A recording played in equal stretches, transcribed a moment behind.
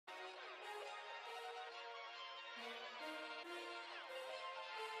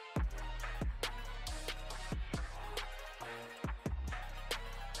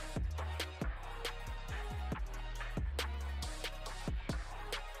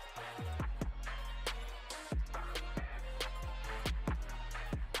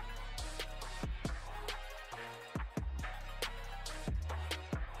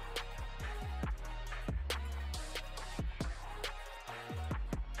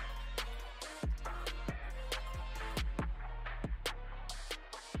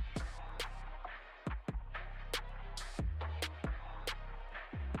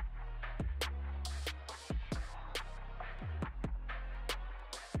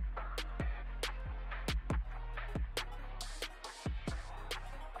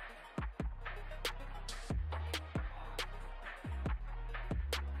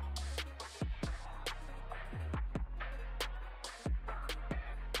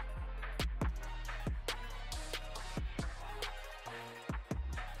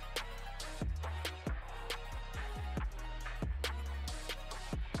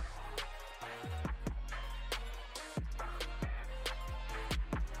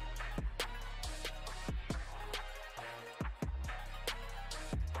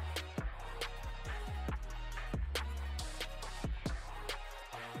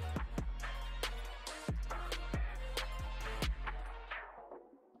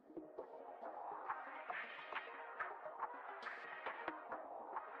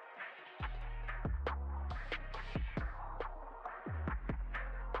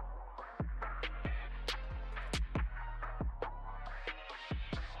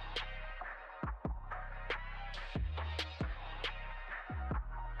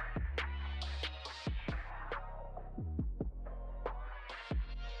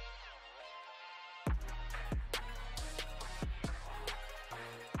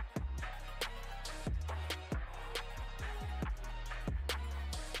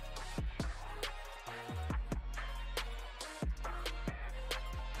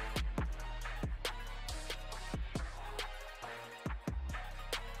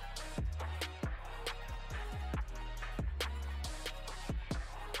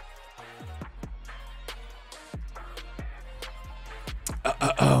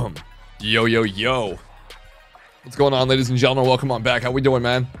Yo, yo, yo. What's going on, ladies and gentlemen? Welcome on back. How we doing,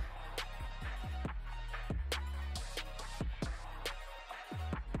 man?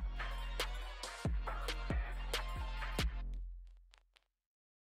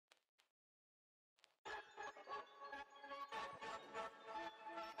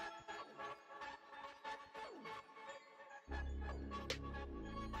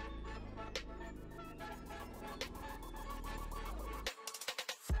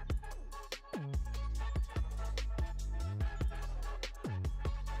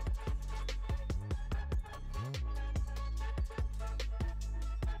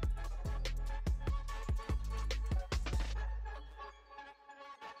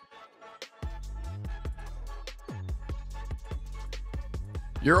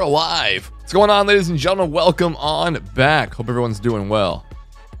 You're alive. What's going on, ladies and gentlemen? Welcome on back. Hope everyone's doing well.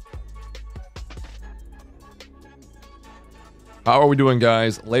 How are we doing,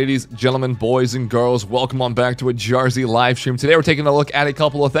 guys? Ladies, gentlemen, boys, and girls, welcome on back to a Jerzy live stream. Today, we're taking a look at a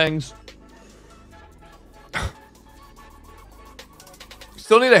couple of things.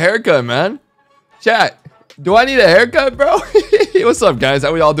 Still need a haircut, man. Chat, do I need a haircut, bro? What's up, guys?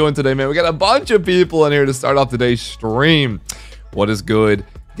 How we all doing today, man? We got a bunch of people in here to start off today's stream. What is good,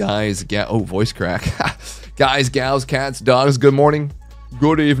 guys? Oh, voice crack. Guys, gals, cats, dogs, good morning,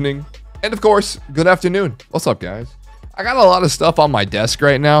 good evening, and of course, good afternoon. What's up, guys? I got a lot of stuff on my desk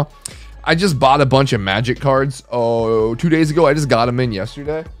right now. I just bought a bunch of Magic cards. Oh, 2 days ago. I just got them in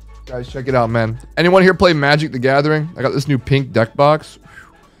yesterday. Guys, check it out, man. Anyone here play Magic the Gathering? I got this new pink deck box.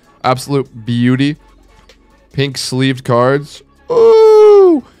 Absolute beauty. Pink sleeved cards.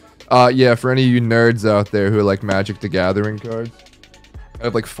 Ooh! Yeah, for any of you nerds out there who like Magic the Gathering cards, I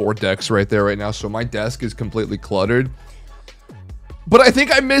have like 4 decks right there right now, so my desk is completely cluttered. But I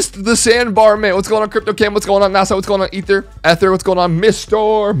think I missed the Sandbar, man. What's going on, Crypto Cam? What's going on, NASA? What's going on, Ether? What's going on,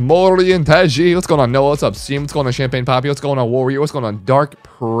 Mr. Morientaji? What's going on, Noah? What's up, Seam? What's going on, Champagne Poppy? What's going on, Warrior? What's going on, Dark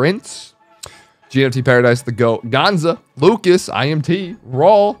Prince? NFT Paradise, The Goat, Gonza, Lucas, IMT,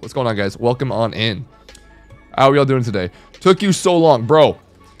 Raw. What's going on, guys? Welcome on in. How are we all doing today? Took you so long, bro.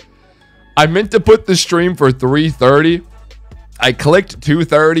 I meant to put the stream for 3:30. I clicked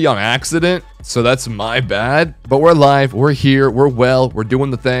 2:30 on accident, so that's my bad. But we're live, we're here, we're well, we're doing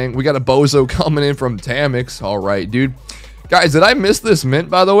the thing. We got a bozo coming in from Tamix. All right, dude. Guys, did I miss this mint,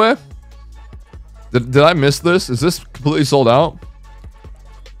 by the way? Did I miss this? Is this completely sold out?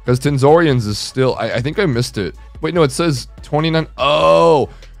 Because Tensorians is still... I think I missed it. Wait, no, it says 29... Oh!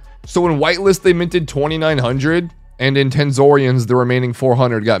 So in Whitelist, they minted 2,900. And in Tensorians, the remaining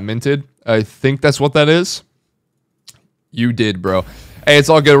 400 got minted. I think that's what that is. You did, bro. Hey, it's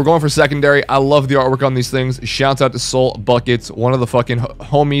all good. We're going for secondary. I love the artwork on these things. Shouts out to Soul Buckets, one of the fucking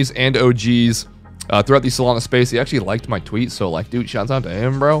homies and OGs throughout the Solana space. He actually liked my tweet, so like, dude, shouts out to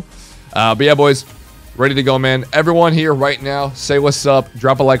him, bro. But yeah, boys, ready to go, man. Everyone here right now, say what's up.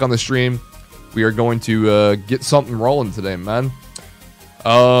 Drop a like on the stream. We are going to get something rolling today, man.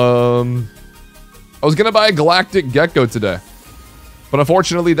 I was gonna buy a Galactic Gecko today, but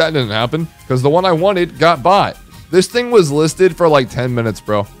unfortunately that didn't happen because the one I wanted got bought. This thing was listed for like 10 minutes,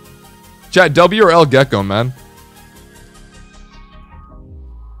 bro. Chat, W or L Gecko, man.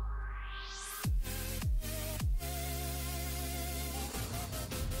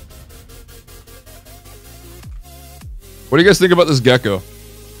 What do you guys think about this Gecko?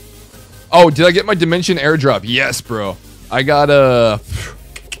 Oh, did I get my Dimension airdrop? Yes, bro. I got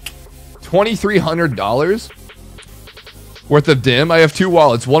 $2,300 worth of DIM. I have 2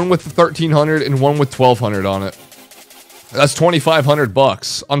 wallets, one with 1,300 and one with 1,200 on it. That's 2,500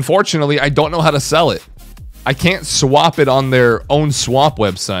 bucks. Unfortunately, I don't know how to sell it. I can't swap it on their own swap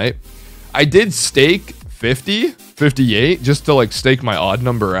website. I did stake 58 just to like stake my odd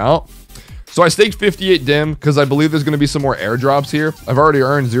number out. So I staked 58 DIM because I believe there's going to be some more airdrops here. I've already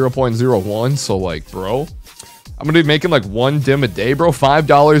earned 0.01, so like, bro, I'm going to be making like 1 DIM a day, bro.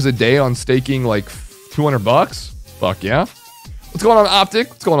 $5 a day on staking like 200 bucks. Fuck yeah. What's going on, Optic?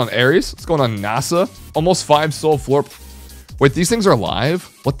 What's going on, Aries? What's going on, NASA? Almost 5 soul floor. Wait, these things are live?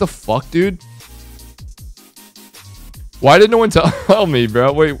 What the fuck, dude? Why did no one tell me,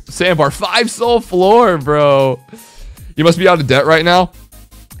 bro? Wait, Sandbar, 5 soul floor, bro. You must be out of debt right now.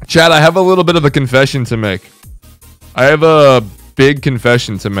 Chad, I have a little bit of a confession to make. I have a big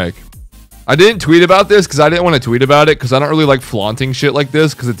confession to make. I didn't tweet about this because I didn't want to tweet about it because I don't really like flaunting shit like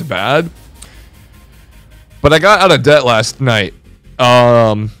this because it's bad. But I got out of debt last night.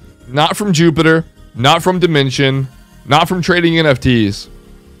 Not from Jupiter, not from Dimension, not from trading NFTs.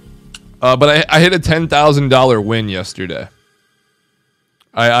 But I hit a $10,000 win yesterday.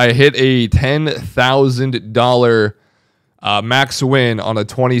 I hit a $10,000 max win on a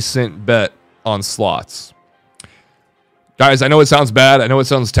 20-cent bet on slots. Guys, I know it sounds bad. I know it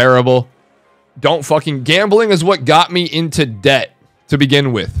sounds terrible. Don't fucking... Gambling is what got me into debt to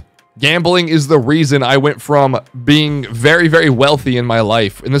begin with. Gambling is the reason I went from being very, very wealthy in my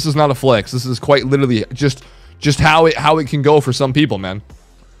life. And this is not a flex. This is quite literally just how it can go for some people, man.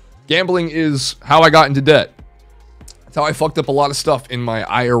 Gambling is how I got into debt. That's how I fucked up a lot of stuff in my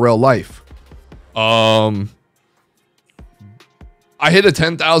IRL life. I hit a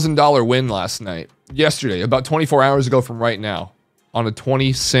 $10,000 win last night. Yesterday, about 24 hours ago from right now, on a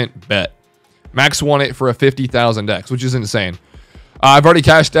 20-cent bet. Max won it for a 50,000x, which is insane. I've already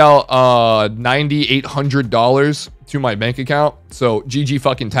cashed out $9,800 to my bank account. So GG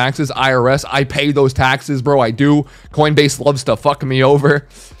fucking taxes, IRS. I pay those taxes, bro. I do. Coinbase loves to fuck me over.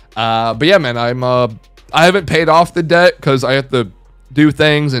 But yeah, man, I haven't paid off the debt because I have to do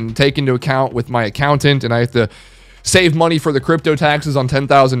things and take into account with my accountant, and I have to save money for the crypto taxes on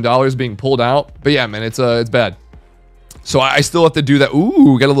 $10,000 being pulled out. But yeah, man, it's bad. So I still have to do that.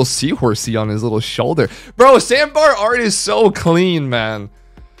 Ooh, got a little seahorsey on his little shoulder. Bro, Sandbar art is so clean, man.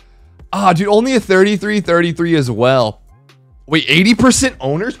 Ah, dude, only a 33 as well. Wait, 80%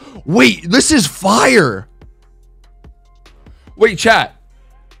 owners? Wait, this is fire. Wait, chat.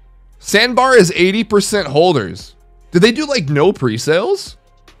 Sandbar is 80% holders. Did they do like no pre-sales?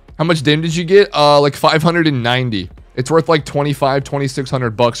 How much DYM did you get? Like 590. It's worth like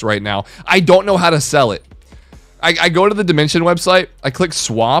 2,600 bucks right now. I don't know how to sell it. I go to the Dimension website. I click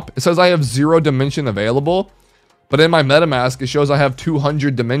swap. It says I have 0 Dimension available. But in my MetaMask, it shows I have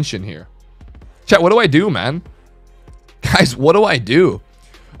 200 Dimension here. Chat, what do I do, man? Guys, what do I do?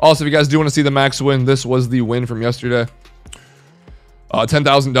 Also, if you guys do want to see the max win, this was the win from yesterday.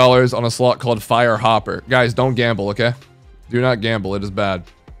 $10,000 on a slot called Fire Hopper. Guys, don't gamble, okay? Do not gamble. It is bad.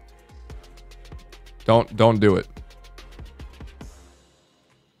 Don't do it.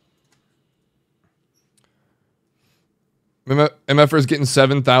 MFR is getting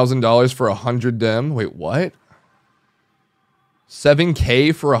 $7,000 for 100 DYM. Wait, what?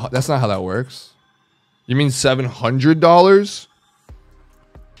 7K for a... That's not how that works. You mean $700?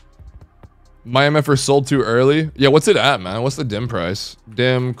 My MFR sold too early. Yeah, what's it at, man? What's the DYM price?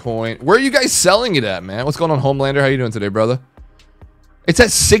 DYM coin. Where are you guys selling it at, man? What's going on, Homelander? How you doing today, brother? It's at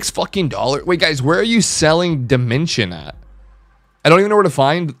 $6 fucking. Wait, guys, where are you selling Dimension at? I don't even know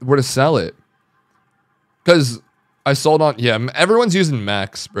where to sell it. Because I sold on... Yeah, everyone's using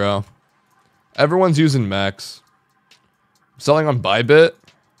Max, bro. Everyone's using Max. I'm selling on Bybit.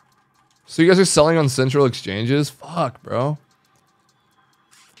 So you guys are selling on central exchanges? Fuck, bro.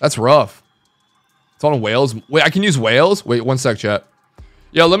 That's rough. It's on Whales. Wait, I can use Whales? Wait, one sec, chat.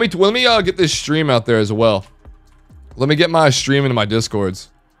 Yeah, let me get this stream out there as well. Let me get my stream into my Discords.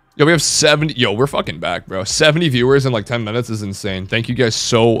 Yo, we have 70... Yo, we're fucking back, bro. 70 viewers in like 10 minutes is insane. Thank you guys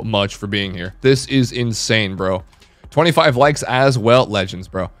so much for being here. This is insane, bro. 25 likes as well. Legends,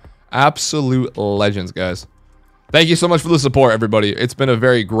 bro. Absolute legends, guys. Thank you so much for the support, everybody. It's been a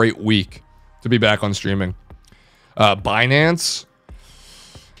very great week to be back on streaming. Binance.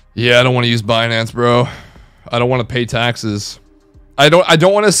 Yeah, I don't want to use Binance, bro. I don't want to pay taxes. I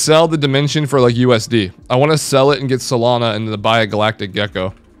don't want to sell the Dimension for like USD. I want to sell it and get Solana and then buy a Galactic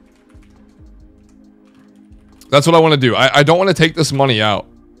Gecko. That's what I want to do. I don't want to take this money out.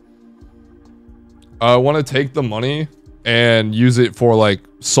 I want to take the money and use it for like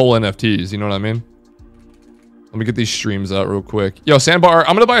Sol NFTs. You know what I mean? Let me get these streams out real quick. Yo, Sandbar.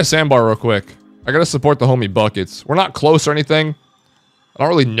 I'm going to buy a Sandbar real quick. I got to support the homie Buckets. We're not close or anything. I don't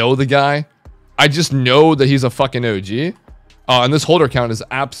really know the guy. I just know that he's a fucking OG. And this holder count is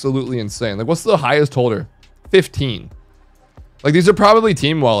absolutely insane. Like, what's the highest holder? 15. Like, these are probably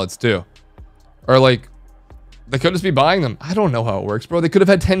team wallets, too. Or, like, they could just be buying them. I don't know how it works, bro. They could have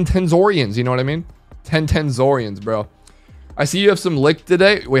had 10 Zorians, you know what I mean? 10 Zorians, bro. I see you have some lick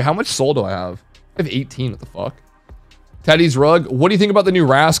today. Wait, how much soul do I have? I have 18. What the fuck? Teddy's Rug. What do you think about the new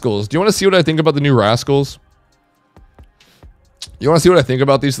Rascals? Do you want to see what I think about the new Rascals? You want to see what I think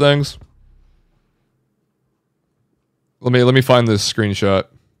about these things? Let me find this screenshot.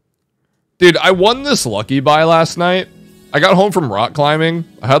 Dude, I won this lucky buy last night. I got home from rock climbing.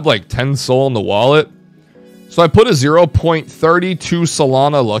 I had like 10 soul in the wallet. So I put a 0.32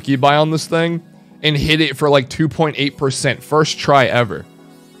 Solana lucky buy on this thing and hit it for like 2.8%. First try ever.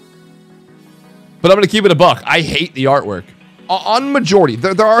 But I'm going to keep it a buck. I hate the artwork. On majority.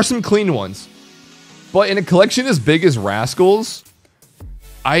 There are some clean ones. But in a collection as big as Rascals,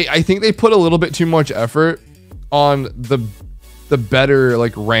 I think they put a little bit too much effort on the better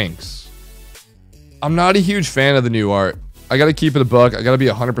like ranks. I'm not a huge fan of the new art. I gotta keep it a buck. I gotta be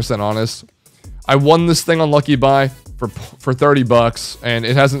 100% honest. I won this thing on Lucky Buy for 30 bucks, and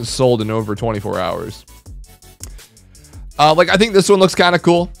it hasn't sold in over 24 hours. Like, I think this one looks kind of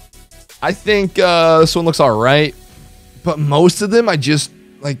cool. I think this one looks all right, but most of them I just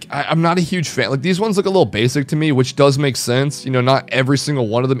like. I'm not a huge fan. Like, these ones look a little basic to me, which does make sense. You know, not every single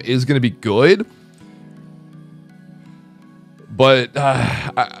one of them is going to be good. But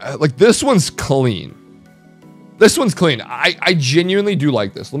like, this one's clean. This one's clean. I genuinely do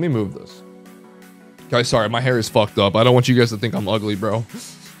like this. Let me move this. Guys, sorry, my hair is fucked up. I don't want you guys to think I'm ugly, bro.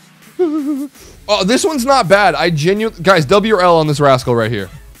 Oh, this one's not bad. I genuinely... Guys, W or L on this rascal right here.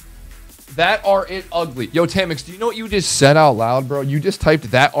 That are it ugly. Yo, Tamix, do you know what you just said out loud, bro? You just typed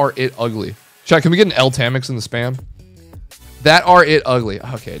that are it ugly. Chat, can we get an L Tamix in the spam? That are it ugly.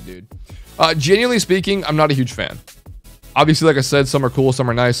 Okay, dude. Genuinely speaking, I'm not a huge fan. Obviously, like I said, some are cool, some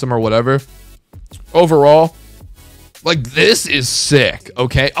are nice, some are whatever. Overall, like, this is sick,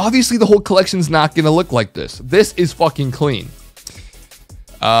 okay? Obviously, the whole collection's not gonna look like this. This is fucking clean.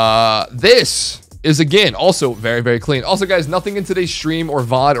 This is, again, also very, very clean. Also, guys, nothing in today's stream or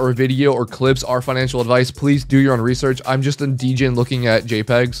VOD or video or clips are financial advice. Please do your own research. I'm just a DJ looking at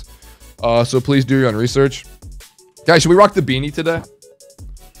JPEGs. So please do your own research. Guys, should we rock the beanie today?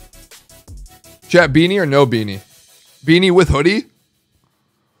 Chat, beanie or no beanie? Beanie with hoodie?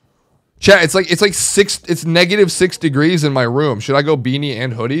 Chat, it's like it's -6 degrees in my room. Should I go beanie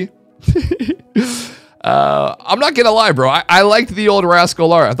and hoodie? I'm not gonna lie, bro. I liked the old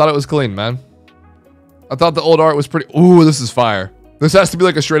rascal art. I thought it was clean, man. I thought the old art was pretty... Ooh, this is fire. This has to be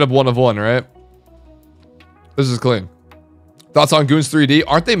like a straight up 1 of 1, right? This is clean. Thoughts on Goons 3D?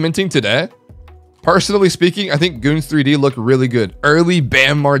 Aren't they minting today? Personally speaking, I think Goons 3D look really good. Early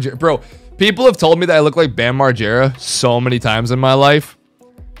Bam Margera. Bro, people have told me that I look like Bam Margera so many times in my life.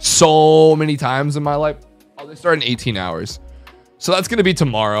 So many times in my life. Oh, they start in 18 hours. So that's going to be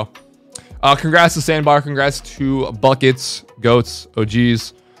tomorrow. Congrats to Sandbar. Congrats to Buckets, Goats,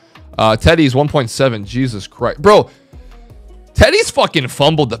 OGs. Teddy's 1.7. Jesus Christ. Bro, Teddy's fucking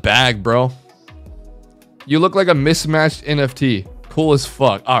fumbled the bag, bro. You look like a mismatched NFT. Cool as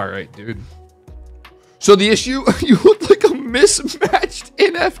fuck. All right, dude. So the issue, you look like a mismatched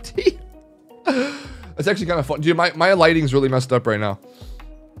NFT. That's actually kind of fun. Dude, my lighting's really messed up right now.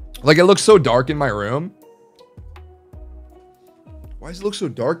 Like, it looks so dark in my room. Why does it look so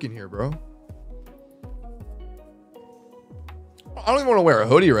dark in here, bro? I don't even want to wear a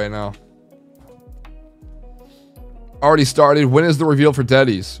hoodie right now. Already started. When is the reveal for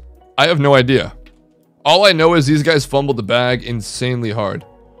Teddy's? I have no idea. All I know is these guys fumbled the bag insanely hard.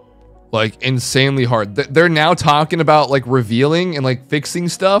 Like, insanely hard. They're now talking about, like, revealing and, like, fixing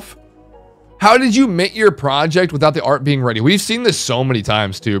stuff. How did you mint your project without the art being ready? We've seen this so many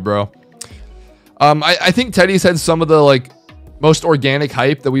times too, bro. I think Teddy's had some of the, like, most organic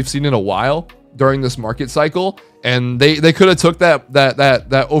hype that we've seen in a while during this market cycle, and they could have took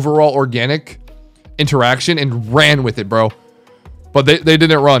that overall organic interaction and ran with it, bro. But they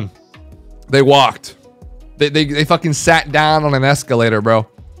didn't run. They walked. They fucking sat down on an escalator, bro.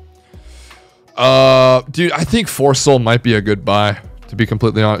 Dude, I think Force Soul might be a good buy, to be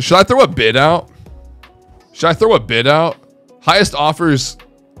completely honest. Should I throw a bid out? Should I throw a bid out? Highest offers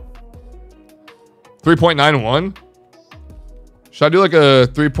 3.91. Should I do like a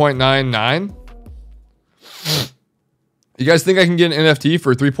 3.99? You guys think I can get an NFT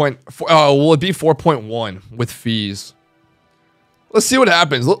for 3.4? Oh, will it be 4.1 with fees? Let's see what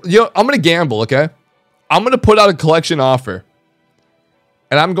happens. Yo, I'm gonna gamble, okay? I'm gonna put out a collection offer,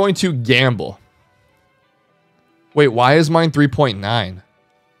 and I'm going to gamble. Wait, why is mine 3.9?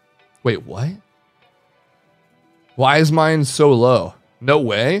 Wait, what? Why is mine so low? No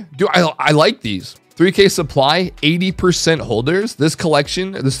way. Dude, I like these. 3K supply, 80% holders. This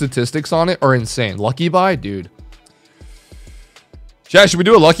collection, the statistics on it are insane. Lucky buy, dude. Chat, should we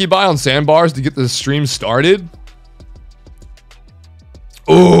do a lucky buy on Sandbars to get the stream started?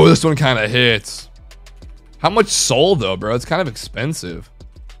 Oh, this one kind of hits. How much sold though, bro? It's kind of expensive.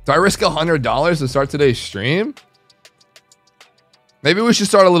 Do I risk $100 to start today's stream? Maybe we should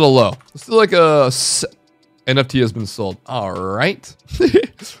start a little low. Let's do like a NFT has been sold. All right.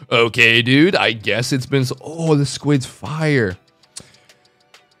 Okay, dude. I guess it's been sold. Oh, the squid's fire.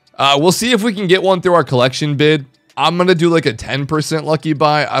 We'll see if we can get one through our collection bid. I'm gonna do like a 10% lucky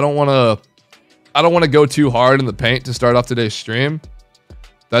buy. I don't want to go too hard in the paint to start off today's stream.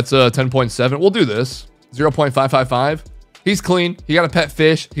 That's a 10.7. We'll do this. 0.555. He's clean. He got a pet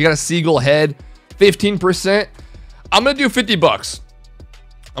fish. He got a seagull head. 15%. I'm gonna do 50 bucks.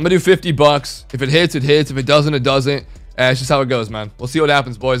 I'm gonna do 50 bucks. If it hits, it hits. If it doesn't, it doesn't. It's just how it goes, man. We'll see what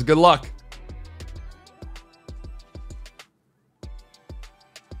happens, boys. Good luck.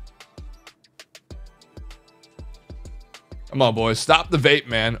 Come on, boys. Stop the vape,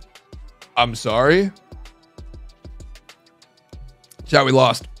 man. I'm sorry. Chat, we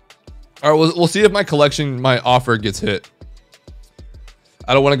lost. All right, we'll see if my collection, my offer gets hit.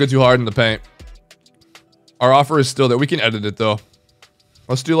 I don't want to go too hard in the paint. Our offer is still there. We can edit it, though.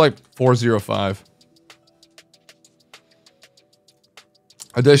 Let's do like 405.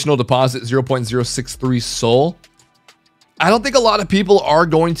 Additional deposit 0.063 SOL. I don't think a lot of people are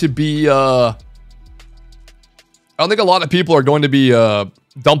going to be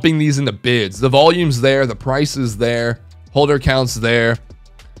dumping these into bids. The volume's there, the price is there, holder count's there.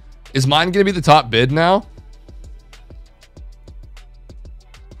 Is mine gonna be the top bid now?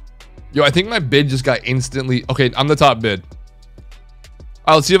 Yo, I think my bid just got instantly. Okay, I'm the top bid. All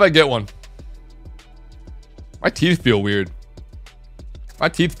right, let's see if I get one. My teeth feel weird. My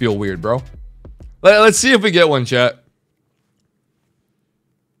teeth feel weird, bro. Let's see if we get one, chat.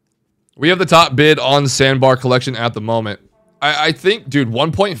 We have the top bid on Sandbar collection at the moment. I think, dude,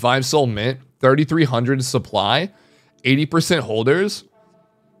 1.5 SOL mint, 3,300 supply, 80% holders.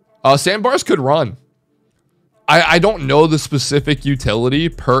 Sandbars could run. I don't know the specific utility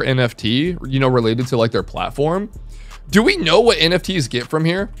per NFT, you know, related to like their platform. Do we know what NFTs get from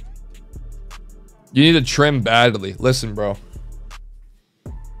here? You need to trim badly. Listen, bro.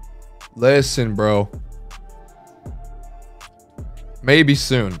 Listen, bro. Maybe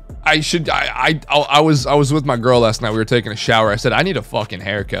soon. I was with my girl last night. We were taking a shower. I said, I need a fucking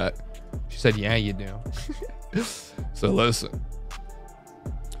haircut. She said, yeah, you do. So listen.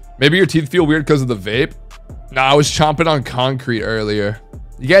 Maybe your teeth feel weird because of the vape. Nah, I was chomping on concrete earlier.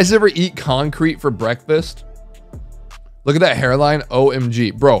 You guys ever eat concrete for breakfast? Look at that hairline.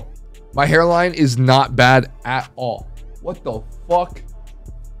 OMG. Bro, my hairline is not bad at all. What the fuck?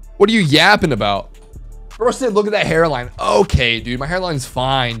 What are you yapping about? Bro said, look at that hairline. Okay, dude. My hairline's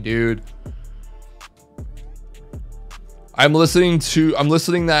fine, dude. I'm listening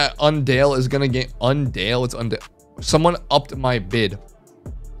that Undale is gonna get Undale. It's Undale. Someone upped my bid.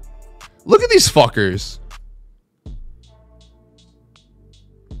 Look at these fuckers.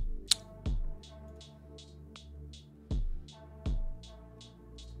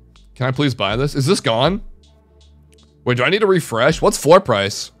 Can I please buy this? Is this gone? Wait, do I need to refresh? What's floor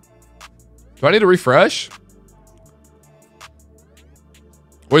price? Do I need to refresh?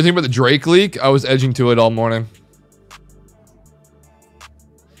 What do you think about the Drake leak? I was edging to it all morning.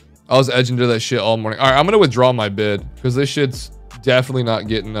 I was edging to that shit all morning. All right, I'm going to withdraw my bid because this shit's definitely not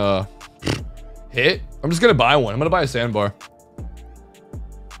getting hit. I'm just going to buy one. I'm going to buy a sandbar.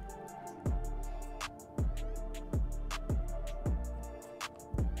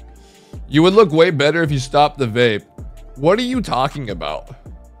 You would look way better if you stopped the vape. What are you talking about?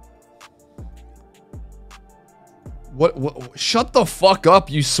 What? Shut the fuck up,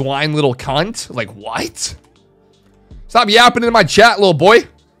 you swine little cunt. Like, what? Stop yapping in my chat, little boy.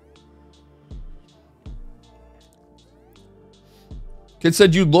 Kid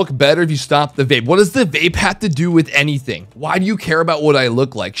said you'd look better if you stopped the vape. What does the vape have to do with anything? Why do you care about what I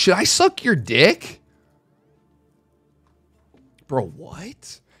look like? Should I suck your dick? Bro,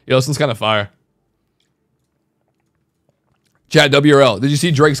 what? Yo, this one's kind of fire. Chat, WRL. Did you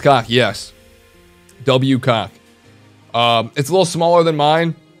see Drake's cock? Yes. W cock. It's a little smaller than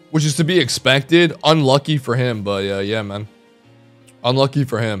mine, which is to be expected. Unlucky for him, but yeah, man. Unlucky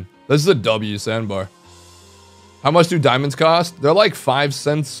for him. This is a W sandbar. How much do diamonds cost? They're like 5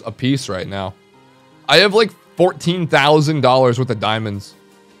 cents a piece right now. I have like $14,000 worth of diamonds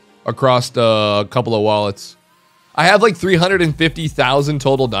across a couple of wallets. I have like 350,000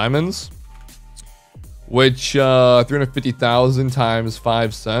 total diamonds, which 350,000 times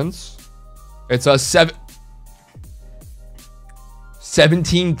 5 cents. It's a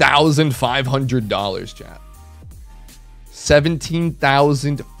 $17,500, chat.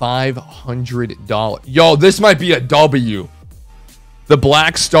 $17,500. Yo, this might be a W. The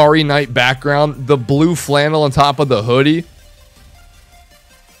black Starry Night background, the blue flannel on top of the hoodie.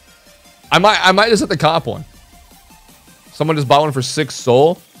 I might just have to cop one. Someone just bought one for 6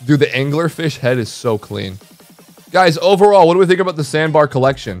 SOL. Dude, the anglerfish head is so clean. Guys, overall, what do we think about the sandbar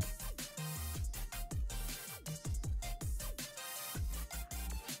collection?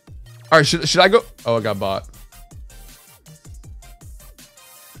 All right, should I go? Oh, I got bought.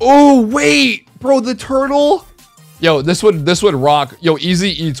 Oh, wait, bro, the turtle. Yo, this would rock. Yo, Easy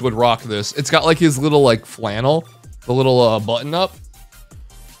Eats would rock this. It's got like his little like flannel, the little button up.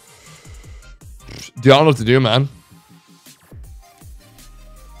 Dude, I don't know what to do, man.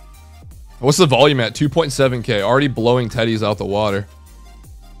 What's the volume at? 2.7K. Already blowing teddies out the water.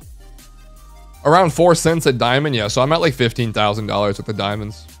 Around 4 cents a diamond. Yeah, so I'm at like $15,000 with the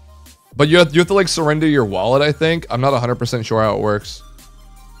diamonds. But you have to like surrender your wallet, I think. I'm not 100% sure how it works.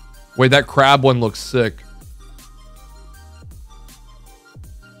 Wait, that crab one looks sick.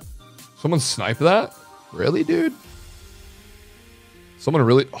 Someone sniped that? Really, dude? Someone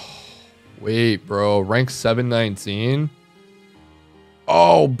really... Oh, wait, bro. Rank 719?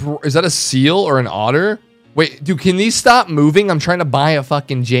 Oh, bro. Is that a seal or an otter? Wait, dude, can these stop moving? I'm trying to buy a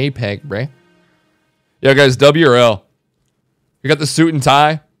fucking JPEG, bruh. Yeah, guys, W or L? You got the suit and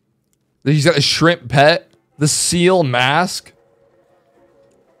tie. He's got a shrimp pet. The seal mask.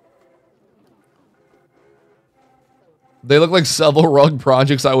 They look like several rug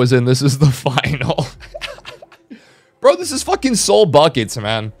projects I was in. This is the final. Bro, this is fucking soul buckets,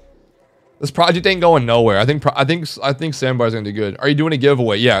 man. This project ain't going nowhere. I think Sandbar's gonna do good. Are you doing a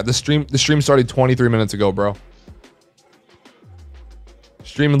giveaway? Yeah, the stream started 23 minutes ago, bro.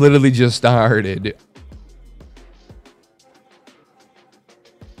 Stream literally just started.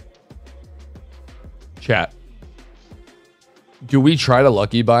 Chat. Do we try to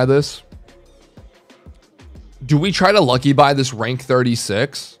lucky buy this? Do we try to lucky buy this rank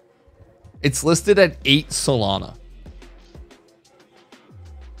 36? It's listed at 8 Solana.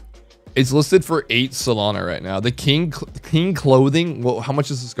 It's listed for 8 Solana right now. The king clothing. Well, how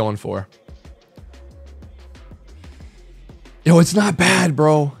much is this going for? Yo, it's not bad,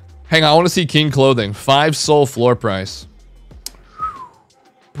 bro. Hang on, I want to see king clothing. 5 soul floor price.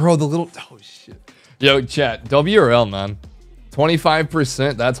 Bro, the little... Oh, shit. Yo, chat. W or L, man.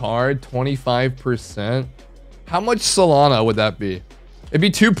 25%. That's hard. 25%. How much Solana would that be? It'd be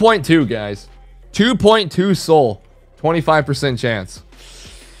 2.2, guys. 2.2 soul. 25% chance.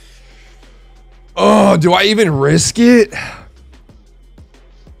 Oh, do I even risk it?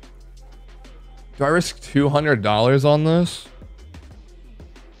 Do I risk $200 on this?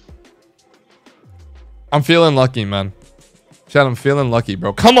 I'm feeling lucky, man. Chat, I'm feeling lucky,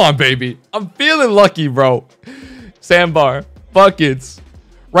 bro. Come on, baby. I'm feeling lucky, bro. Sandbar. Buckets.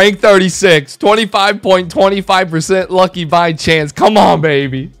 Rank 36. 25.25% lucky buy chance. Come on,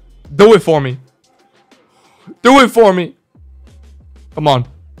 baby. Do it for me. Do it for me. Come on.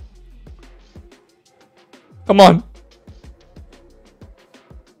 Come on.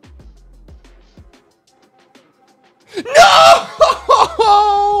 No!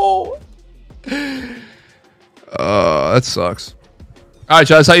 That sucks. All right,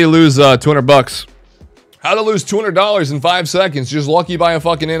 that's how you lose 200 bucks. How to lose $200 in 5 seconds. Just lucky buy a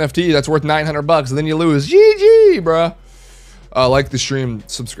fucking NFT that's worth 900 bucks and then you lose. GG, bruh. Like the stream,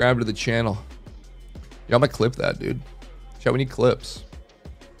 subscribe to the channel. Yeah, I'm gonna clip that, dude. Chat, we need clips.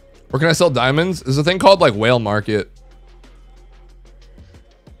 Where can I sell diamonds? There's a thing called like whale market.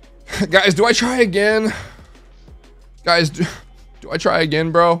 Guys, do I try again? Guys, do I try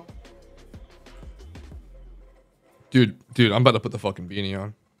again, bro? Dude, I'm about to put the fucking beanie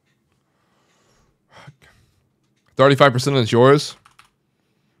on. 35% is yours.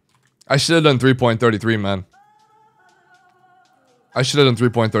 I should have done 3.33, man. I should have done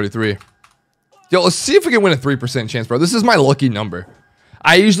 3.33. Yo, let's see if we can win a 3% chance, bro. This is my lucky number.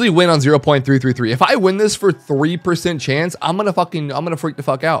 I usually win on 0.333. If I win this for 3% chance, I'm gonna freak the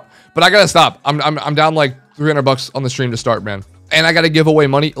fuck out. But I gotta stop. I'm down like 300 bucks on the stream to start, man. And I gotta give away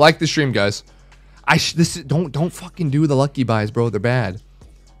money. Like the stream, guys. Don't fucking do the lucky buys, bro. They're bad.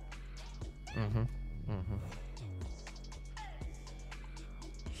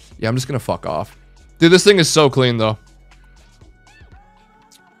 Yeah, I'm just gonna fuck off. Dude, this thing is so clean, though.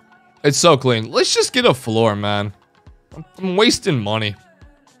 It's so clean. Let's just get a floor, man. I'm wasting money.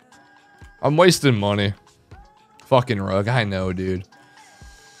 I'm wasting money. Fucking rug. I know, dude.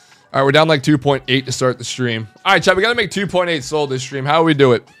 All right, we're down like 2.8 to start the stream. All right, chat, we gotta make 2.8 sold this stream. How do we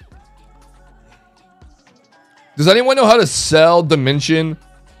do it? Does anyone know how to sell Dimension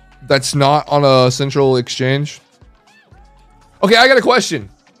that's not on a central exchange? Okay, I got a question.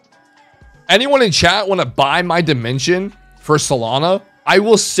 Anyone in chat want to buy my Dimension for Solana? I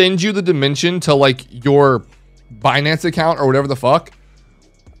will send you the Dimension to like your Binance account or whatever the fuck,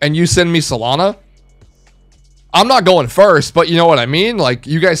 and you send me Solana. I'm not going first, but you know what I mean? Like,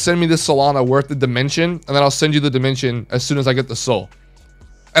 you guys send me this Solana worth the Dimension, and then I'll send you the Dimension as soon as I get the soul.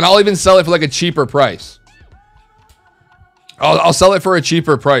 And I'll even sell it for like a cheaper price. I'll sell it for a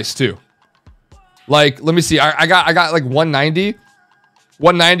cheaper price too. Like, let me see. I got like 190.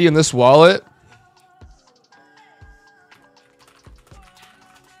 190 in this wallet.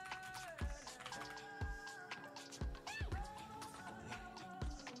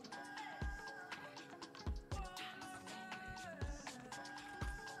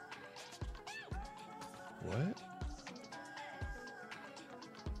 What?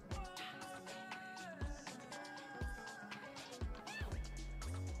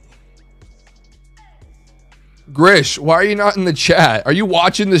 Grish, why are you not in the chat? Are you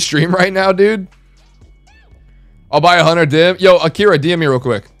watching the stream right now, dude? I'll buy 100 dim. Yo, Akira, DM me real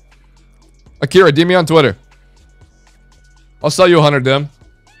quick. Akira, DM me on Twitter. I'll sell you 100 dim.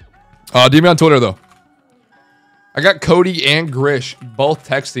 DM me on Twitter, though. I got Cody and Grish both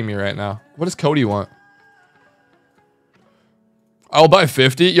texting me right now. What does Cody want? I'll buy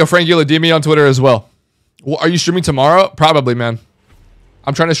 50. Yo, Frankula, DM me on Twitter as well. Are you streaming tomorrow? Probably, man.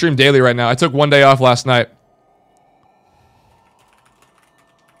 I'm trying to stream daily right now. I took one day off last night.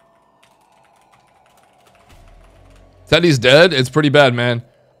 Teddy's dead? It's pretty bad, man.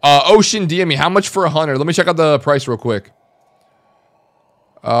 Ocean, DM me. How much for 100? Let me check out the price real quick.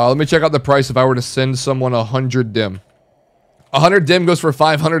 Let me check out the price if I were to send someone 100 dim. 100 dim goes for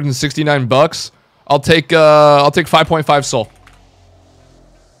 569 bucks. I'll take 5.5 sol.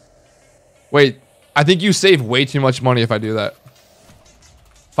 Wait, I think you save way too much money if I do that.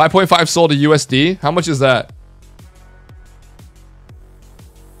 5.5 sol to USD. How much is that?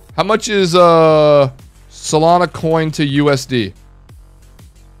 How much is Solana coin to USD?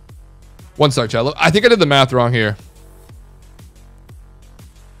 One sec, chat. I think I did the math wrong here.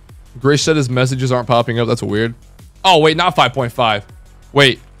 Grish said his messages aren't popping up. That's weird. Oh, wait, not 5.5.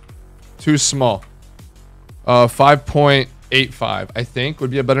 Wait. Too small. 5.85, I think,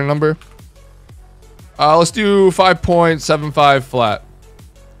 would be a better number. Let's do 5.75 flat.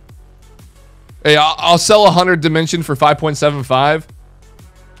 Hey, I'll sell 100 dimension for 5.75.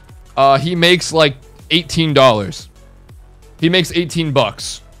 He makes like $18. He makes 18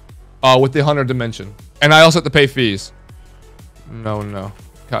 bucks with the 100 dimension. And I also have to pay fees. No.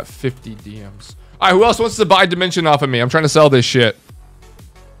 Got 50 DMs. All right, who else wants to buy dimension off of me? I'm trying to sell this shit.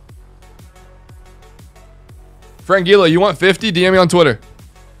 Frangila, you want 50? DM me on Twitter.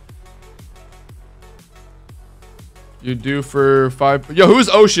 You do for 5. Yo, who's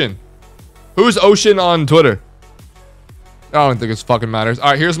Ocean? Who's Ocean on Twitter? I don't think it fucking matters.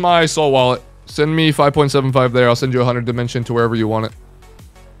 All right, here's my soul wallet. Send me 5.75 there. I'll send you 100 dimension to wherever you want it.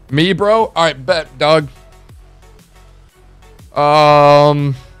 Me, bro? All right, bet, dog.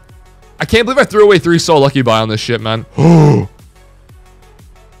 I can't believe I threw away 3 soul lucky buy on this shit, man.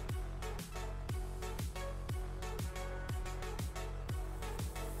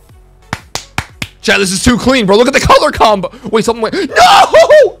 Chat, this is too clean, bro. Look at the color combo. Wait, something went.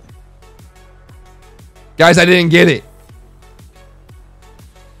 No! Guys, I didn't get it.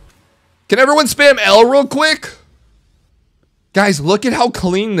 Can everyone spam L real quick? Guys, look at how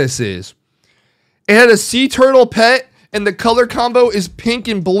clean this is. It had a sea turtle pet, and the color combo is pink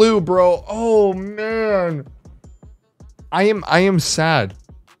and blue, bro. Oh, man. I am sad.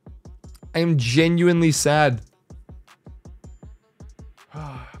 I am genuinely sad.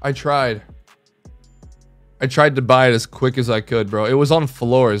 I tried to buy it as quick as I could, bro. It was on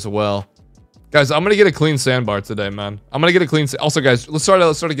floor as well. Guys, I'm gonna get a clean sandbar today, man. I'm gonna get a clean. Also, guys, let's start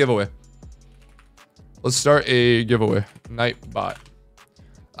a giveaway. Let's start a giveaway. Nightbot.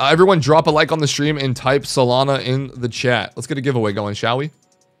 Everyone, drop a like on the stream and type Solana in the chat. Let's get a giveaway going, shall we?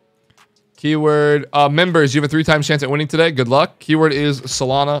 Keyword members. You have a 3 times chance at winning today. Good luck. Keyword is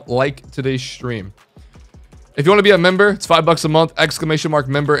Solana. Like today's stream. If you want to be a member, it's $5 a month.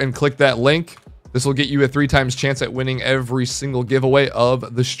 !member and click that link. This will get you a 3 times chance at winning every single giveaway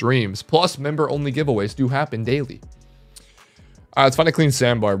of the streams. Plus, member-only giveaways do happen daily. All right, let's find a clean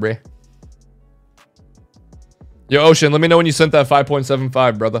sandbar, bro. Yo, Ocean, let me know when you sent that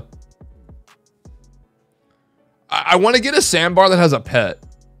 5.75, brother. I want to get a sandbar that has a pet.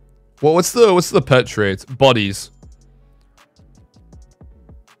 Well, what's the pet traits? Buddies.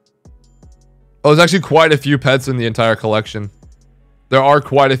 Oh, there's actually quite a few pets in the entire collection. There are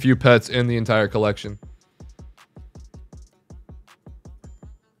quite a few pets in the entire collection.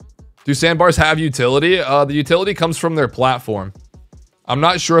 Do sandbars have utility? The utility comes from their platform. I'm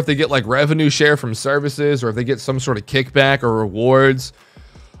not sure if they get like revenue share from services or if they get some sort of kickback or rewards.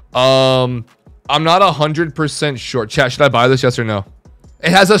 I'm not 100% sure. Chat, should I buy this? Yes or no?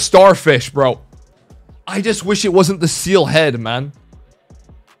 It has a starfish, bro. I just wish it wasn't the seal head, man.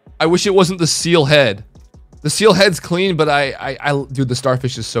 I wish it wasn't the seal head. The seal head's clean, but dude, the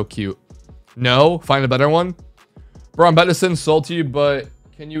starfish is so cute. No, find a better one. Bro, I'm about to send Soul to you, but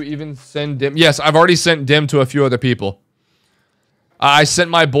can you even send Dim? Yes, I've already sent Dim to a few other people. I sent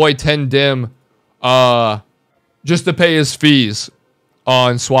my boy 10 Dim just to pay his fees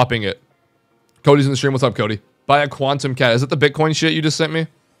on swapping it. Cody's in the stream. What's up, Cody? Buy a quantum cat. Is it the Bitcoin shit you just sent me?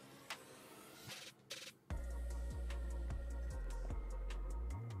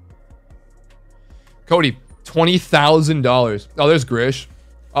 Cody, $20,000. Oh, there's Grish.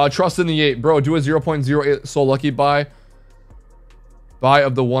 Trust in the 8. Bro, do a 0.08 Soul Lucky buy. Buy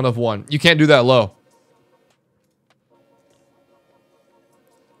of the 1 of 1. You can't do that low.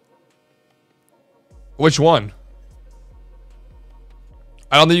 Which one?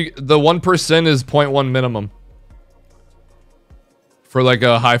 I don't think the 1% is 0.1 minimum for like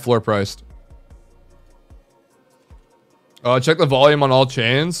a high floor priced. Check the volume on all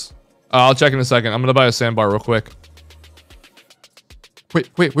chains. I'll check in a second. I'm gonna buy a sandbar real quick.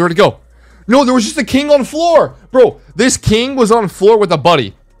 Wait, where'd it go? No, there was just a king on floor. Bro, this king was on floor with a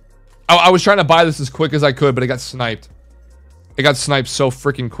buddy. I was trying to buy this as quick as I could, but it got sniped. It got sniped so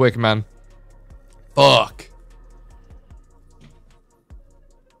freaking quick, man. Fuck.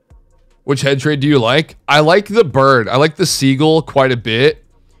 Which head trade do you like? I like the bird. I like the seagull quite a bit.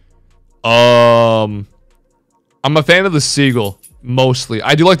 I'm a fan of the seagull, mostly.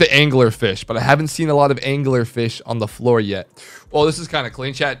 I do like the anglerfish, but I haven't seen a lot of anglerfish on the floor yet. Oh, this is kind of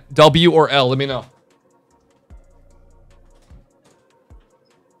clean, chat. W or L, let me know.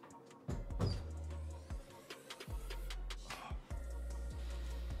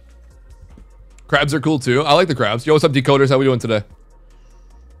 Crabs are cool too. I like the crabs. Yo, what's up, decoders? How we doing today?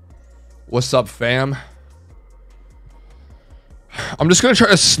 What's up, fam? I'm just gonna try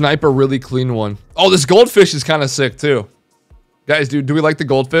to snipe a really clean one. Oh, this goldfish is kind of sick too. Guys, do we like the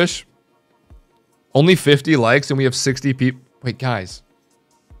goldfish? Only 50 likes and we have 60 people. Wait, guys.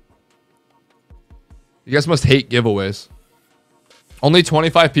 You guys must hate giveaways. Only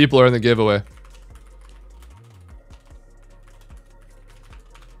 25 people are in the giveaway.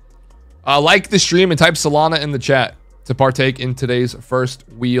 Like the stream and type Solana in the chat to partake in today's first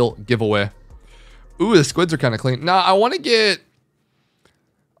wheel giveaway. Ooh, the squids are kind of clean. Nah, I want to get...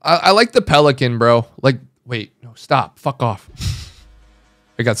 I like the pelican, bro. Like, wait, no, stop. Fuck off.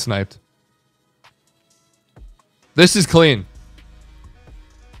 I got sniped. This is clean.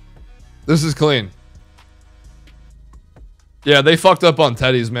 This is clean. Yeah, they fucked up on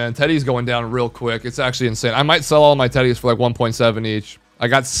teddies, man. Teddy's going down real quick. It's actually insane. I might sell all my teddies for like 1.7 each. I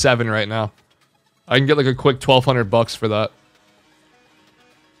got 7 right now. I can get like a quick 1,200 bucks for that.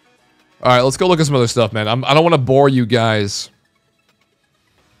 All right, let's go look at some other stuff, man. I don't want to bore you guys.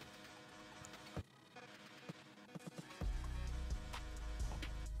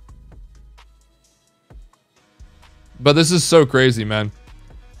 But this is so crazy, man.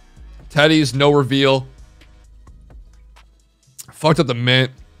 Teddies, no reveal. Fucked up the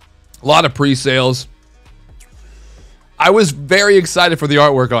mint. A lot of pre-sales. I was very excited for the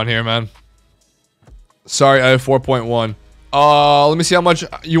artwork on here, man. Sorry, I have 4.1. Let me see how much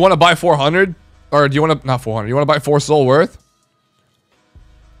you want to buy. 400, or do you want to not 400? You want to buy 4 soul worth?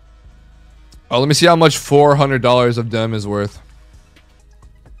 Oh, let me see how much $400 of them is worth.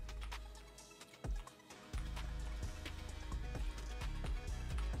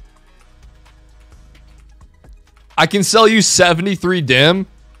 I can sell you 73 dim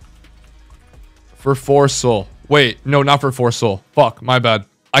for 4 soul. Wait, no, not for 4 soul. Fuck, my bad.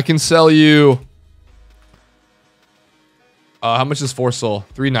 I can sell you... how much is 4 soul?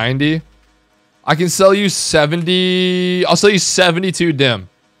 390? I can sell you 70... I'll sell you 72 dim.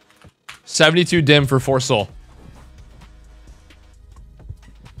 72 dim for 4 soul.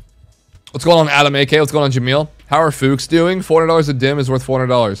 What's going on, Adam AK? What's going on, Jamil? How are Fuchs doing? $400 a dim is worth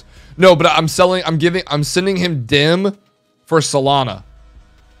 $400. No, but I'm sending him dim for Solana.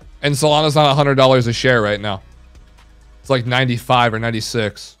 And Solana's not $100 a share right now. It's like 95 or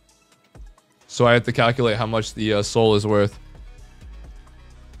 96. So I have to calculate how much the soul is worth.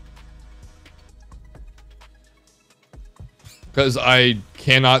 Because I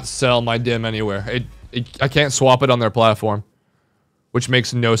cannot sell my dim anywhere. I can't swap it on their platform. Which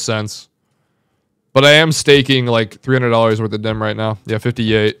makes no sense. But I am staking like $300 worth of dim right now. Yeah,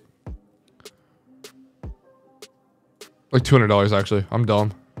 58. Like $200 actually. I'm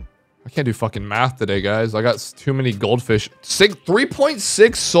dumb. I can't do fucking math today, guys. I got too many goldfish.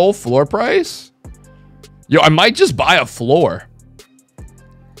 3.6 soul floor price? Yo, I might just buy a floor.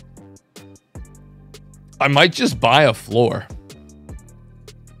 I might just buy a floor.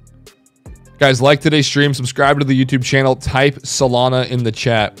 Guys, like today's stream, subscribe to the YouTube channel, type Solana in the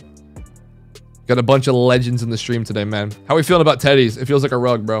chat. Got a bunch of legends in the stream today, man. How are we feeling about teddies? It feels like a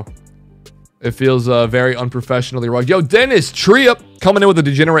rug, bro. It feels very unprofessionally rug. Yo, Dennis Triup coming in with a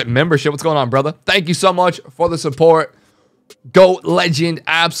degenerate membership. What's going on, brother? Thank you so much for the support. Goat legend,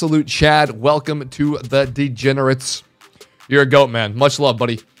 absolute Chad. Welcome to the degenerates. You're a goat, man. Much love,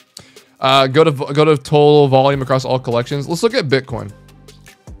 buddy. Go to total volume across all collections. Let's look at Bitcoin.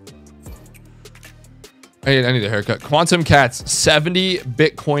 I need a haircut. Quantum Cats, 70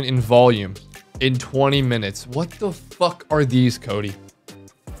 Bitcoin in volume in 20 minutes. What the fuck are these, Cody?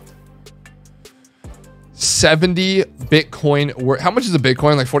 70 Bitcoin. How much is a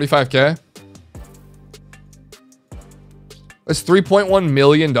Bitcoin? Like 45K? That's $3.1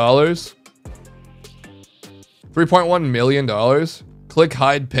 million. $3.1 million. Click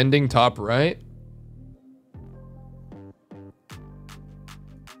hide pending top right.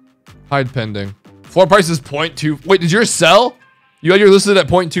 Hide pending. Floor price is 0.2. Wait, did yours sell? You had your listed at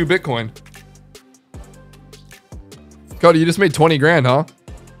 0.2 Bitcoin. Cody, you just made 20 grand, huh?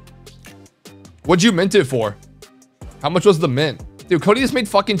 What'd you mint it for? How much was the mint? Dude, Cody just made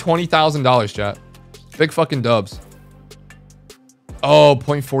fucking $20,000, chat. Big fucking dubs. Oh,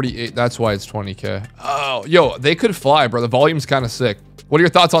 0.48. That's why it's 20K. Oh, yo, they could fly, bro. The volume's kind of sick. What are your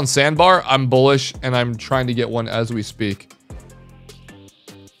thoughts on SANDBAR? I'm bullish, and I'm trying to get one as we speak.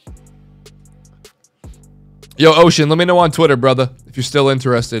 Yo, Ocean, let me know on Twitter, brother, if you're still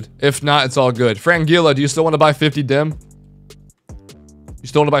interested. If not, it's all good. Frangila, do you still want to buy 50 dim? You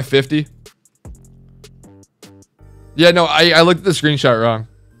still want to buy 50? Yeah, no, I looked at the screenshot wrong.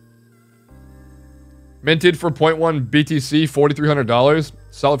 Minted for 0.1 BTC, $4,300.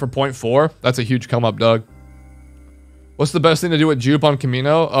 Sell it for 0.4. That's a huge come up, Doug. What's the best thing to do with JUP on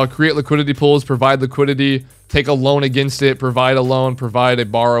Camino? Create liquidity pools, provide liquidity, take a loan against it, provide a loan, provide a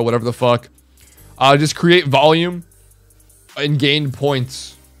borrow, whatever the fuck. Just create volume and gain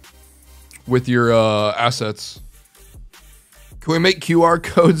points with your assets. Can we make QR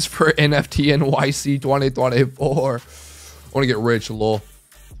codes for NFT NYC 2024? I want to get rich, lol.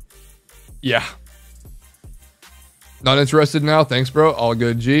 Yeah. Not interested now? Thanks, bro. All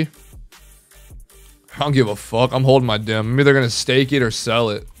good, G. I don't give a fuck. I'm holding my dim. I'm either going to stake it or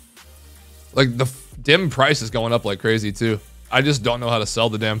sell it. Like, the dim price is going up like crazy, too. I just don't know how to sell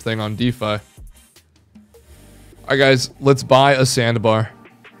the damn thing on DeFi. All right, guys. Let's buy a SANDBAR.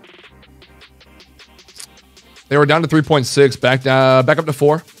 They were down to 3.6. Back up to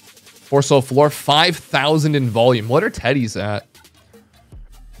 4. 4 sold floor. 5,000 in volume. What are Teddy's at?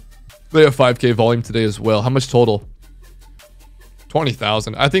 They have 5K volume today as well. How much total?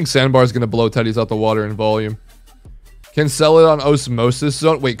 20,000. I think SANDBAR is going to blow Teddy's out the water in volume. Can sell it on Osmosis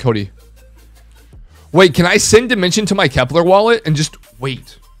Zone. Wait, Cody. Wait, can I send Dimension to my Kepler wallet and just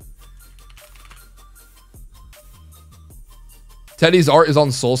wait? Teddy's art is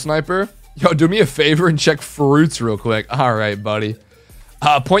on Soul Sniper. Yo, do me a favor and check fruits real quick. All right, buddy.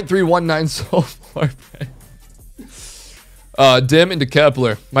 0.319 Soul floor pay. Dim into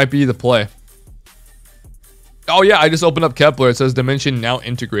Kepler. Might be the play. Oh, yeah, I just opened up Kepler. It says Dimension now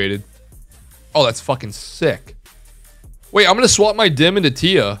integrated. Oh, that's fucking sick. Wait, I'm going to swap my Dim into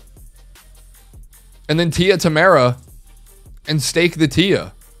Tia. And then Tia Tamara. And stake the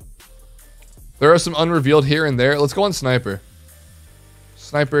Tia. There are some unrevealed here and there. Let's go on Sniper.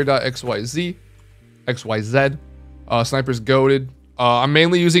 Sniper.xyz. XYZ. Sniper's goated. I'm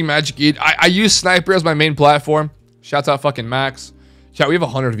mainly using Magic Eden. I use Sniper as my main platform. Shouts out fucking Max. Chat, we have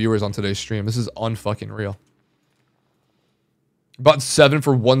 100 viewers on today's stream. This is unfucking real. About 7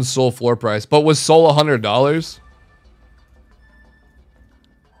 for 1 Soul floor price. But was Soul $100?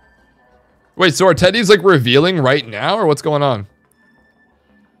 Wait, so are Teddy's like revealing right now or what's going on?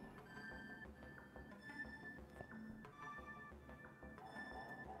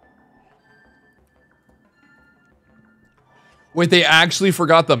 Wait, they actually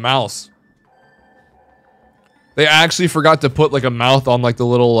forgot the mouse. They actually forgot to put like a mouth on like the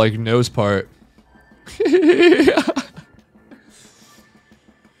little like nose part.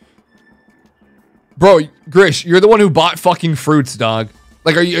 Bro, Grish, you're the one who bought fucking fruits, dog.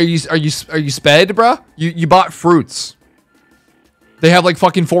 Like, are you sped, bro? You bought fruits. They have like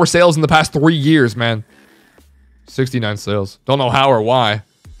fucking 4 sales in the past 3 years, man. 69 sales. Don't know how or why.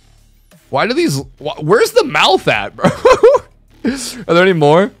 Why do these? Where's the mouth at, bro? Are there any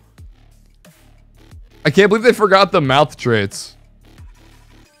more? I can't believe they forgot the mouth traits.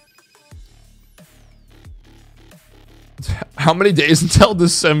 How many days until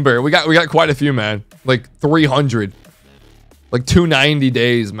December? We got quite a few, man. Like 300. Like 290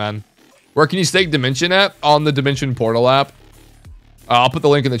 days, man. Where can you stake Dimension at? On the Dimension Portal app. I'll put the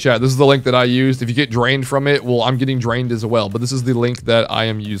link in the chat. This is the link that I used. If you get drained from it, well, I'm getting drained as well. But this is the link that I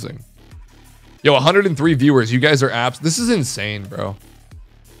am using. Yo, 103 viewers. You guys are apps. This is insane, bro.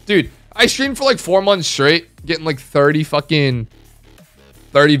 Dude, I streamed for like 4 months straight, getting like 30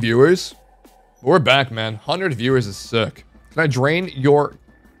 viewers. We're back, man. 100 viewers is sick. Can I drain your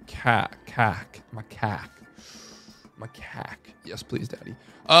cack? My cack. Yes, please, daddy.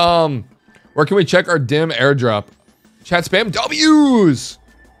 Where can we check our DYM airdrop? Chat spam W's.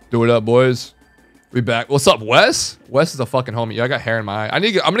 Do it up, boys. We back. What's up, Wes? Wes is a fucking homie. Yo, I got hair in my eye. I'm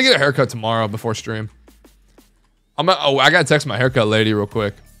gonna get a haircut tomorrow before stream. I gotta text my haircut lady real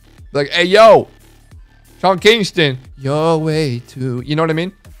quick. Like, hey, yo, Sean Kingston, you're way too. You know what I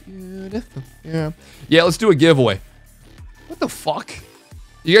mean? Beautiful. Yeah, let's do a giveaway. What the fuck?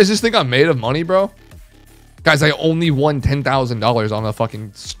 You guys just think I'm made of money, bro? Guys, I only won $10,000 on a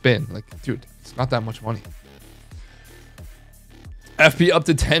fucking spin. Like, dude, it's not that much money. FP up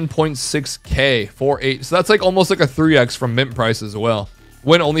to 10.6K for 8. So that's like almost like a 3x from mint price as well.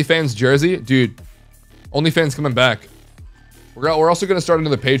 Win OnlyFans jersey, dude. OnlyFans coming back. We're also gonna start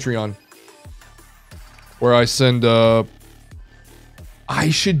another Patreon where I send. I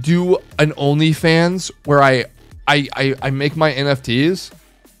should do an OnlyFans where I make my NFTs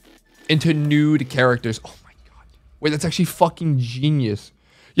into nude characters. Oh my god! Wait, that's actually fucking genius.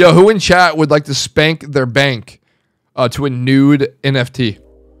 Yo, who in chat would like to spank their bank to a nude NFT?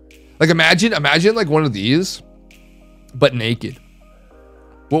 Like imagine like one of these, but naked.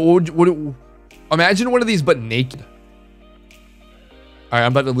 Imagine one of these but naked. All right,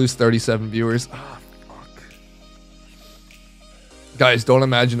 I'm about to lose 37 viewers. Oh, fuck. Guys, don't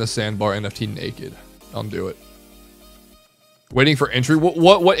imagine a SANDBAR NFT naked. Don't do it. Waiting for entry.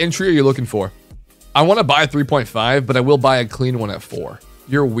 What entry are you looking for? I want to buy a 3.5, but I will buy a clean one at 4.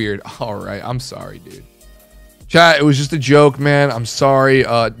 You're weird. All right, I'm sorry, dude. Chat, it was just a joke, man. I'm sorry.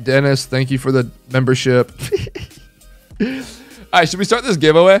 Dennis, thank you for the membership. All right, should we start this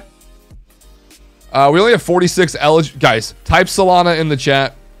giveaway? We only have 46 eligible. Guys, type Solana in the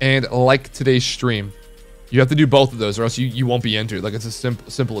chat and like today's stream. You have to do both of those or else you won't be entered. Like, it's as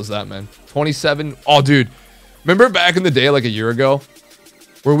simple as that, man. 27. Oh, dude. Remember back in the day, like a year ago,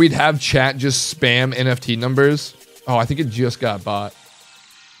 where we'd have chat just spam NFT numbers? Oh, I think it just got bought.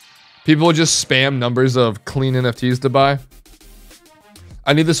 People would just spam numbers of clean NFTs to buy.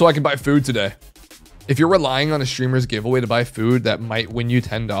 I need this so I can buy food today. If you're relying on a streamer's giveaway to buy food that might win you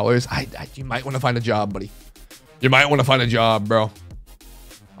 $10, you might want to find a job, buddy. You might want to find a job, bro.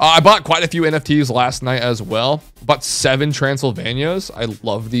 I bought quite a few NFTs last night as well. Bought 7 Transylvanias. I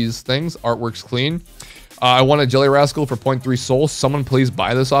love these things. Artwork's clean. I won a Jelly Rascal for 0.3 Sol. Someone please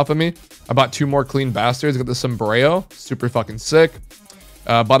buy this off of me. I bought 2 more Clean Bastards. Got the Sombrero. Super fucking sick.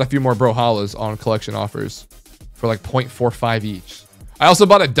 Bought a few more Brawlhallas on collection offers for like 0.45 each. I also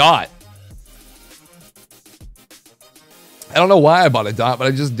bought a dot. I don't know why I bought a dot, but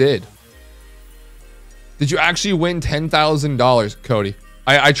I just did. Did you actually win $10,000, Cody?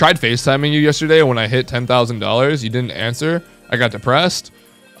 I tried FaceTiming you yesterday, and when I hit $10,000, you didn't answer. I got depressed.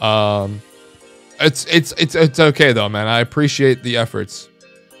 It's okay though, man. I appreciate the efforts.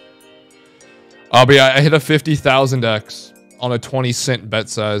 But yeah, I hit a 50,000x on a 20-cent bet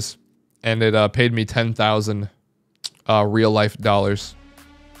size, and it paid me 10,000 real life dollars.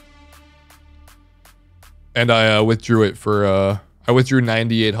 And I withdrew it for I withdrew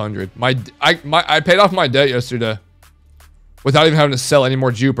 9,800. I paid off my debt yesterday without even having to sell any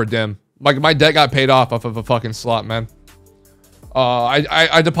more JUP or DYM. My debt got paid off of a fucking slot, man.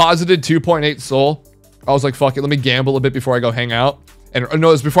 I deposited 2.8 Sol. I was like, fuck it, let me gamble a bit before I go hang out. And no,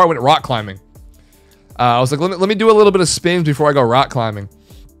 it was before I went rock climbing. I was like, let me do a little bit of spins before I go rock climbing.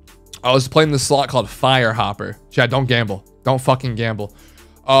 I was playing this slot called Fire Hopper. Chad, don't gamble. Don't fucking gamble.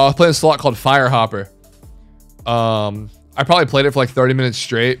 I was playing a slot called Fire Hopper. I probably played it for like 30 minutes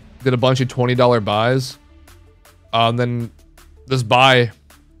straight. Did a bunch of $20 buys. Then this buy,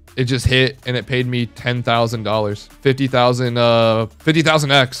 it just hit and it paid me $10,000.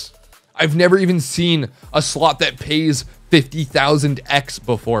 50,000x. I've never even seen a slot that pays 50,000x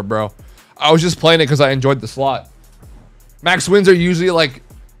before, bro. I was just playing it because I enjoyed the slot. Max wins are usually like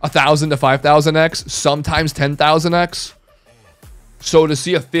 1,000 to 5,000x, sometimes 10,000x. So to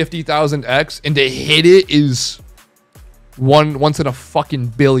see a 50,000x and to hit it is once in a fucking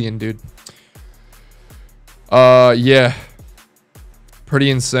billion, dude. Yeah. Pretty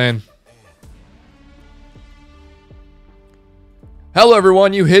insane. Hello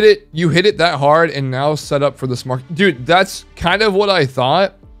everyone, you hit it that hard and now set up for this market. Dude, that's kind of what I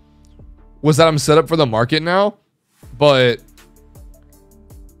thought, was that I'm set up for the market now, but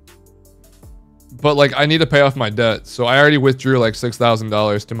like I need to pay off my debt. So I already withdrew like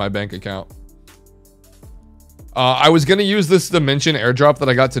 $6,000 to my bank account. I was going to use this Dimension airdrop that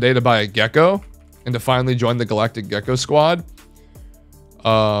I got today to buy a gecko and to finally join the Galactic Gecko squad.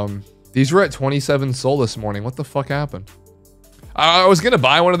 These were at 27 Sol this morning. What the fuck happened? I was going to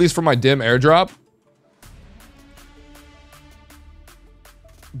buy one of these for my DYM airdrop,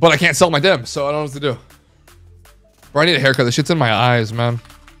 but I can't sell my DYM, so I don't know what to do. Bro, I need a haircut. This shit's in my eyes, man.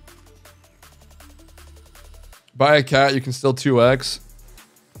 Buy a cat, you can still 2x.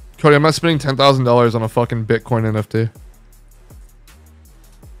 Cody, I'm not spending $10,000 on a fucking Bitcoin NFT.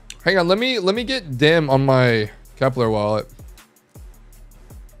 Hang on, let me get DYM on my Kepler wallet.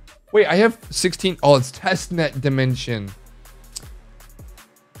 Wait, I have 16. Oh, it's testnet dimension.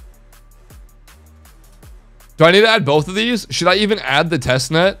 Do I need to add both of these? Should I even add the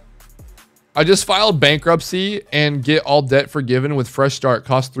testnet? I just filed bankruptcy and get all debt forgiven with fresh start.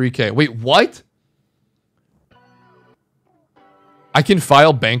 Cost 3K. Wait, what? I can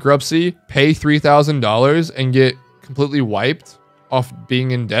file bankruptcy, pay $3,000, and get completely wiped off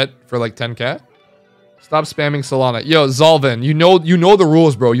being in debt for like 10K? Stop spamming Solana. Yo, Zolvin, you know the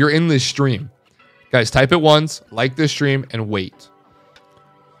rules, bro. You're in this stream. Guys, type it once, like this stream, and wait.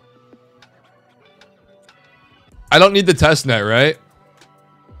 I don't need the test net, right?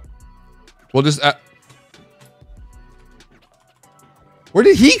 We'll just... where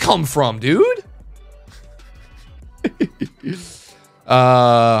did he come from, dude?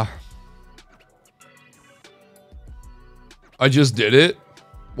 I just did it.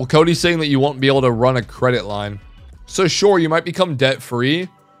 Well, Cody's saying that you won't be able to run a credit line. So sure, you might become debt free,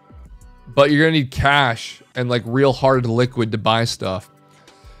 but you're gonna need cash and like real hard liquid to buy stuff.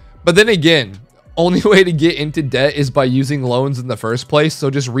 But then again, only way to get into debt is by using loans in the first place. So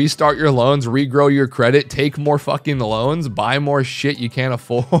just restart your loans, regrow your credit, take more fucking loans, buy more shit you can't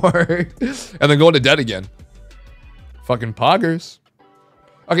afford, and then go into debt again. Fucking poggers.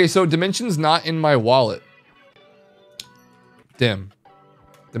 Okay, so Dimension's not in my wallet.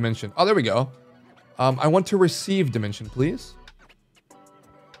 Dimension. Oh, there we go. I want to receive Dimension, please.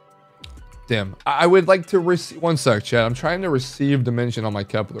 I would like to receive... One sec, chat. I'm trying to receive Dimension on my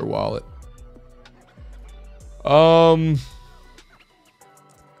Kepler wallet. How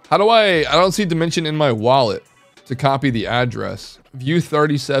do I don't see Dimension in my wallet to copy the address. View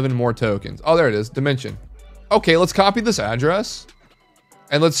 37 more tokens. Oh, there it is. Dimension. Okay, let's copy this address.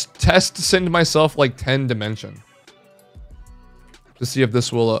 And let's send myself like 10 Dimension. To see if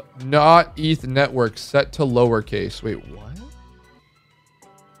this will... not ETH network set to lowercase. Wait, what?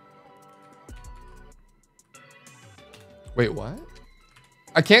 Wait, what?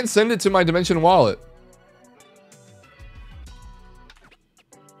 I can't send it to my Dimension wallet.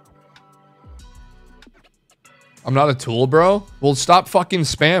 I'm not a tool, bro. Well, stop fucking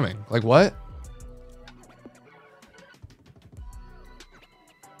spamming. Like, what?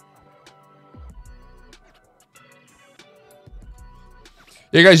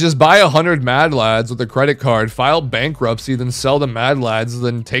 Yeah, guys, just buy 100 Mad Lads with a credit card, file bankruptcy, then sell the Mad Lads,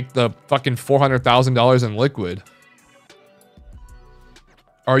 then take the fucking $400,000 in liquid.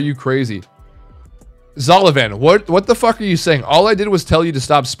 Are you crazy? Zolivan, what the fuck are you saying? All I did was tell you to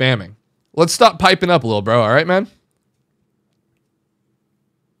stop spamming. Let's stop piping up a little, bro. All right, man?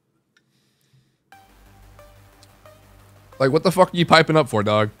 Like, what the fuck are you piping up for,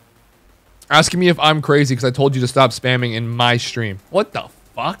 dog? Asking me if I'm crazy because I told you to stop spamming in my stream. What the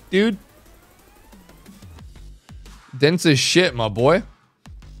fuck, dude? Dense as shit, my boy.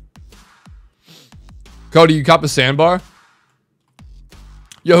 Cody, you cop a sandbar?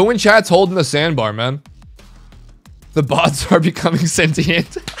 Yo, who in chat's holding the sandbar, man? The bots are becoming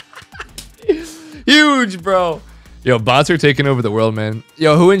sentient. Huge, bro. Yo, bots are taking over the world, man.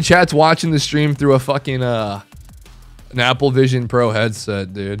 Yo, who in chat's watching the stream through a fucking an Apple Vision Pro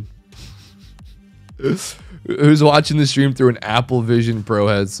headset, dude? Who's watching the stream through an Apple Vision Pro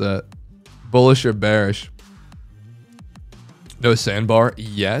headset? Bullish or bearish? No sandbar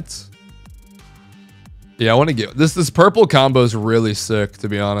yet. Yeah, I want to get this purple combo is really sick, to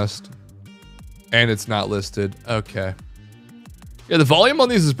be honest. And it's not listed. Okay. Yeah, the volume on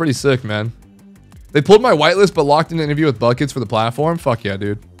these is pretty sick, man. They pulled my whitelist but locked in an interview with buckets for the platform. Fuck yeah,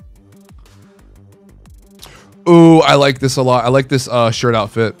 dude. Ooh, I like this a lot. I like this shirt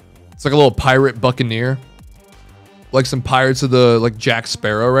outfit. It's like a little pirate buccaneer. Like some Pirates of the like Jack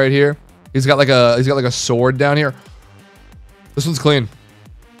Sparrow right here. He's got like a sword down here. This one's clean.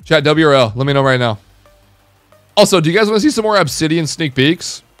 Chat WRL. Let me know right now. Also, do you guys want to see some more Obsidian sneak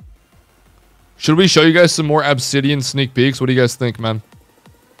peeks? Should we show you guys some more Obsidian sneak peeks? What do you guys think, man?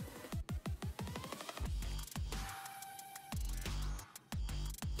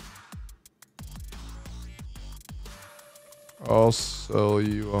 I'll sell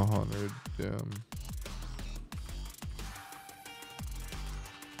you 100 dim.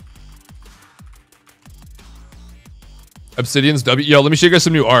 Obsidians W. Yo, let me show you guys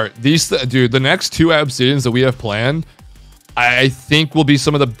some new art. These, dude, the next two Obsidians that we have planned, I think will be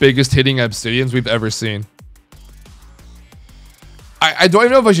some of the biggest hitting Obsidians we've ever seen. I don't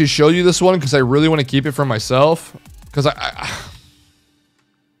even know if I should show you this one because I really want to keep it for myself. Because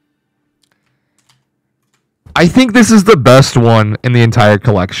I think this is the best one in the entire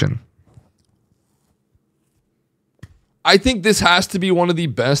collection. I think this has to be one of the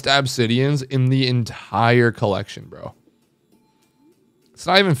best Obsidians in the entire collection, bro. It's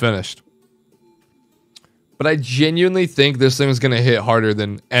not even finished. But I genuinely think this thing is going to hit harder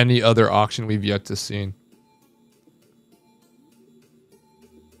than any other auction we've yet to see.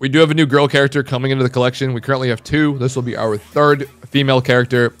 We do have a new girl character coming into the collection. We currently have 2. This will be our 3rd female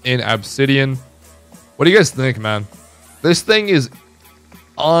character in Obsidian. What do you guys think, man? This thing is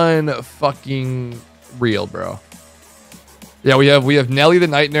unfucking real, bro. Yeah, we have Nelly the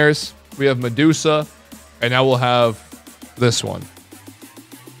Night Nurse. We have Medusa. And now we'll have this one.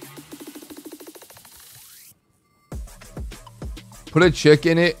 Put a chick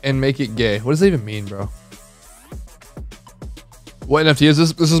in it and make it gay. What does that even mean, bro? What NFT is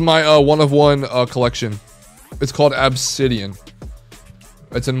this? This is my one-of-one collection. It's called Obsidian.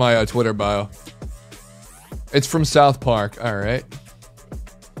 It's in my Twitter bio. It's from South Park. All right.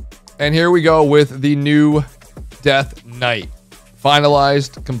 And here we go with the new Death Knight.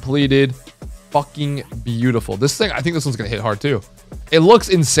 Finalized, completed, fucking beautiful. This thing, I think this one's gonna hit hard too. It looks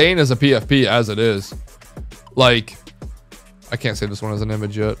insane as a PFP as it is. Like, I can't save this one as an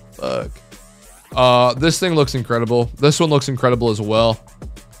image yet. Fuck. This thing looks incredible. This one looks incredible as well.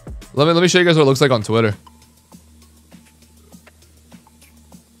 Let me show you guys what it looks like on Twitter.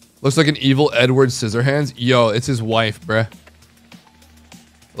 Looks like an evil Edward Scissorhands. Yo, it's his wife, bruh.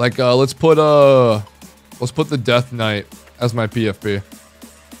 Like, let's put the Death Knight as my PFP.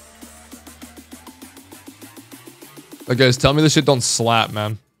 Like, guys, tell me this shit don't slap,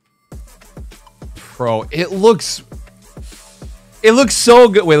 man. Bro, it looks so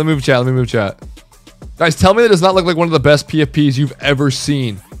good. Wait, let me move chat. Guys, tell me that does not look like one of the best PFPs you've ever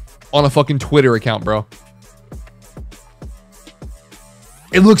seen on a fucking Twitter account, bro.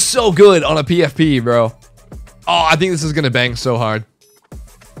 It looks so good on a PFP, bro. Oh, I think this is gonna bang so hard.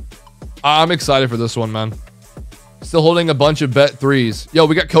 I'm excited for this one, man. Still holding a bunch of bet 3s. Yo,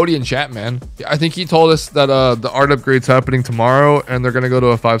 we got Cody in chat, man. I think he told us that the art upgrade's happening tomorrow, and they're gonna go to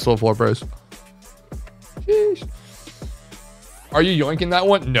a 5 soul floor price. Sheesh. Are you yoinking that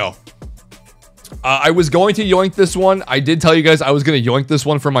one? No. I was going to yoink this one. I did tell you guys I was going to yoink this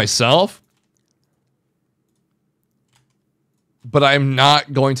one for myself. But I'm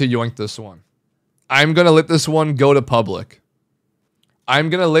not going to yoink this one. I'm going to let this one go to public. I'm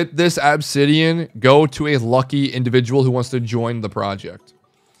going to let this Obsidian go to a lucky individual who wants to join the project.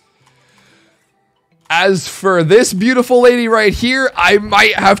 As for this beautiful lady right here, I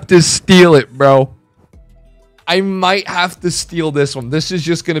might have to steal it, bro. I might have to steal this one. This is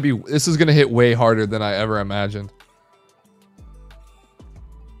just going to be... This is going to hit way harder than I ever imagined.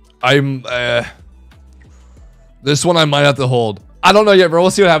 This one I might have to hold. I don't know yet, bro.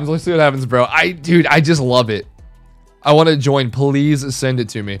 We'll see what happens. Let's see what happens, bro. Dude, I just love it. I want to join. Please send it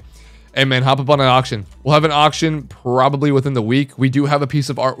to me. Hey, man, hop up on an auction. We'll have an auction probably within the week. We do have a piece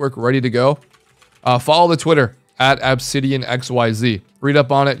of artwork ready to go. Follow the Twitter at ObsidianXYZ. Read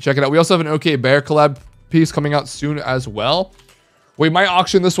up on it. Check it out. We also have an OK Bear collab piece coming out soon as well. We might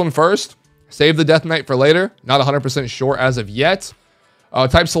auction this one first. Save the Death Knight for later. Not 100% sure as of yet.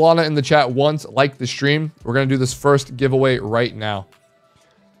 Type Solana in the chat once. Like the stream. We're going to do this first giveaway right now.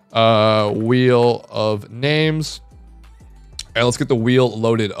 Wheel of names. And let's get the wheel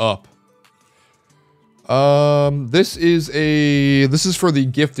loaded up. This is for the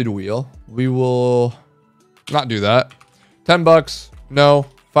gifted wheel. We will not do that. $10. No.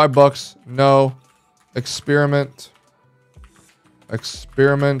 $5. No. Experiment.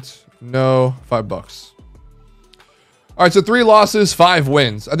 No. $5. All right, so 3 losses, 5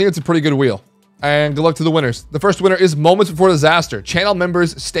 wins. I think it's a pretty good wheel. And good luck to the winners. The first winner is Moments Before Disaster. Channel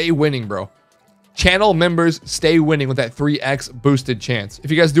members stay winning, bro. Channel members stay winning with that 3x boosted chance.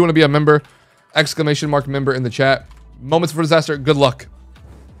 If you guys do want to be a member, ! member in the chat. Moments Before Disaster, good luck.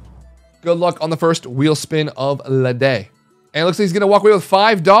 Good luck on the first wheel spin of the day. And it looks like he's going to walk away with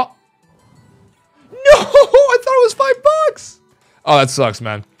 $5. No, I thought it was $5. Oh, that sucks,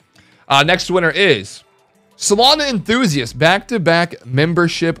 man. Next winner is Solana Enthusiast. Back-to-back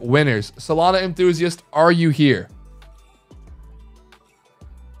membership winners. Solana Enthusiast, are you here?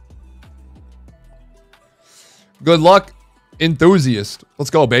 Good luck, Enthusiast. Let's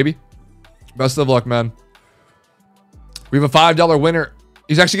go, baby. Best of luck, man. We have a $5 winner.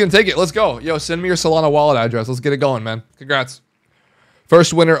 He's actually going to take it. Let's go. Yo, send me your Solana wallet address. Let's get it going, man. Congrats.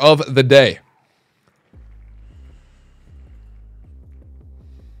 First winner of the day.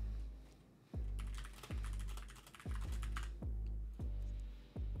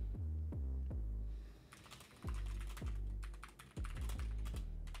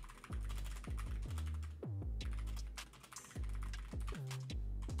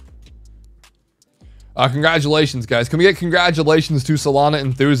 Congratulations, guys. Can we get congratulations to Solana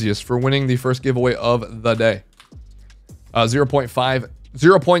Enthusiast for winning the first giveaway of the day? 0.052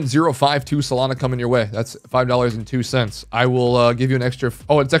 Solana coming your way. That's $5.02. I will give you an extra...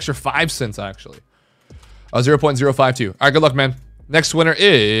 Oh, it's extra 5 cents, actually. 0.052. All right, good luck, man. Next winner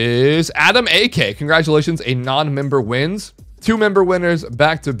is Adam AK. Congratulations, a non-member wins. 2 member winners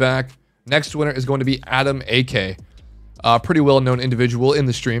back to back. Next winner is going to be Adam AK. Pretty well-known individual in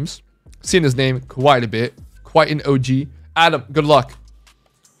the streams. Seen his name quite a bit. Quite an OG. Adam, good luck.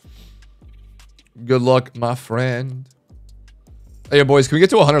 Good luck, my friend. Hey, boys, can we get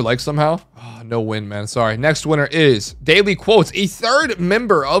to 100 likes somehow? Oh, no win, man. Sorry. Next winner is Daily Quotes, a 3rd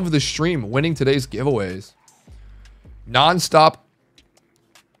member of the stream, winning today's giveaways. Non-stop.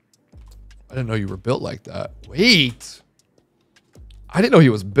 I didn't know you were built like that. Wait. I didn't know he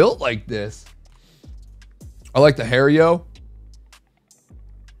was built like this. I like the hair, yo.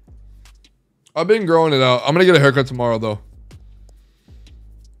 I've been growing it out. I'm going to get a haircut tomorrow, though.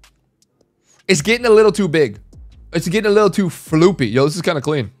 It's getting a little too big. It's getting a little too floopy. Yo, this is kind of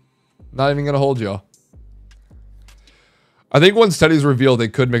clean. Not even going to hold y'all. I think once Teddy's revealed, they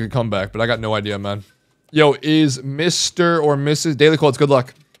could make a comeback, but I got no idea, man. Yo, is Mr. or Mrs. Daily Quotes, good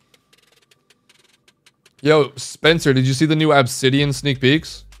luck. Yo, Spencer, did you see the new Obsidian sneak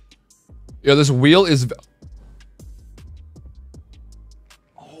peeks? Yo, this wheel is...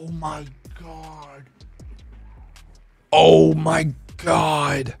 Oh my god. Oh my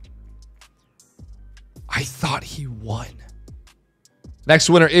god. I thought he won. Next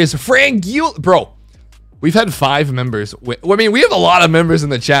winner is Frangula. Bro, we've had 5 members. I mean, we have a lot of members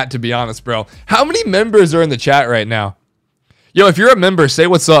in the chat, to be honest, bro. How many members are in the chat right now? Yo, if you're a member, say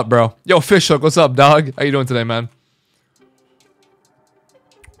what's up, bro. Yo, Fishhook, what's up, dog? How you doing today, man?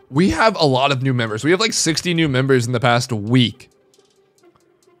 We have a lot of new members. We have like 60 new members in the past week.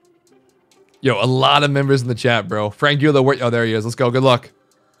 Yo, a lot of members in the chat, bro. Frangula, where... Oh, there he is. Let's go. Good luck.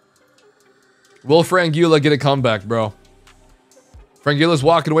 Will Frangula get a comeback, bro? Frangula's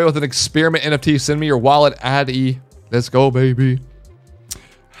walking away with an experiment NFT. Send me your wallet, Addy. Let's go, baby.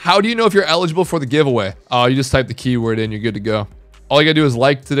 How do you know if you're eligible for the giveaway? Oh, you just type the keyword in. You're good to go. All you gotta do is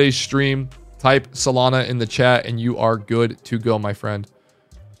like today's stream, type Solana in the chat, and you are good to go, my friend.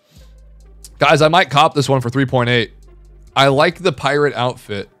 Guys, I might cop this one for 3.8. I like the pirate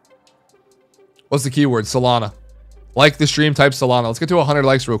outfit. What's the keyword? Solana. Like the stream, type Solana. Let's get to 100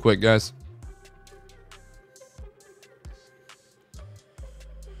 likes real quick, guys.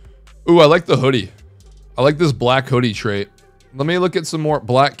 Ooh, I like the hoodie. I like this black hoodie trait. Let me look at some more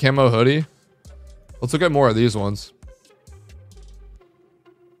black camo hoodie. Let's look at more of these ones.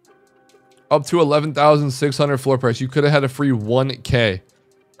 Up to 11,600 floor price. You could have had a free 1K.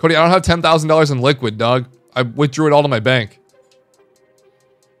 Cody, I don't have $10,000 in liquid, dog. I withdrew it all to my bank.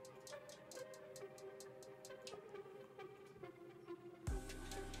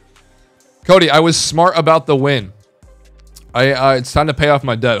 Cody, I was smart about the win. It's time to pay off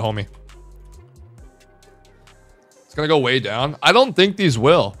my debt, homie. It's gonna go way down. I don't think these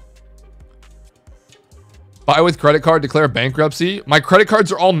will. Buy with credit card, declare bankruptcy. My credit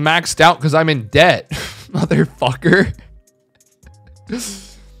cards are all maxed out because I'm in debt. Motherfucker.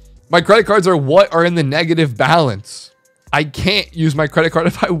 My credit cards are what are in the negative balance. I can't use my credit card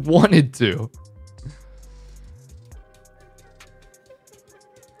if I wanted to.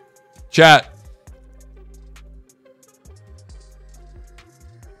 Chat.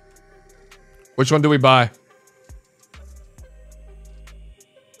 Which one do we buy?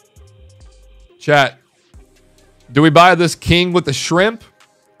 Chat. Do we buy this king with the shrimp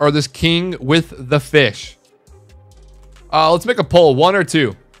or this king with the fish? Let's make a poll. 1 or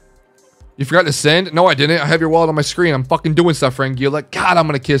 2. You forgot to send? No, I didn't. I have your wallet on my screen. I'm fucking doing stuff, Frangula. God, I'm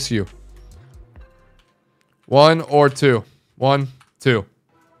gonna kiss you. 1 or 2. 1, 2.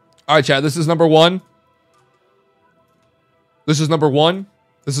 All right, chat. This is number 1. This is number 1.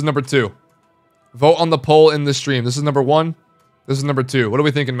 This is number 2. Vote on the poll in the stream. This is number 1. This is number 2. What are we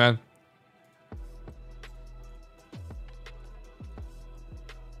thinking, man?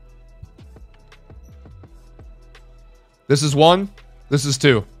 This is 1. This is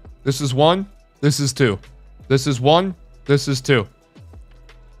 2. This is 1. This is 2. This is 1. This is 2.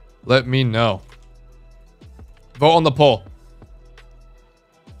 Let me know. Vote on the poll.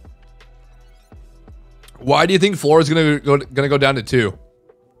 Why do you think floor is gonna go down to 2?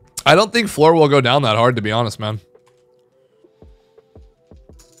 I don't think floor will go down that hard, to be honest, man.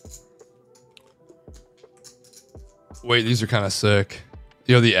 Wait, these are kind of sick.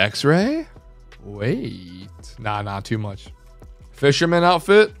 Yo, the X-ray? Wait. Nah, not too much. Fisherman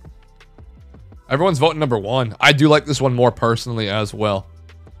outfit? Everyone's voting number 1. I do like this one more personally as well.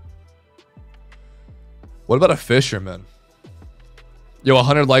 What about a fisherman? Yo,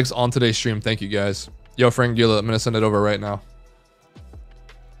 100 likes on today's stream. Thank you, guys. Yo, Frangula, I'm going to send it over right now.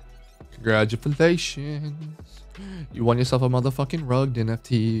 Congratulations. You won yourself a motherfucking rugged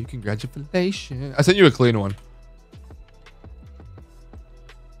NFT. Congratulations. I sent you a clean one.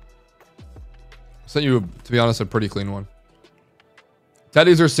 Sent you, to be honest, a pretty clean one.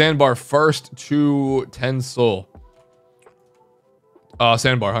 Teddies or Sandbar first to 10 soul.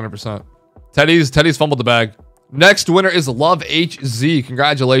 Sandbar, 100%. Teddy's fumbled the bag. Next winner is Love HZ.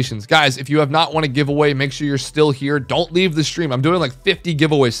 Congratulations. Guys, if you have not won a giveaway, make sure you're still here. Don't leave the stream. I'm doing like 50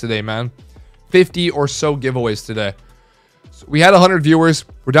 giveaways today, man. 50 or so giveaways today. So we had 100 viewers.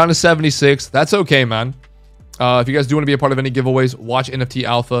 We're down to 76. That's okay, man. If you guys do want to be a part of any giveaways, watch NFT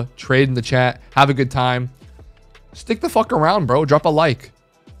Alpha, trade in the chat, have a good time. Stick the fuck around, bro. Drop a like.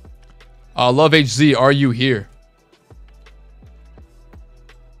 Love HZ, are you here?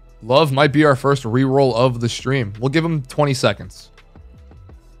 Love might be our first reroll of the stream. We'll give him 20 seconds.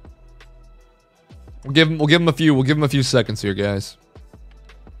 We'll give him a few seconds here, guys.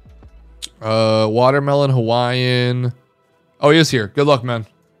 Watermelon Hawaiian. Oh, he is here. Good luck, man.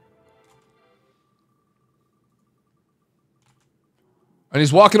 And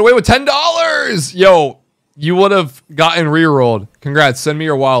he's walking away with $10. Yo, you would have gotten rerolled. Congrats. Send me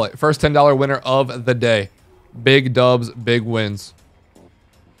your wallet. First $10 winner of the day. Big dubs, big wins.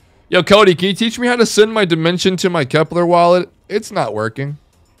 Yo, Cody, can you teach me how to send my Dimension to my Kepler wallet? It's not working.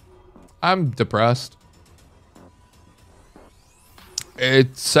 I'm depressed.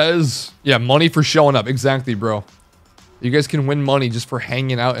 It says, yeah, money for showing up. Exactly, bro. You guys can win money just for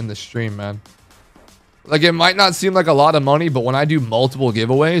hanging out in the stream, man. Like, it might not seem like a lot of money, but when I do multiple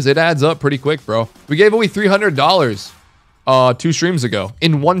giveaways, it adds up pretty quick, bro. We gave away $300 2 streams ago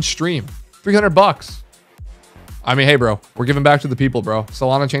in one stream. 300 bucks. I mean, hey, bro, we're giving back to the people, bro.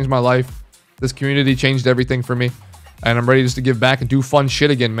 Solana changed my life. This community changed everything for me. And I'm ready just to give back and do fun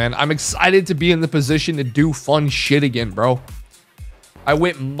shit again, man. I'm excited to be in the position to do fun shit again, bro. I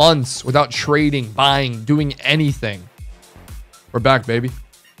went months without trading, buying, doing anything. We're back, baby.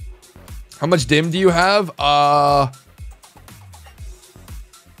 How much DIM do you have?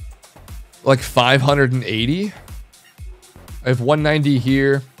 Like 580. I have 190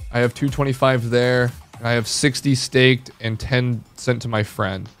 here. I have 225 there. I have 60 staked and 10 sent to my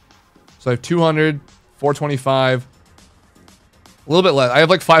friend. So I have 200, 425. A little bit less. I have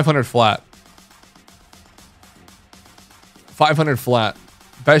like 500 flat. 500 flat.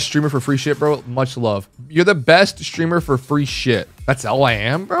 Best streamer for free shit, bro. Much love. You're the best streamer for free shit. That's all I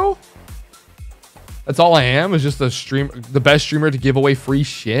am, bro? That's all I am, is just the best streamer to give away free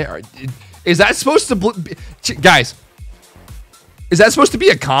shit? Is that supposed to be, guys, is that supposed to be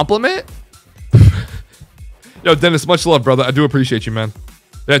a compliment? Yo, Dennis, much love, brother. I do appreciate you, man.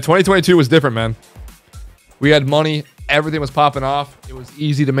 Yeah, 2022 was different, man. We had money. Everything was popping off. It was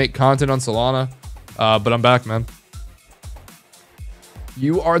easy to make content on Solana. But I'm back, man.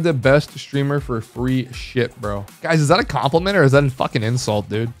 You are the best streamer for free shit, bro. Guys, is that a compliment or is that a fucking insult,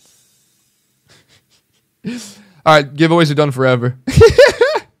 dude? All right, giveaways are done forever.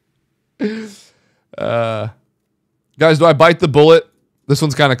 Guys, do I bite the bullet? This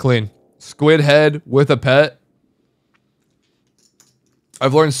one's kind of clean. Squid head with a pet.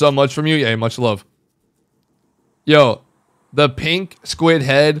 I've learned so much from you. Yeah, much love. Yo, the pink squid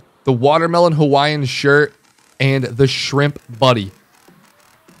head, the watermelon Hawaiian shirt, and the shrimp buddy.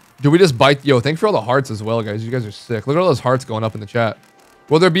 Do we just bite? Yo, thanks for all the hearts as well, guys. You guys are sick. Look at all those hearts going up in the chat.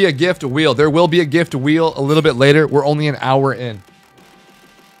 Will there be a gift wheel? There will be a gift wheel a little bit later. We're only an hour in.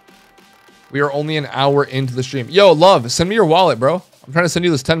 We are only an hour into the stream. Yo, love, send me your wallet, bro. I'm trying to send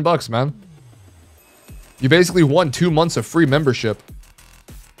you this 10 bucks, man. You basically won 2 months of free membership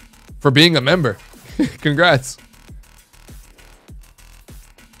for being a member. Congrats.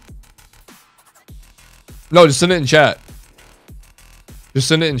 No, just send it in chat. Just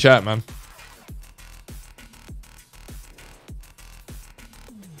send it in chat, man.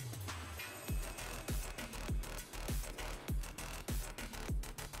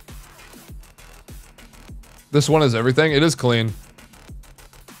 This one is everything. It is clean.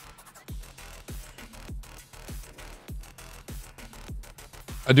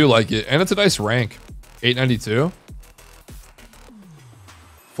 I do like it. And it's a nice rank. 892.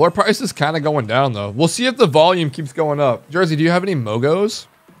 Floor price is kind of going down, though. We'll see if the volume keeps going up. Jersey, do you have any Mogos?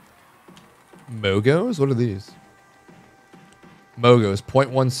 Mogos? What are these? Mogos.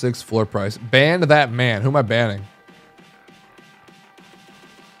 0.16 floor price. Ban that man. Who am I banning?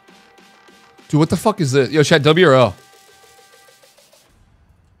 Dude, what the fuck is this? Yo, chat, W or O?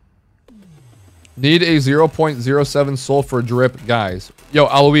 Need a 0.07 soul for drip, guys. Yo,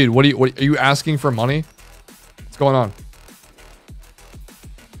 Aloid, what are you asking for money? What's going on?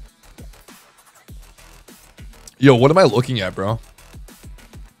 Yo, what am I looking at, bro?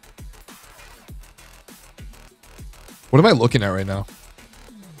 What am I looking at right now?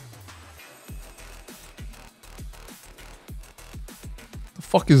 The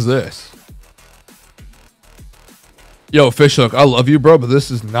fuck is this? Yo, Fishhook, I love you, bro, but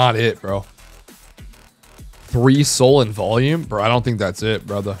this is not it, bro. 3 soul in volume? Bro, I don't think that's it,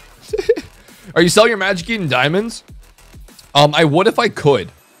 brother. Are you selling your Magic Eden diamonds? I would if I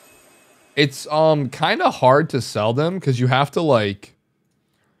could. It's kind of hard to sell them because you have to like...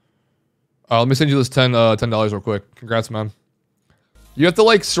 let me send you this $10 real quick. Congrats, man. You have to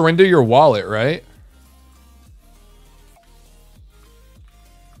like surrender your wallet, right?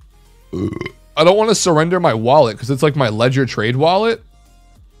 I don't want to surrender my wallet because it's like my Ledger Trade wallet.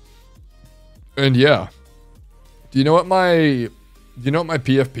 And yeah. Do you know what my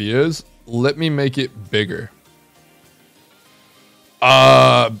PFP is? Let me make it bigger.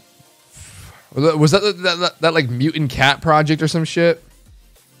 Was that like mutant cat project or some shit?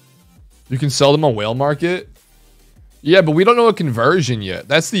 You can sell them on whale market. Yeah, but we don't know a conversion yet.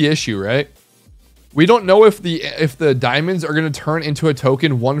 That's the issue, right? We don't know if the diamonds are going to turn into a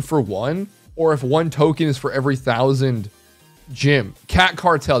token 1 for 1 or if 1 token is for every 1,000 gem. Cat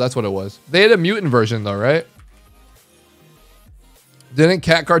Cartel, that's what it was. They had a mutant version though, right? Didn't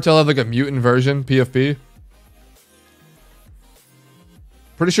Cat Cartel have like a mutant version, PFP?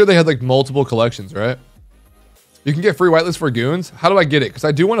 Pretty sure they had like multiple collections, right? You can get free whitelist for goons. How do I get it? Because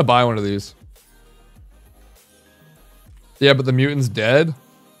I do want to buy one of these. Yeah, but the mutant's dead.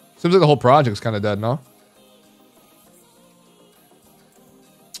 Seems like the whole project's kind of dead, no?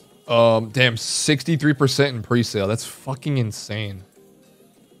 Damn, 63% in pre-sale. That's fucking insane.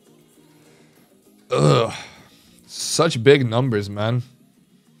 Ugh. Such big numbers, man.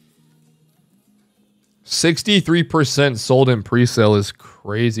 63% sold in pre-sale is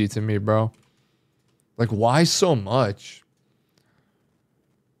crazy to me, bro. Like, why so much?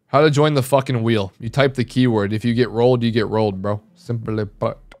 How to join the fucking wheel. You type the keyword. If you get rolled, you get rolled, bro. Simply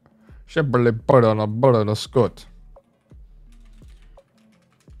put. Simply put on a butter the scut.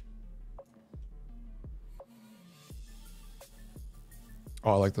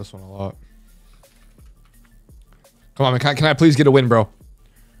 Oh, I like this one a lot. Come on, man. Can I please get a win, bro?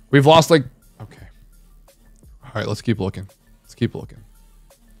 We've lost like... Okay. All right, let's keep looking. Let's keep looking.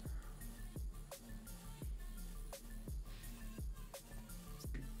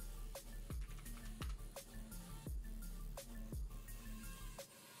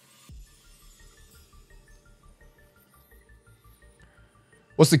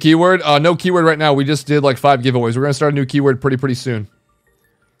 What's the keyword? No keyword right now. We just did like 5 giveaways. We're going to start a new keyword pretty soon.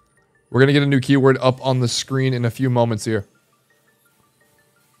 We're going to get a new keyword up on the screen in a few moments here.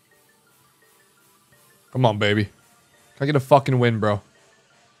 Come on, baby. Can I get a fucking win, bro?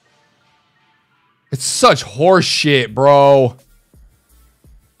 It's such horse shit, bro.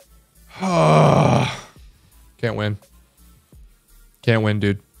 Can't win. Can't win,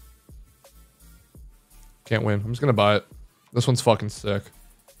 dude. Can't win. I'm just going to buy it. This one's fucking sick.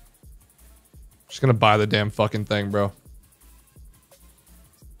 Just gonna buy the damn fucking thing, bro.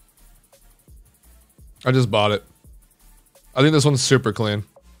 I just bought it. I think this one's super clean.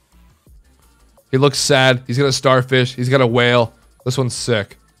 He looks sad. He's got a starfish. He's got a whale. This one's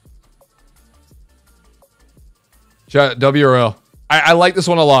sick. WRL. I like this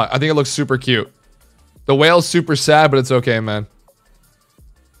one a lot. I think it looks super cute. The whale's super sad, but it's okay, man.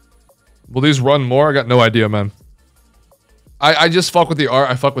 Will these run more? I got no idea, man. I just fuck with the art.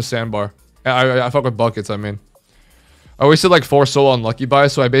 I fuck with Sandbar. I fuck with buckets, I mean. I wasted like 4 soul on Lucky Buy,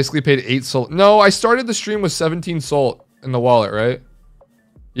 so I basically paid 8 soul. No, I started the stream with 17 soul in the wallet, right?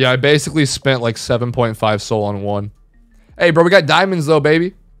 Yeah, I basically spent like 7.5 soul on 1. Hey, bro, we got diamonds though,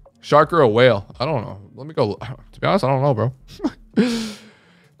 baby. Shark or a whale? I don't know. Let me go. To be honest, I don't know, bro.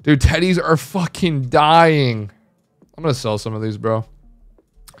 Dude, teddies are fucking dying. I'm gonna sell some of these, bro.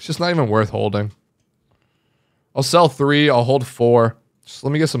 It's just not even worth holding. I'll sell 3. I'll hold 4. Just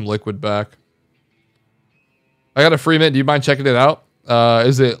let me get some liquid back. I got a free mint. Do you mind checking it out?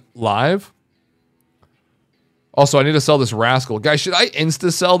 Is it live? Also, I need to sell this rascal. Guys, should I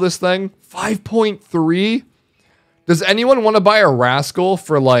insta-sell this thing? 5.3? Does anyone want to buy a rascal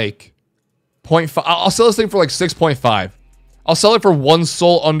for like 0.5? I'll sell this thing for like 6.5. I'll sell it for 1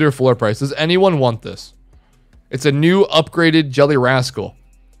 soul under floor price. Does anyone want this? It's a new upgraded jelly rascal.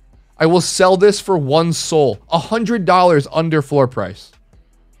 I will sell this for 1 soul. $100 under floor price.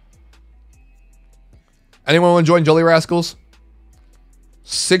 Anyone want to join Jelly Rascals?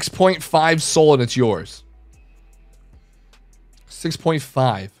 6.5 soul and it's yours.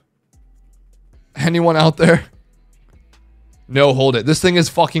 6.5. Anyone out there? No, hold it. This thing is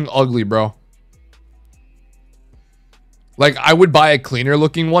fucking ugly, bro. Like, I would buy a cleaner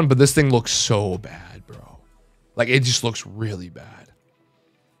looking one, but this thing looks so bad, bro. Like, it just looks really bad.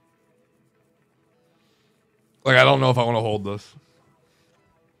 Like, I don't know if I want to hold this.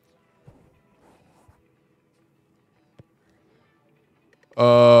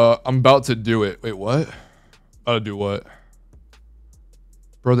 I'm about to do it. Wait, what? I'll do what?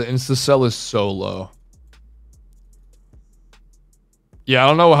 Bro, the insta sell is so low. Yeah, I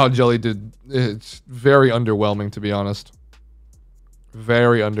don't know how Jelly did. It's very underwhelming, to be honest.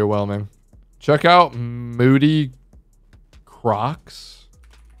 Very underwhelming. Check out Moody Crocs.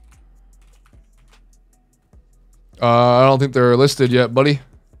 I don't think they're listed yet, buddy.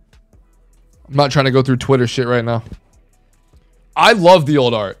 I'm not trying to go through Twitter shit right now. I love the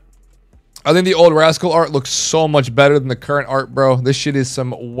old art. I think the old Rascal art looks so much better than the current art, bro. This shit is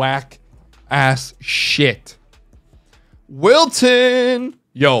some whack ass shit. Wilton.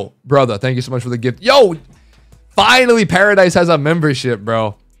 Yo, brother, thank you so much for the gift. Yo, finally Paradise has a membership,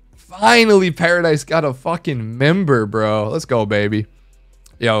 bro. Finally Paradise got a fucking member, bro. Let's go, baby.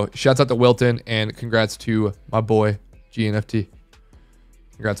 Yo, shouts out to Wilton and congrats to my boy GNFT.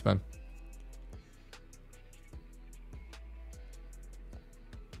 Congrats, man.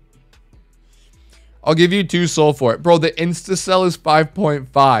 I'll give you 2 soul for it. Bro, the insta sell is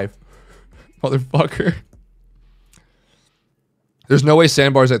 5.5. Motherfucker. There's no way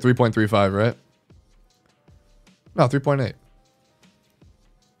Sandbar's at 3.35, right? No, 3.8.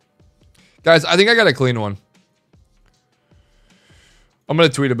 Guys, I think I got a clean one. I'm going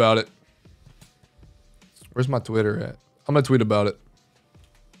to tweet about it. Where's my Twitter at? I'm going to tweet about it.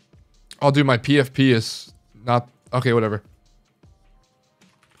 I'll do my PFP is not... Okay, whatever.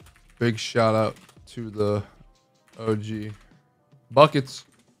 Big shout out to the OG buckets.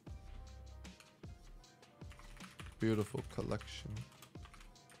 Beautiful collection.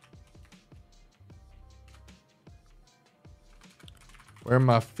 Where are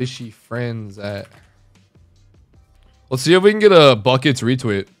my fishy friends at? Let's see if we can get a buckets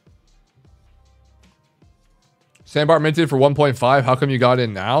retweet. Sandbar minted for 1.5. How come you got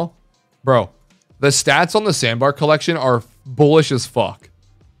in now? Bro, the stats on the Sandbar collection are bullish as fuck.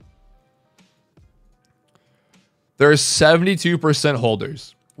 There are 72%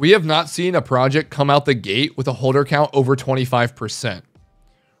 holders. We have not seen a project come out the gate with a holder count over 25%,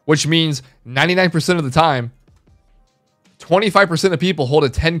 which means 99% of the time, 25% of people hold a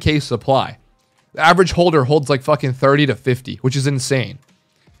 10K supply. The average holder holds like fucking 30 to 50, which is insane.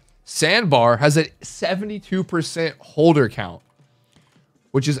 Sandbar has a 72% holder count,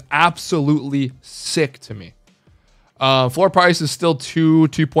 which is absolutely sick to me. Floor price is still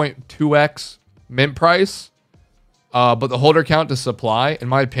 2.2x mint price. But the holder count to supply, in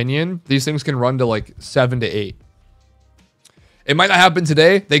my opinion, these things can run to like 7 to 8. It might not happen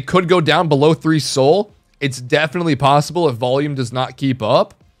today. They could go down below 3 SOL. It's definitely possible if volume does not keep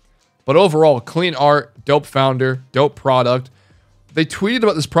up. But overall, clean art, dope founder, dope product. They tweeted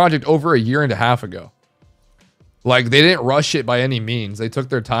about this project over a year and a half ago. Like, they didn't rush it by any means. They took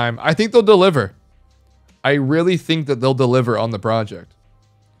their time. I think they'll deliver. I really think that they'll deliver on the project.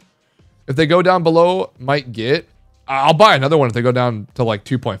 If they go down below, might get... I'll buy another one if they go down to like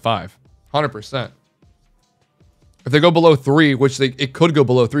 2.5. 100%. If they go below 3, which it could go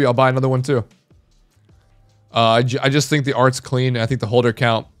below 3, I'll buy another one too. I just think the art's clean. And I think the holder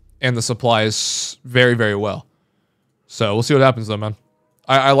count and the supply is very, very well. So we'll see what happens though, man.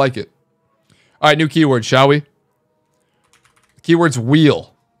 I like it. All right, new keyword, shall we? Keyword's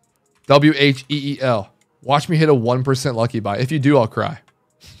wheel. W-H-E-E-L. Watch me hit a 1% lucky buy. If you do, I'll cry.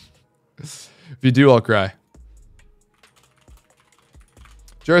 If you do, I'll cry.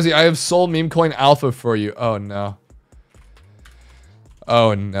 Jersey, I have sold meme coin alpha for you. Oh no.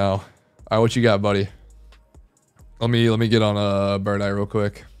 Oh no. All right, what you got, buddy? Let me get on a bird eye real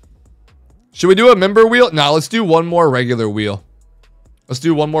quick. Should we do a member wheel? Nah, let's do one more regular wheel. Let's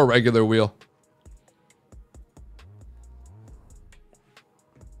do one more regular wheel.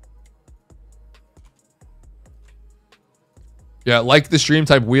 Yeah, like the stream,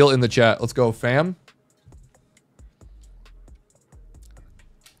 type wheel in the chat. Let's go, fam.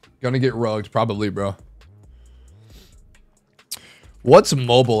 Gonna get rugged, probably, bro. What's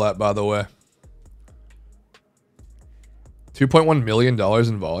mobile at, by the way? $2.1 million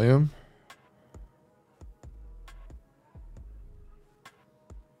in volume.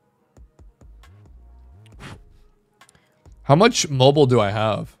 How much mobile do I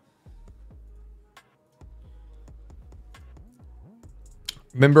have?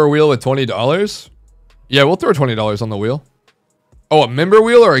 Member wheel with $20? Yeah, we'll throw $20 on the wheel. Oh, a member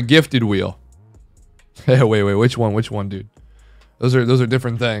wheel or a gifted wheel? Hey, wait, which one? Which one, dude? Those are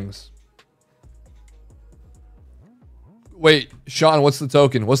different things. Wait, Sean, what's the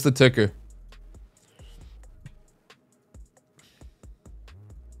token? What's the ticker?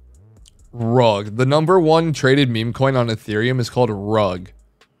 Rug. The #1 traded meme coin on Ethereum is called Rug.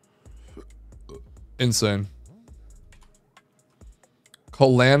 Insane.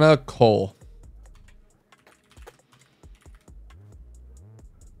 Solana Coal.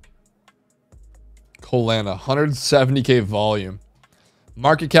 Solana, 170K volume.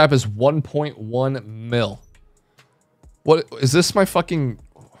 Market cap is 1.1 mil. What is this? My fucking,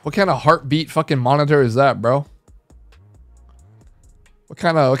 what kind of heartbeat fucking monitor is that, bro? What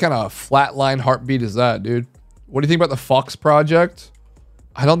kind of flatline heartbeat is that, dude? What do you think about the Fox project?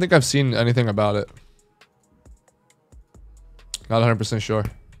 I don't think I've seen anything about it. Not 100% sure.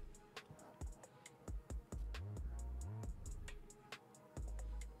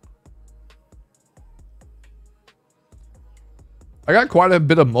 I got quite a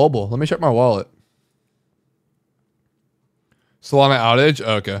bit of mobile. Let me check my wallet. Solana outage?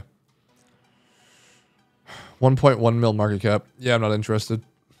 Okay. 1.1 mil market cap. Yeah, I'm not interested.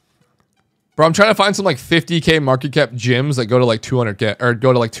 Bro, I'm trying to find some like 50K market cap gyms that go to like 200K or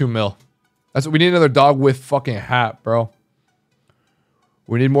go to like 2 mil. That's what we need, another dog whiff fucking hat, bro.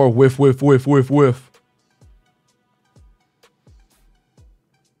 We need more whiff, whiff, whiff, whiff, whiff.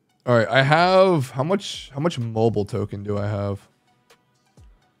 All right, I have how much mobile token do I have?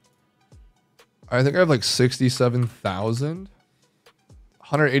 I think I have like 67,000.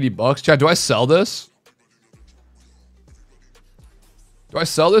 180 bucks. Chat, do I sell this? Do I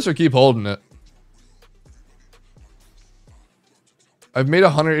sell this or keep holding it? I've made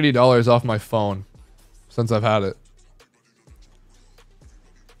 $180 off my phone since I've had it.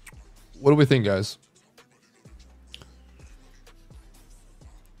 What do we think, guys?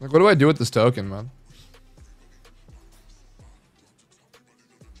 Like, what do I do with this token, man?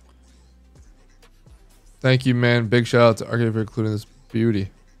 Thank you, man. Big shout out to Arcade for including this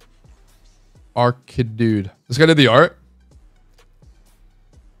beauty. Arcade dude. This guy did the art?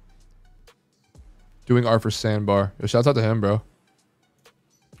 Doing art for Sandbar. Yo, shouts out to him, bro.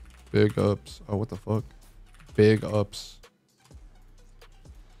 Big ups. Oh, what the fuck? Big ups.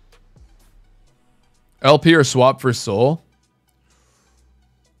 LP or swap for Soul?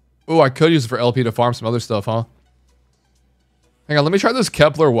 Oh, I could use it for LP to farm some other stuff, huh? Hang on, let me try this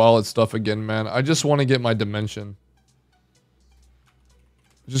Kepler wallet stuff again, man. I just want to get my dimension.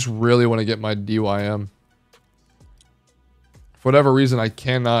 I just really want to get my DYM. For whatever reason, I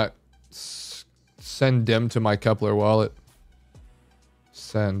cannot send them to my Kepler wallet.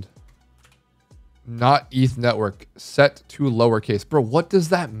 Send. Not ETH network. Set to lowercase. Bro, what does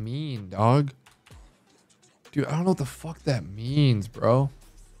that mean, dog? Dude, I don't know what the fuck that means, bro.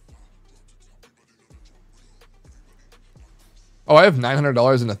 Oh, I have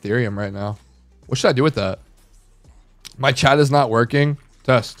 $900 in Ethereum right now. What should I do with that? My chat is not working.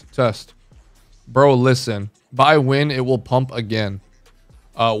 Test, test. Bro, listen. Buy win, it will pump again.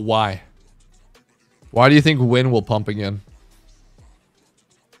 Why? Why do you think win will pump again?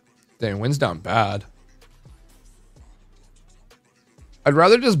 Dang, win's down bad. I'd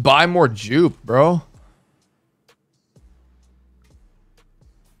rather just buy more jupe, bro.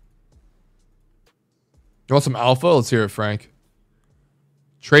 You want some alpha? Let's hear it, Frank.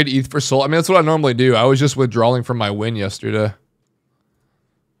 Trade ETH for Sol. I mean, that's what I normally do. I was just withdrawing from my win yesterday.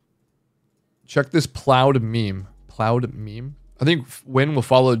 Check this plowed meme. Plowed meme? I think win will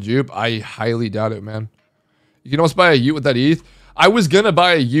follow jupe. I highly doubt it, man. You can almost buy a ute with that ETH. I was going to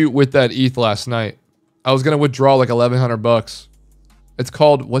buy a ute with that ETH last night. I was going to withdraw like 1,100 bucks. It's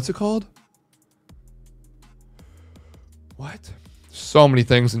called, what's it called? What? So many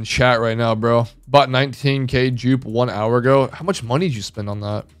things in chat right now, bro. Bought 19K jupe 1 hour ago. How much money did you spend on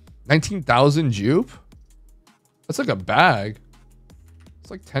that? 19,000 jupe? That's like a bag.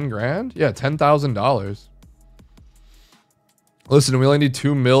 It's like 10 grand? Yeah, $10,000. Listen, we only need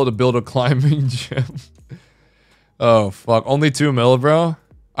 2 mil to build a climbing gym. Oh, fuck. Only 2 mil, bro? All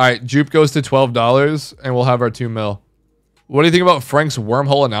right, jupe goes to $12 and we'll have our 2 mil. What do you think about Frank's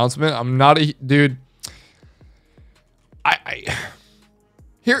wormhole announcement? I'm not a... Dude...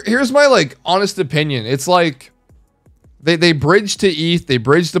 Here's my like honest opinion. It's like they bridge to ETH, they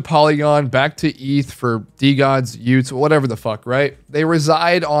bridge to Polygon, back to ETH for degods, utes, whatever the fuck, right? They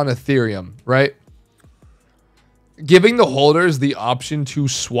reside on Ethereum, right? Giving the holders the option to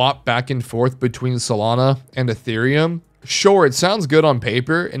swap back and forth between Solana and Ethereum. Sure, it sounds good on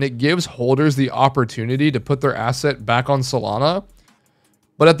paper and it gives holders the opportunity to put their asset back on Solana.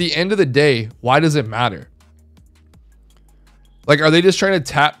 But at the end of the day, why does it matter? Like, are they just trying to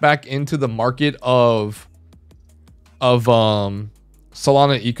tap back into the market of Solana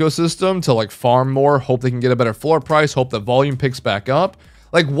ecosystem to like farm more, hope they can get a better floor price, hope the volume picks back up?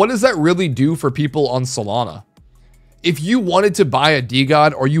 Like, what does that really do for people on Solana? If you wanted to buy a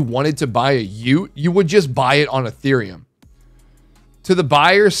degod or you wanted to buy a ute, you would just buy it on Ethereum. To the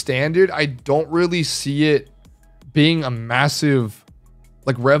buyer standard, I don't really see it being a massive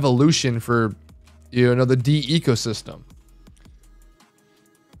like revolution for, you know, the D ecosystem.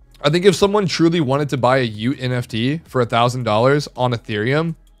 I think if someone truly wanted to buy a JUP NFT for $1,000 on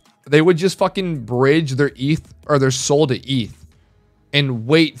Ethereum, they would just fucking bridge their ETH or their SOL to ETH and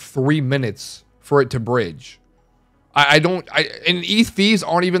wait 3 minutes for it to bridge. And ETH fees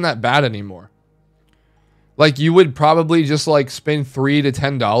aren't even that bad anymore. Like, you would probably just like spend $3 to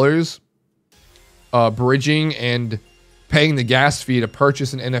 $10 bridging and paying the gas fee to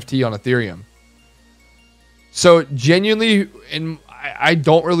purchase an NFT on Ethereum. So genuinely, I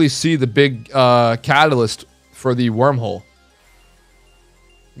don't really see the big catalyst for the wormhole.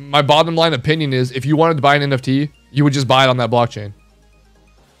 My bottom line opinion is, if you wanted to buy an NFT, you would just buy it on that blockchain.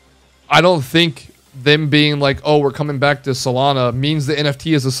 I don't think them being like, oh, we're coming back to Solana means the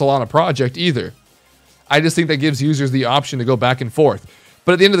NFT is a Solana project either. I just think that gives users the option to go back and forth.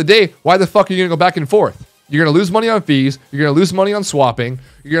 But at the end of the day, why the fuck are you going to go back and forth? You're going to lose money on fees. You're going to lose money on swapping.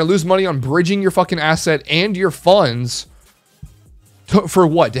 You're going to lose money on bridging your fucking asset and your funds. For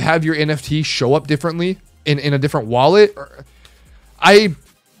what? To have your NFT show up differently in a different wallet? I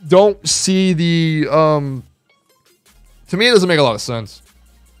don't see the... to me, it doesn't make a lot of sense.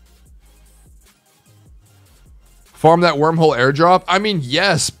 Farm that wormhole airdrop? I mean,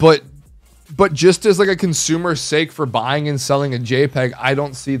 yes, but just as like a consumer's sake for buying and selling a JPEG, I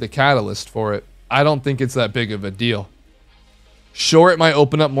don't see the catalyst for it. I don't think it's that big of a deal. Sure, it might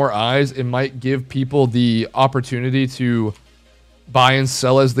open up more eyes. It might give people the opportunity to buy and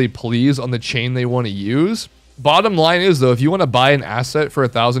sell as they please on the chain they want to use. Bottom line is, though, if you want to buy an asset for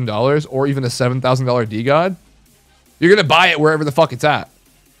 $1,000 or even a $7,000 DGod, you're going to buy it wherever the fuck it's at.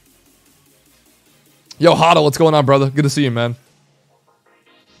 Yo, Hada, what's going on, brother? Good to see you, man.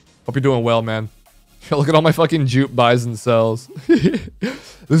 Hope you're doing well, man. Look at all my fucking JUP buys and sells.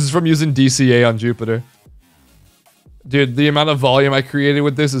 This is from using DCA on Jupiter. Dude, the amount of volume I created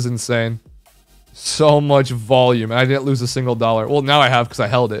with this is insane. So much volume, and I didn't lose a single dollar. Well, now I have because I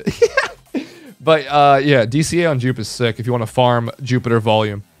held it. But yeah, DCA on JUP is sick if you want to farm Jupiter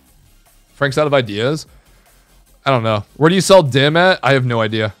volume. Frank's out of ideas. I don't know. Where do you sell DIM at? I have no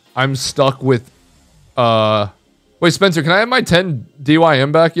idea. I'm stuck with... Wait, Spencer, can I have my 10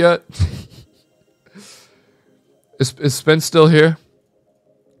 DYM back yet? Is Spence still here?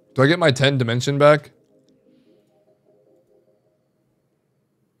 Do I get my 10 dimension back?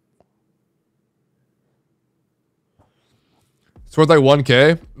 It's worth like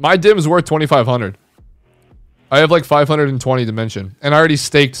 1K. My DIM is worth 2,500. I have like 520 dimension. And I already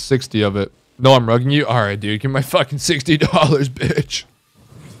staked 60 of it. No, I'm rugging you? Alright, dude. Give me my fucking $60, bitch.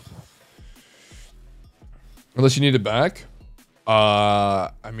 Unless you need it back. I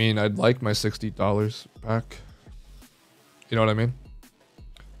mean, I'd like my $60 back. You know what I mean?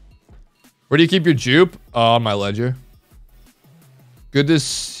 Where do you keep your JUP? On my ledger. Good to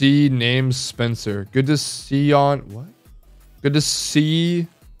see names Spencer. Good to see on... What? Good to see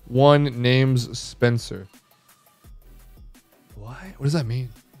one names Spencer. What? What does that mean?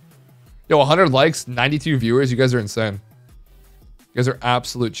 Yo, 100 likes, 92 viewers. You guys are insane. You guys are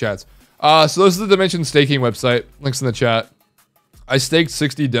absolute chats. So this is the Dimension staking website. Links in the chat. I staked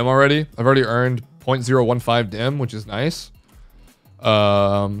 60 DIM already. I've already earned 0.015 DIM, which is nice.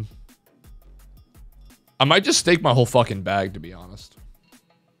 I might just stake my whole fucking bag, to be honest.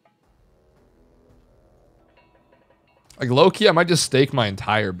 Like, low-key, I might just stake my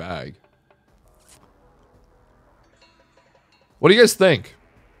entire bag. What do you guys think?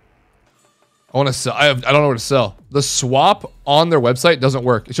 I want to sell. I don't know where to sell. The swap on their website doesn't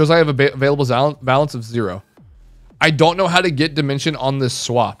work. It shows I have a available balance of 0. I don't know how to get Dimension on this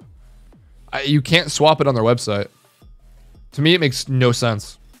swap. You can't swap it on their website. To me, it makes no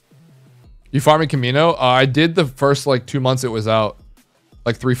sense. You farming Camino? I did the first like 2 months it was out.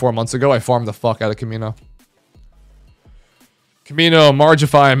 Like 3-4 months ago, I farmed the fuck out of Camino. Camino,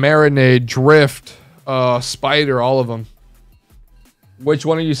 Margify, Marinade, Drift, Spider, all of them. Which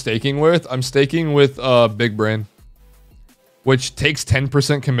one are you staking with? I'm staking with Big Brain, which takes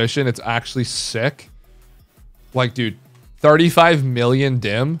 10% commission. It's actually sick. Like, dude, 35 million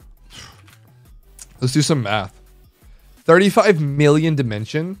DIM. Let's do some math. 35 million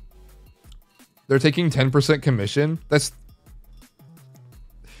Dimension. They're taking 10% commission. That's...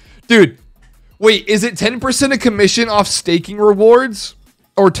 Dude, wait, is it 10% of commission off staking rewards?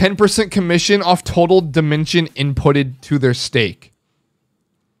 Or 10% commission off total Dimension inputted to their stake?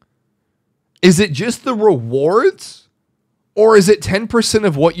 Is it just the rewards? Or is it 10%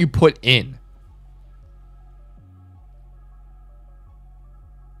 of what you put in?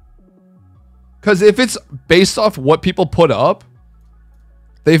 Because if it's based off what people put up,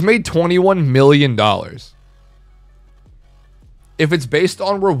 they've made $21 million. if it's based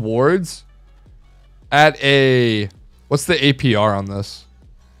on rewards at a... What's the APR on this?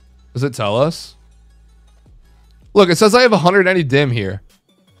 Does it tell us? Look, it says I have 190 DYM here.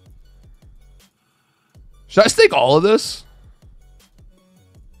 Should I stake all of this?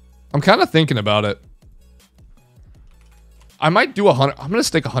 I'm kind of thinking about it. I might do 100. I'm going to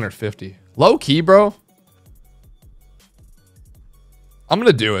stake 150. Low key, bro. I'm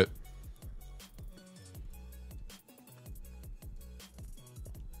going to do it.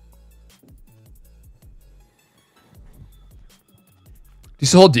 Do you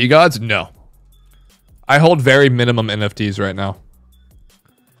still hold degods? No. I hold very minimum NFTs right now.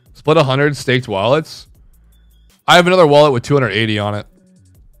 Split 100 staked wallets. I have another wallet with 280 on it,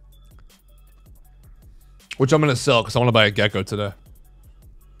 which I'm going to sell because I want to buy a gecko today.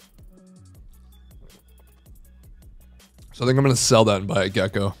 So I think I'm going to sell that and buy a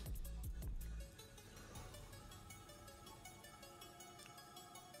gecko.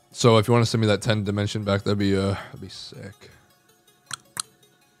 So if you want to send me that 10 dimension back, that'd be sick.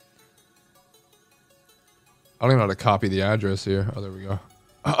 I don't even know how to copy the address here. Oh, there we go.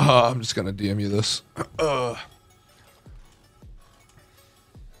 I'm just going to DM you this.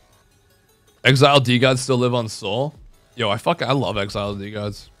 Exiled degods still live on Sol? Yo, I love exiled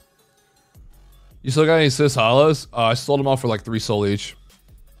degods. You still got any cis hollows? I sold them all for like 3 Sol each.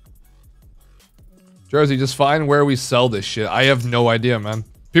 Jersey, just find where we sell this shit. I have no idea, man.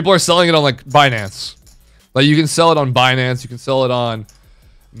 People are selling it on like Binance. Like you can sell it on Binance. You can sell it on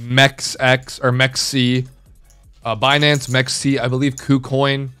MEXX or MEXC. Binance, MEXC, I believe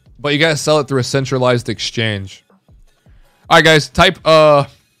KuCoin. But you gotta sell it through a centralized exchange. Alright guys, type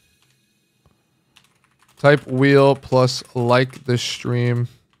wheel plus like the stream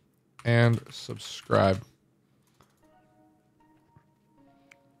and subscribe.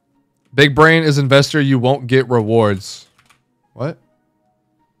 Big brain is investor, you won't get rewards. What?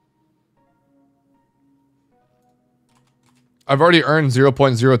 I've already earned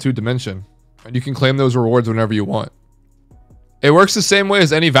 0.02 dimension. And you can claim those rewards whenever you want. It works the same way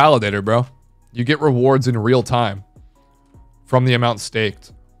as any validator, bro. You get rewards in real time from the amount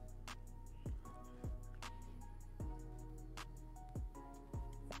staked.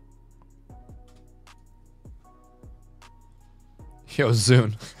 Yo,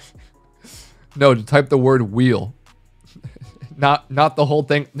 Zune. No, to type the word wheel. Not the whole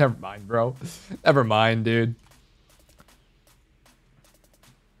thing. Never mind, bro. Never mind, dude.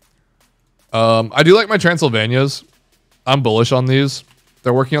 I do like my Transylvanias. I'm bullish on these.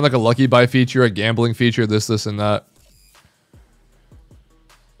 They're working on like a lucky buy feature, a gambling feature, this, and that.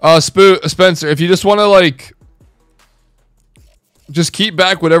 Spencer, if you just want to like, just keep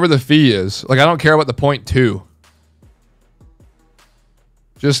back whatever the fee is. Like, I don't care about the 0.2.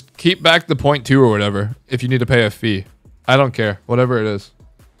 Just keep back the 0.2 or whatever if you need to pay a fee. I don't care. Whatever it is.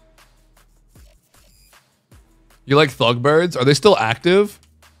 You like Thugbirds? Are they still active?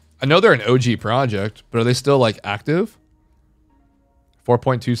 I know they're an OG project, but are they still like active?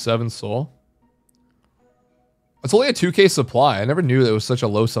 4.27 Sol. It's only a 2K supply. I never knew that it was such a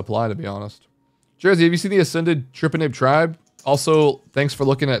low supply, to be honest. Jersey, have you seen the Ascended Trippinape Tribe? Also, thanks for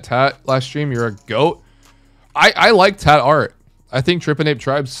looking at Tat last stream. You're a goat. I like Tat art. I think Trippinape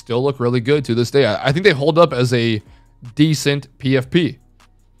Tribes still look really good to this day. I think they hold up as a decent PFP.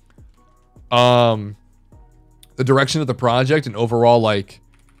 The direction of the project and overall, like,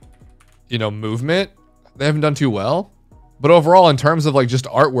 you know, movement, they haven't done too well. But overall, in terms of like just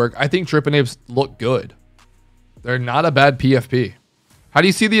artwork, I think Trippinapes look good. They're not a bad PFP. How do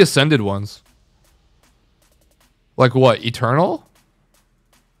you see the Ascended ones? Like what? Eternal?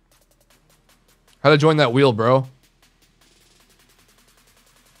 How to join that wheel, bro?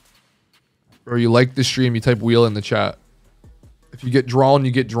 Or you like the stream, you type wheel in the chat. If you get drawn,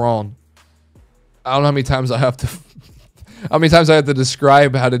 you get drawn. I don't know how many times I have to how many times I have to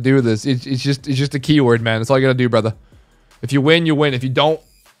describe how to do this. It's just a keyword, man. That's all you gotta do, brother. If you win, you win. If you don't,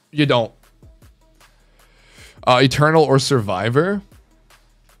 you don't. Eternal or Survivor.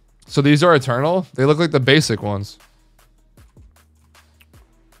 So these are Eternal. They look like the basic ones.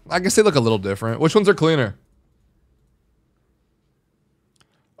 I guess they look a little different. Which ones are cleaner?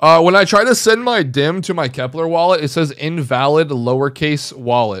 When I try to send my DYM to my Kepler wallet, it says invalid lowercase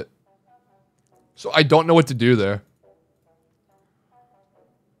wallet. So I don't know what to do there.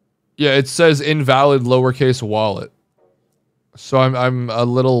 Yeah, it says invalid lowercase wallet. So I'm a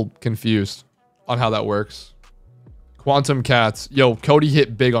little confused on how that works. Quantum Cats. Yo, Cody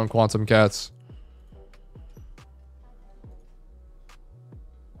hit big on Quantum Cats.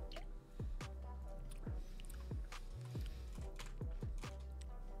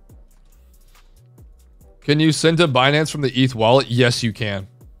 Can you send to Binance from the ETH wallet? Yes, you can.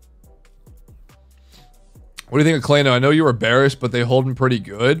 What do you think of Klano? I know you were bearish, but they hold them pretty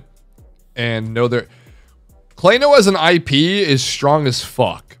good. And no, they're... Klano as an IP is strong as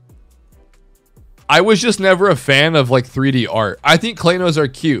fuck. I was just never a fan of like 3D art. I think Klanos are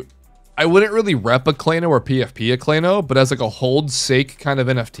cute. I wouldn't really rep a Klano or PFP a Klano, but as like a hold sake kind of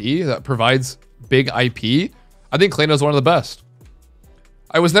NFT that provides big IP, I think Klano is one of the best.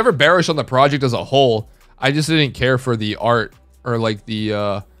 I was never bearish on the project as a whole. I just didn't care for the art or like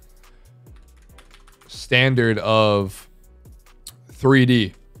the standard of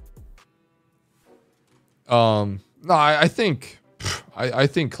 3D. No, I think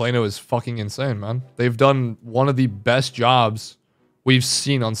Klano is fucking insane, man. They've done one of the best jobs we've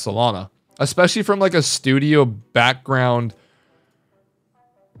seen on Solana, especially from like a studio background.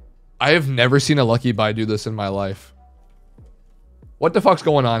 I have never seen a Lucky Buy do this in my life. What the fuck's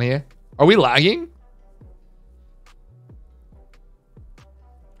going on here? Are we lagging?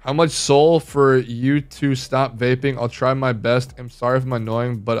 How much soul for you to stop vaping? I'll try my best. I'm sorry if I'm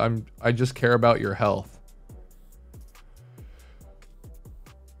annoying, but I just care about your health.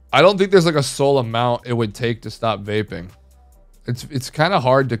 I don't think there's like a soul amount it would take to stop vaping. It's kind of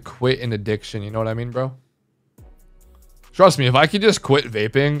hard to quit an addiction, you know what I mean, bro? Trust me, if I could just quit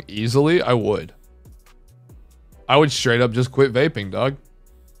vaping easily, I would. I would straight up just quit vaping, dog.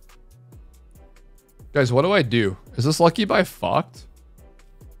 Guys, what do I do? Is this Lucky Buy fucked?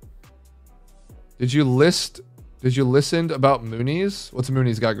 Did you listen about Moonies? What's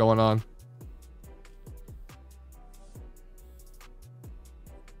Moonies got going on?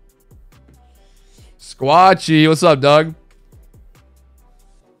 Squatchy, what's up, Doug?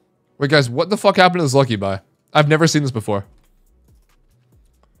 Wait, guys, what the fuck happened to this Lucky Buy? I've never seen this before.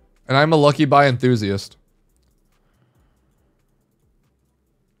 And I'm a Lucky Buy enthusiast.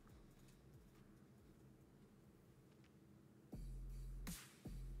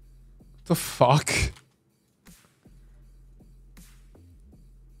 The fuck?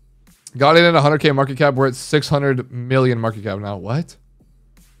 Got it in 100K market cap. We're at 600 million market cap now. What?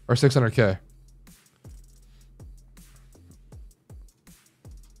 Or 600K.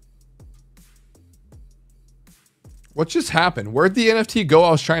 What just happened? Where'd the NFT go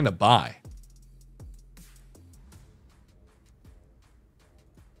I was trying to buy?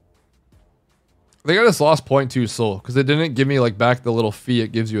 I think I just lost 0.2 soul because it didn't give me like back the little fee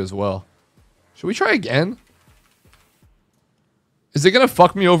it gives you as well. Should we try again? Is it going to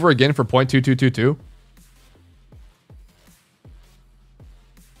fuck me over again for 0.2222?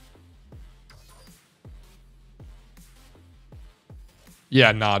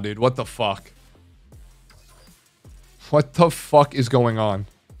 Yeah, nah, dude. What the fuck? What the fuck is going on?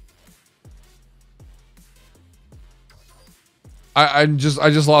 I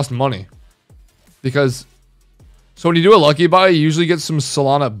just lost money. Because so when you do a Lucky Buy, you usually get some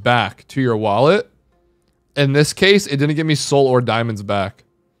Solana back to your wallet. In this case, it didn't give me soul or diamonds back.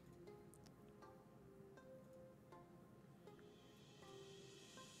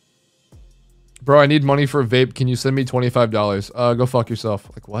 Bro, I need money for a vape. Can you send me $25? Go fuck yourself.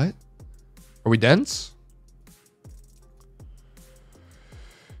 Like, what? Are we dense?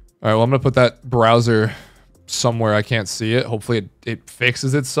 All right, well, I'm going to put that browser somewhere I can't see it. Hopefully it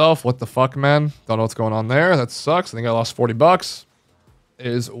fixes itself. What the fuck, man? Don't know what's going on there. That sucks. I think I lost 40 bucks.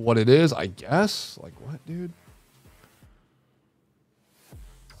 Is what it is, I guess. Like, what, dude?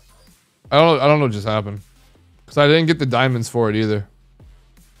 I don't know what just happened. Because I didn't get the diamonds for it either.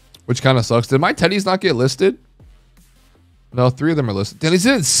 Which kind of sucks. Did my teddies not get listed? No, 3 of them are listed. These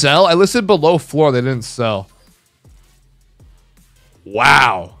didn't sell? I listed below floor. They didn't sell.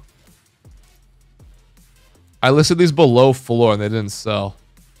 Wow. I listed these below floor and they didn't sell.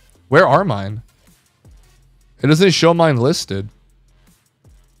 Where are mine? It doesn't show mine listed.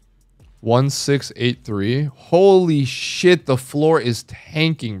 1683. Holy shit, the floor is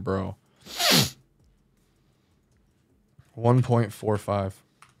tanking, bro. 1.45.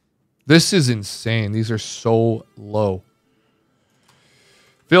 This is insane. These are so low.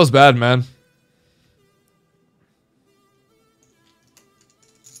 Feels bad, man.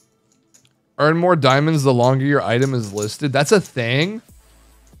 Earn more diamonds the longer your item is listed. That's a thing?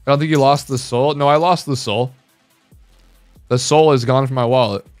 I don't think you lost the soul. No, I lost the soul. The soul is gone from my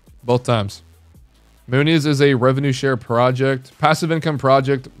wallet. Both times. Moonies is a revenue share project. Passive income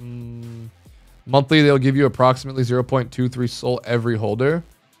project. Monthly, they'll give you approximately 0.23 soul every holder.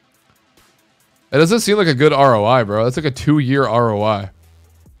 It doesn't seem like a good ROI, bro. That's like a 2-year ROI.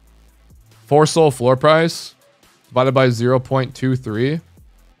 4 soul floor price divided by 0.23.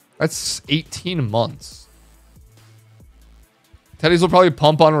 That's 18 months. Teddies will probably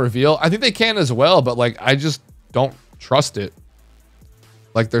pump on reveal. I think they can as well, but like I just don't trust it.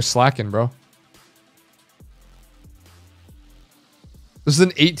 Like they're slacking, bro. This is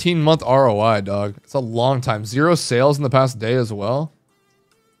an 18-month ROI, dog. It's a long time. 0 sales in the past day as well.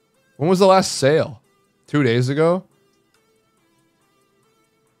 When was the last sale? 2 days ago?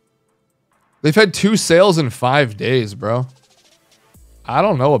 They've had 2 sales in 5 days, bro. I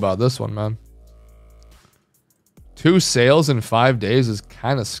don't know about this one, man. 2 sales in 5 days is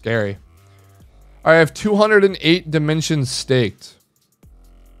kind of scary. All right, I have 208 dimensions staked.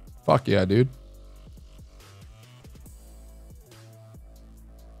 Fuck yeah, dude.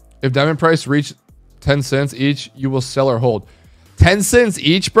 If diamond price reach 10 cents each, you will sell or hold. 10 cents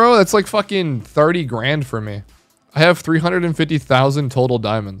each, bro? That's like fucking 30 grand for me. I have 350,000 total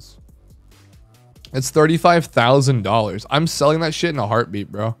diamonds. It's $35,000. I'm selling that shit in a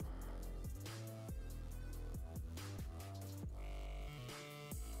heartbeat, bro.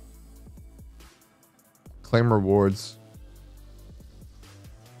 Claim rewards.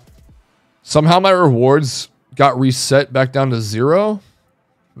 Somehow my rewards got reset back down to 0.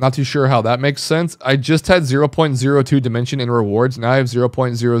 Not too sure how that makes sense. I just had 0.02 dimension in rewards. Now I have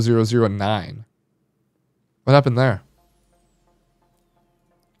 0.0009. What happened there?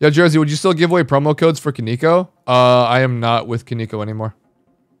 Yo, Jersey, would you still give away promo codes for Kaneko? I am not with Kaneko anymore.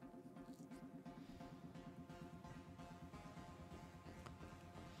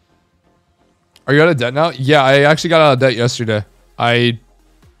 Are you out of debt now? Yeah, I actually got out of debt yesterday. I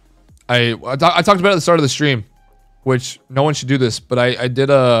talked about it at the start of the stream, which no one should do this, but I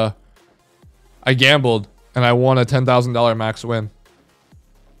gambled and I won a $10,000 max win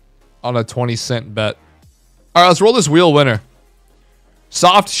on a 20-cent bet. All right, let's roll this wheel winner.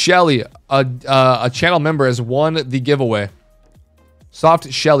 Soft Shelly, a channel member, has won the giveaway.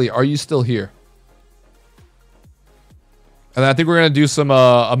 Soft Shelly, are you still here? And I think we're going to do some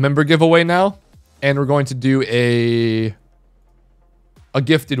a member giveaway now. And we're going to do a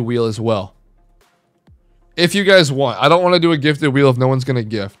gifted wheel as well. If you guys want. I don't want to do a gifted wheel if no one's going to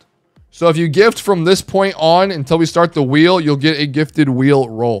gift. So if you gift from this point on until we start the wheel, you'll get a gifted wheel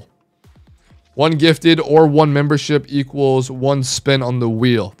roll. 1 gifted or 1 membership equals 1 spin on the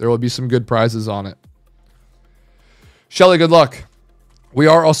wheel. There will be some good prizes on it. Shelly, good luck. We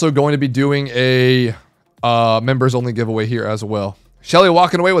are also going to be doing a members only giveaway here as well. Shelly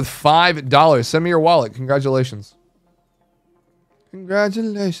walking away with $5. Send me your wallet. Congratulations.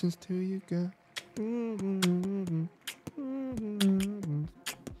 Congratulations to you, girl.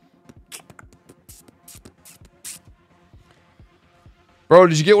 Bro,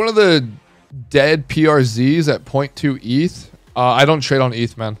 did you get one of the dead PRZs at 0.2 ETH? I don't trade on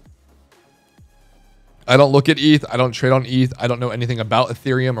ETH, man. I don't look at ETH. I don't trade on ETH. I don't know anything about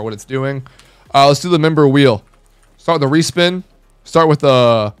Ethereum or what it's doing. Let's do the member wheel. Start with the respin. Start with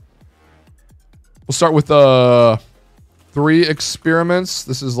we'll start with 3 experiments.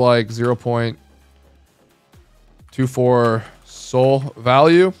 This is like 0.24 soul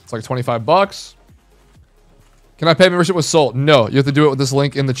value. It's like 25 bucks. Can I pay membership with soul? No, you have to do it with this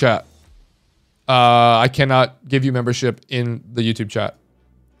link in the chat. I cannot give you membership in the YouTube chat.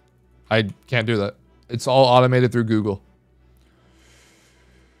 I can't do that. It's all automated through Google.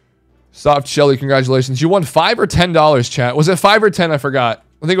 Soft Shelly, congratulations. You won $5 or $10, chat. Was it 5 or 10? I forgot.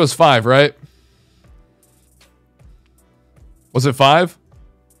 I think it was 5, right? Was it 5?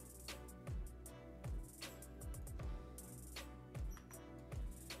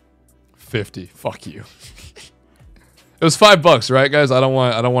 $50. Fuck you. It was $5, right, guys? I don't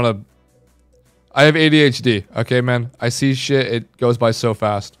want to. I have ADHD. Okay, man. I see shit. It goes by so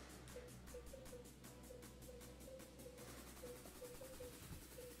fast.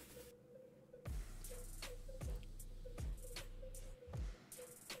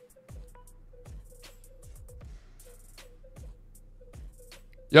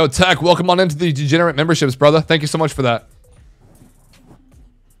 Yo, Tech, welcome on into the Degenerate memberships, brother. Thank you so much for that.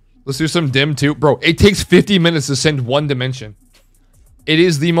 Let's do some dim too. Bro, it takes 50 minutes to send 1 dimension. It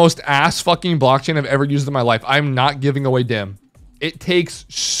is the most ass fucking blockchain I've ever used in my life. I'm not giving away dim. It takes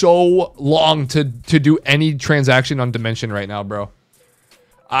so long to do any transaction on dimension right now, bro.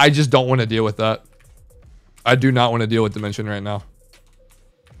 I just don't want to deal with that. I do not want to deal with dimension right now.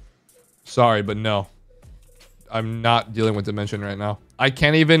 Sorry, but no. I'm not dealing with dimension right now. I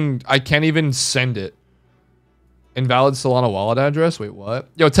can't even send it. Invalid Solana wallet address? Wait, what?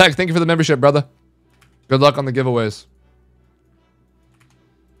 Yo, Tech, thank you for the membership, brother. Good luck on the giveaways.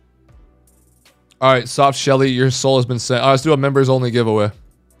 All right, Soft Shelly, your soul has been sent. All right, let's do a members only giveaway.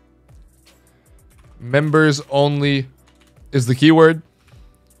 Members only is the keyword.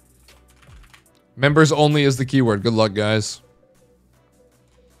 Members only is the keyword. Good luck, guys.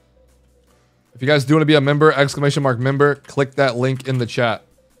 If you guys do want to be a member, !member, click that link in the chat.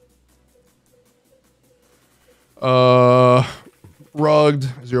 Rugged,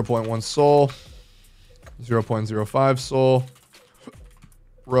 0.1 Sol. 0.05 Sol.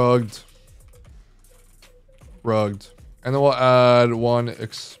 Rugged. And then we'll add 1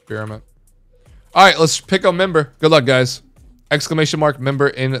 experiment. All right, let's pick a member. Good luck, guys. !member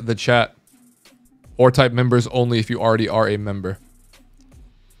in the chat. Or type members only if you already are a member.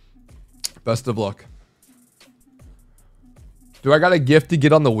 Best of luck. Do I got a gift to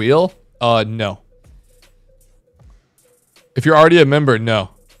get on the wheel? No. If you're already a member, no.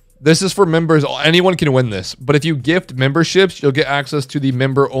 This is for members. Anyone can win this. But if you gift memberships, you'll get access to the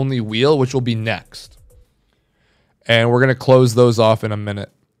member-only wheel, which will be next. And we're going to close those off in a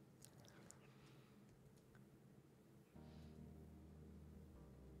minute.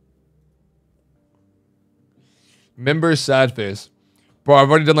 Members sad face. Bro,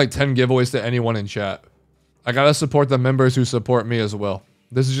 I've already done like 10 giveaways to anyone in chat. I gotta support the members who support me as well.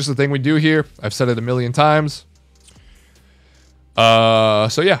 This is just a thing we do here. I've said it a million times.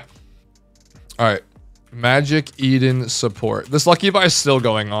 So yeah. Alright. Magic Eden support. This lucky buy is still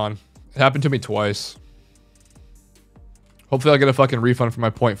going on. It happened to me twice. Hopefully I'll get a fucking refund for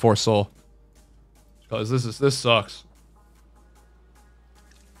my 0.4 Sol. Because this sucks.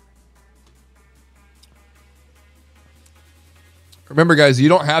 Remember, guys, you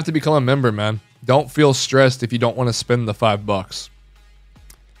don't have to become a member, man. Don't feel stressed if you don't want to spend the $5.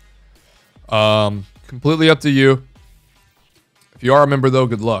 Completely up to you. If you are a member, though,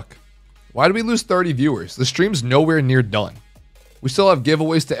 good luck. Why did we lose 30 viewers? The stream's nowhere near done. We still have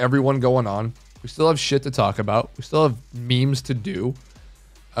giveaways to everyone going on. We still have shit to talk about. We still have memes to do.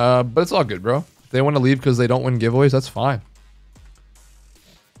 But it's all good, bro. If they want to leave because they don't win giveaways, that's fine.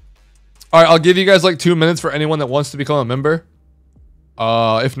 All right, I'll give you guys like 2 minutes for anyone that wants to become a member.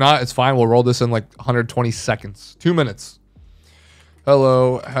 If not, it's fine. We'll roll this in like 120 seconds. 2 minutes.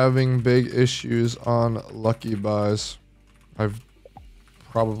 Hello, having big issues on lucky buys. I've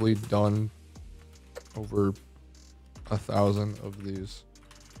probably done over 1,000 of these.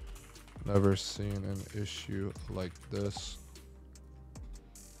 Never seen an issue like this.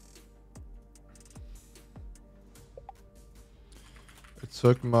 It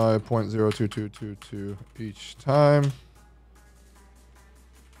took my 0.02222 each time.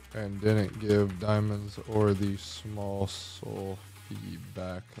 And didn't give diamonds or the small soul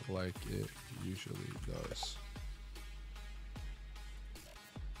feedback like it usually does.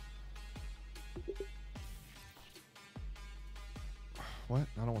 What?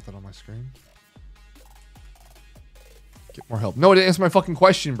 I don't want that on my screen. Get more help. No, it didn't answer my fucking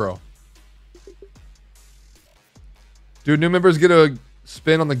question, bro. Dude, new members get a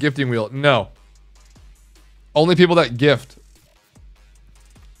spin on the gifting wheel. No. Only people that gift.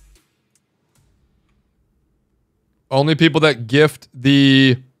 Only people that gift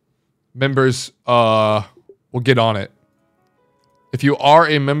the members will get on it. If you are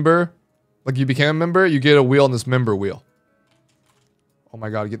a member, like you became a member, you get a wheel on this member wheel. Oh my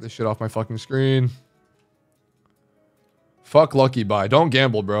god, get this shit off my fucking screen. Fuck lucky buy. Don't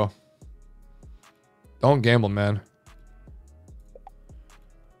gamble, bro. Don't gamble, man.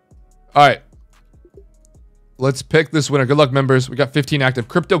 Alright. Let's pick this winner. Good luck, members. We got 15 active.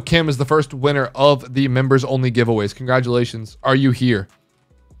 Crypto Kim is the first winner of the members only giveaways. Congratulations. Are you here?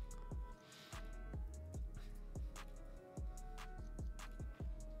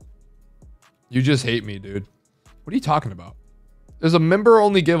 You just hate me, dude. What are you talking about? There's a member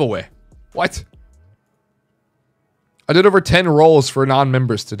only giveaway. What? I did over 10 rolls for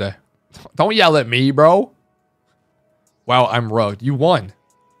non-members today. Don't yell at me, bro. Wow, I'm rugged. You won.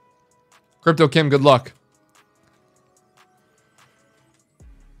 Crypto Kim, good luck.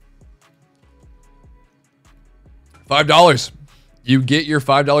 $5. You get your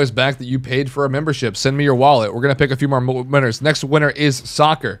 $5 back that you paid for a membership. Send me your wallet. We're going to pick a few more winners. Next winner is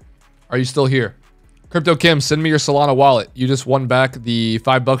Soccer. Are you still here? Crypto Kim, send me your Solana wallet. You just won back the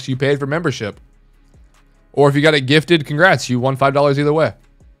 $5 you paid for membership. Or if you got it gifted, congrats. You won $5 either way.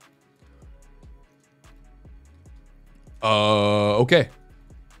 Okay.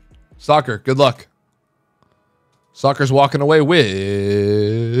 Soccer, good luck. Soccer's walking away with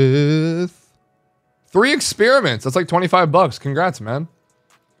 3 experiments. That's like $25. Congrats, man.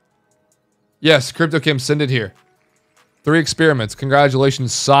 Yes, Crypto Kim, send it here. 3 experiments.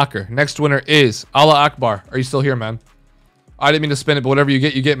 Congratulations, Soccer. Next winner is Allah Akbar. Are you still here, man? I didn't mean to spin it, but whatever you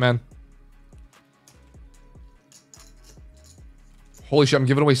get, man. Holy shit, I'm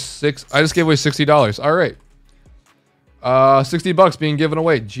giving away 6. I just gave away $60. All right. $60 being given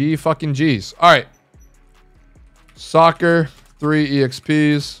away. G fucking G's. All right. Soccer, 3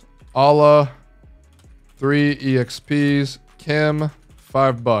 EXPs. Allah, 3 EXPs. Kim,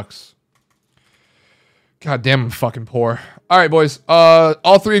 $5. God damn, I'm fucking poor. All right, boys.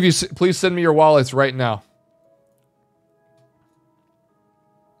 All three of you, please send me your wallets right now.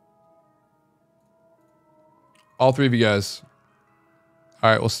 All three of you guys. All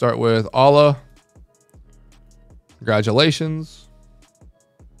right, we'll start with Allah. Congratulations.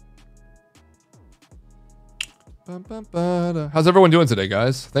 How's everyone doing today,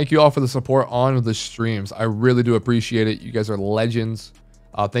 guys? Thank you all for the support on the streams. I really do appreciate it. You guys are legends.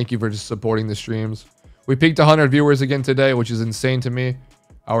 Thank you for just supporting the streams. We peaked 100 viewers again today, which is insane to me.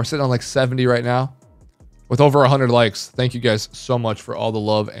 We're sitting on like 70 right now with over 100 likes. Thank you guys so much for all the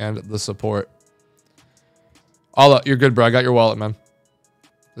love and the support. Allah, you're good, bro. I got your wallet, man.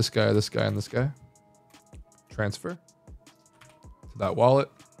 This guy, and this guy. Transfer to that wallet.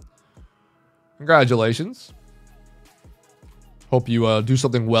 Congratulations. Hope you do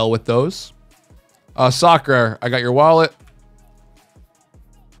something well with those. Soccer, I got your wallet.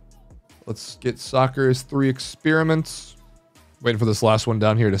 Let's get Soccer's 3 experiments. Waiting for this last one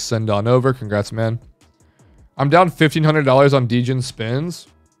down here to send on over. Congrats, man. I'm down $1,500 on Degen spins.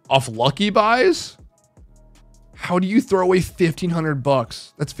 Off lucky buys? How do you throw away 1,500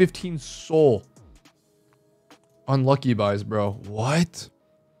 bucks? That's 15 soul. On lucky buys, bro. What?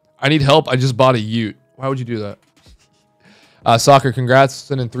 I need help. I just bought a ute. Why would you do that? Soccer, congrats.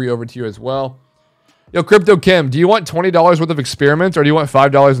 Sending 3 over to you as well. Yo, Crypto Kim, do you want $20 worth of experiments or do you want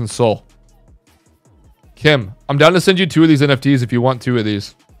 $5 in soul? Kim, I'm down to send you 2 of these NFTs if you want 2 of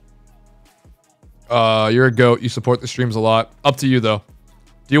these. You're a goat. You support the streams a lot. Up to you, though.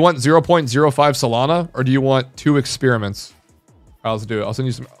 Do you want 0.05 Solana or do you want 2 experiments? All right, let's do it. I'll send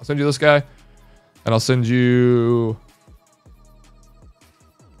you this guy. And I'll send you...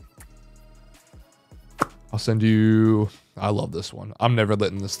 I love this one. I'm never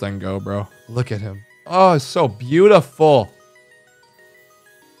letting this thing go, bro. Look at him. Oh, it's so beautiful.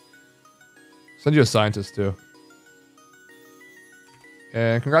 Send you a scientist, too.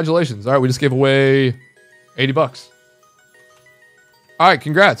 And congratulations. All right, we just gave away 80 bucks. All right,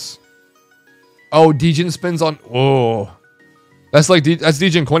 congrats. Oh, Degen spins on... Oh. That's like... That's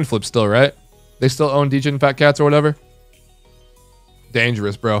Degen coin flip still, right? They still own Degen Fat Cats or whatever?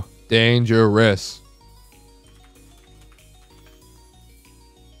 Dangerous, bro. Dangerous.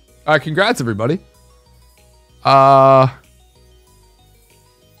 All right, congrats, everybody.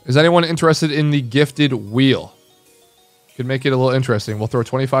 Is anyone interested in the gifted wheel? Could make it a little interesting. We'll throw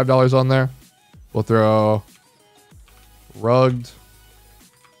 $25 on there. We'll throw rugged.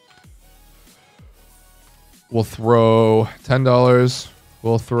 We'll throw $10.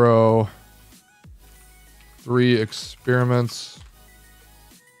 We'll throw 3 experiments.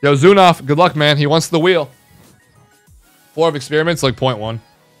 Yo, Zunov, good luck, man. He wants the wheel. 4 of experiments, like 0.1.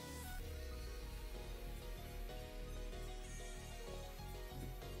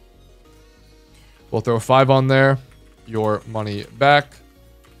 We'll throw 5 on there. Your money back.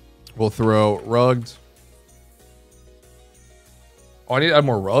 We'll throw rugged. Oh, I need to add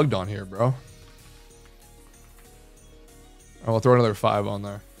more rugged on here, bro. And we'll throw another 5 on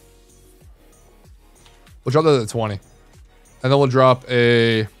there. We'll drop that at 20. And then we'll drop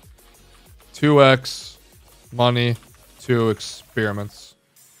a 2x money, 2 experiments.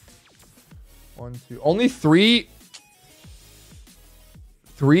 1, 2. Only 3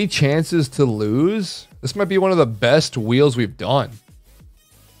 chances to lose. This might be one of the best wheels we've done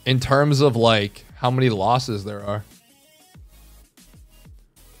in terms of like how many losses there are.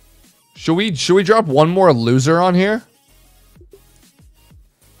 Should we drop one more loser on here?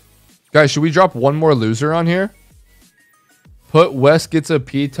 Guys, should we drop one more loser on here? Put Wes gets a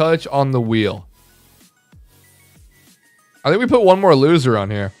P-touch on the wheel. I think we put one more loser on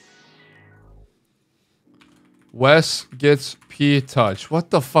here. Wes gets P-touch.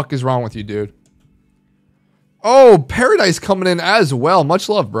 What the fuck is wrong with you, dude? Oh, Paradise coming in as well. Much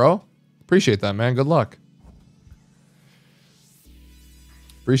love, bro. Appreciate that, man. Good luck.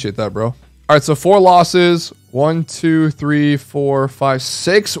 Appreciate that, bro. All right, so 4 losses. 1, 2, 3, 4, 5,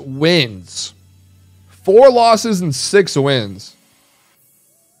 6 wins. 4 losses and 6 wins.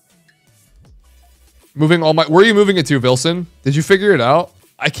 Moving all my... Where are you moving it to, Vilson? Did you figure it out?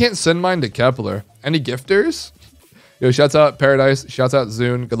 I can't send mine to Kepler. Any gifters? Yo, shouts out Paradise. Shouts out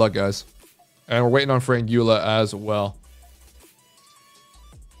Zune. Good luck, guys. And we're waiting on Frangula as well.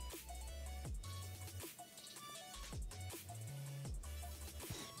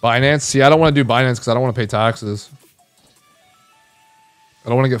 Binance? See, I don't want to do Binance because I don't want to pay taxes. I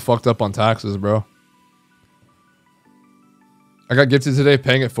don't want to get fucked up on taxes, bro. I got gifted today,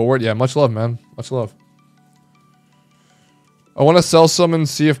 paying it forward. Yeah, much love, man. Much love. I want to sell some and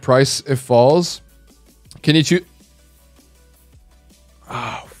see if price falls. Can you choose?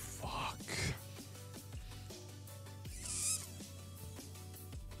 Oh, fuck.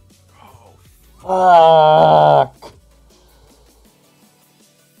 Oh, fuck.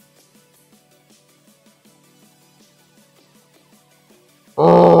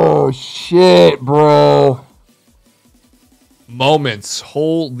 Oh, shit, bro. Moments.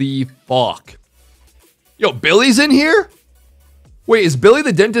 Holy fuck. Yo, Billy's in here? Wait, is Billy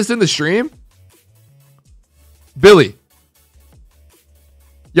the dentist in the stream? Billy.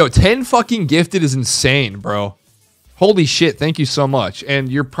 Yo, 10 fucking gifted is insane, bro. Holy shit, thank you so much.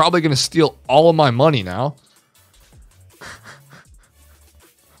 And you're probably going to steal all of my money now.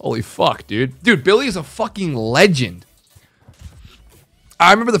 Holy fuck, dude. Dude, Billy is a fucking legend.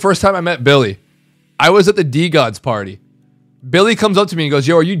 I remember the first time I met Billy. I was at the degods party. Billy comes up to me and goes,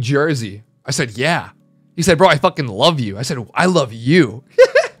 yo, are you Jerzy? I said, yeah. He said, bro, I fucking love you. I said, I love you.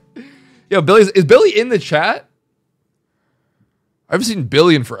 Yo, is Billy in the chat? I haven't seen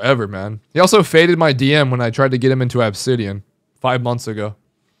Billy in forever, man. He also faded my DM when I tried to get him into Obsidian 5 months ago.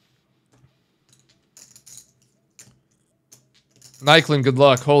 Nyklin, good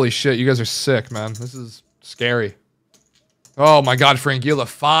luck. Holy shit, you guys are sick, man. This is scary. Oh my god, Frank, you have a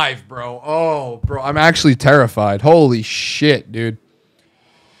 5, bro. Oh, bro, I'm actually terrified. Holy shit, dude.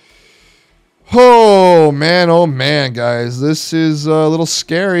 Oh man, guys. This is a little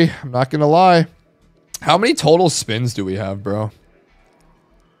scary. I'm not gonna lie. How many total spins do we have, bro?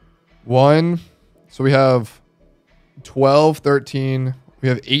 1. So we have 12, 13. We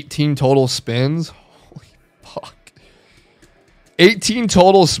have 18 total spins. Holy fuck. 18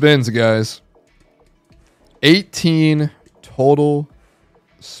 total spins, guys. 18 total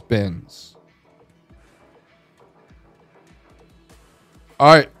spins.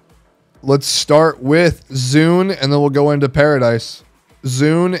 All right. Let's start with Zune, and then we'll go into Paradise.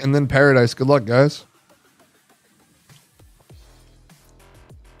 Zune, and then Paradise. Good luck, guys.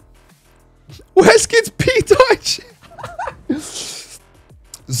 Wes gets P-Touch.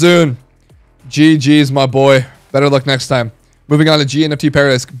 Zune. GG's, my boy. Better luck next time. Moving on to GNFT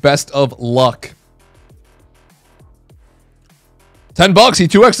Paradise. Best of luck. $10. He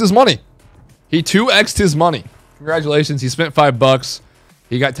 2x'd his money. He 2x'd his money. Congratulations. He spent $5.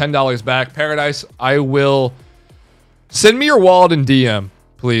 He got $10 back. Paradise, I will... Send me your wallet in DM,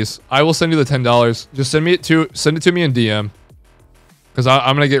 please. I will send you the $10. Just send it to me in DM. Because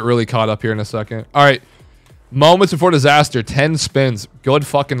I'm going to get really caught up here in a second. All right. Moments before disaster. 10 spins. Good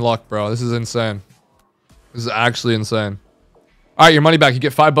fucking luck, bro. This is insane. This is actually insane. All right, your money back. You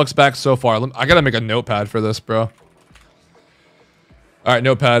get $5 back so far. I got to make a notepad for this, bro. All right,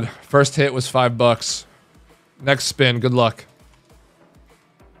 notepad. First hit was $5. Next spin. Good luck.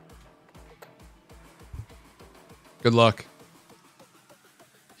 Good luck.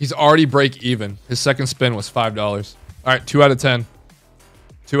 He's already break even. His second spin was $5. All right, 2 out of 10.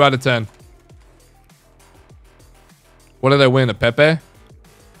 2 out of 10. What did I win? A Pepe?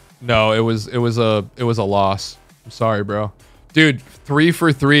 No, it was a loss. I'm sorry, bro. Dude, 3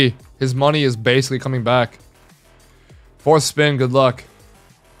 for 3. His money is basically coming back. 4th spin, good luck.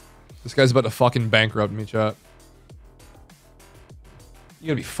 This guy's about to fucking bankrupt me, chat. You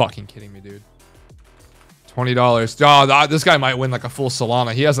gotta be fucking kidding me, dude. $20. Oh, this guy might win like a full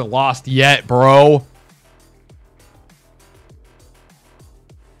Solana. He hasn't lost yet, bro.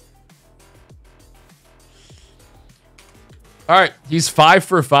 All right, he's 5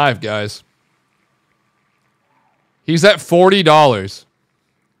 for 5, guys. He's at $40.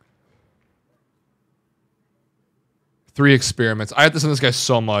 3 experiments. I have to send this guy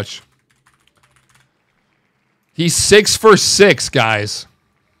so much. He's 6 for 6, guys.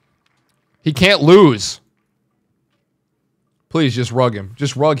 He can't lose. Please, just rug him.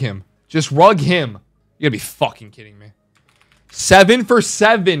 Just rug him. Just rug him. You gotta be fucking kidding me. 7 for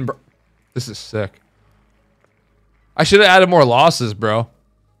 7, bro. This is sick. I should have added more losses, bro.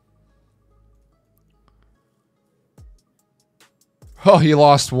 Oh, he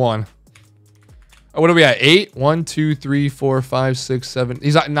lost 1. Oh, what are we at? 8? 1, 2, 3, 4, 5, 6, 7.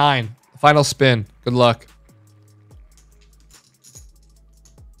 He's at 9. Final spin. Good luck.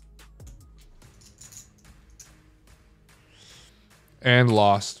 And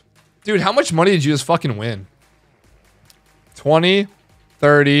lost. Dude, how much money did you just fucking win? 20,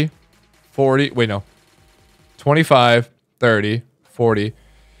 30, 40. Wait, no. 25, 30, 40.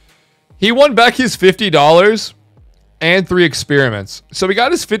 He won back his $50 and 3 experiments. So we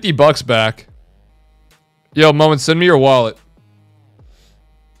got his $50 back. Yo, Moments, send me your wallet.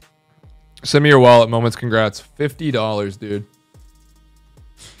 Send me your wallet, Moments. Congrats. $50, dude.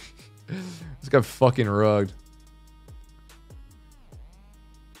 This guy fucking rugged.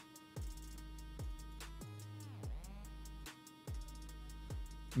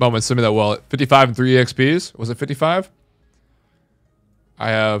 Moment, send me that wallet. 55 and 3 EXPs. Was it 55? I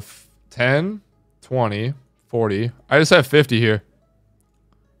have 10, 20, 40. I just have 50 here.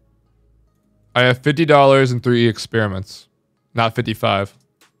 I have $50 and 3 experiments. Not 55.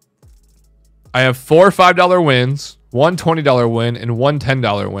 I have 4 $5 wins, 1 $20 win, and 1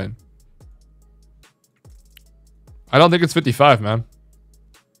 $10 win. I don't think it's 55, man.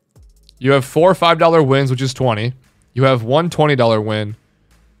 You have 4 $5 wins, which is 20. You have 1 $20 win.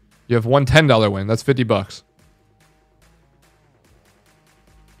 You have 1 $10 win. That's 50 bucks.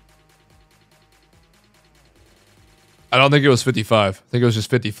 I don't think it was 55. I think it was just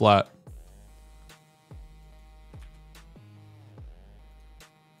 50 flat.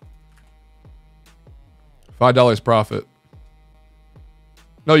 $5 profit.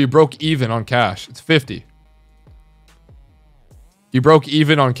 No, you broke even on cash. It's 50. You broke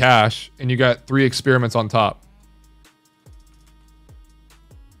even on cash, and you got 3 experiments on top.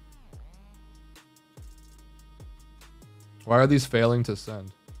 Why are these failing to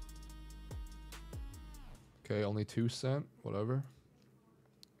send? Okay, only 2 cent. Whatever.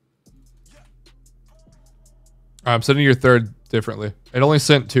 I'm sending your third differently. It only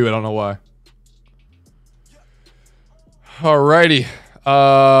sent 2. I don't know why. Alrighty.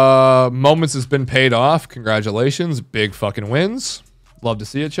 Moments has been paid off. Congratulations. Big fucking wins. Love to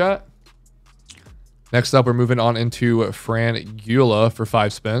see it, chat. Next up, we're moving on into Frangula for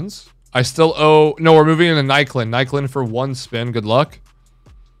 5 spins. I still owe... No, we're moving into Nyklin. Nyklin for 1 spin. Good luck.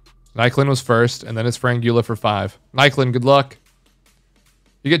 Nyklin was first, and then it's Frangula for 5. Nyklin, good luck.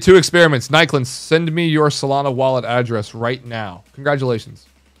 You get 2 experiments. Nyklin, send me your Solana wallet address right now. Congratulations.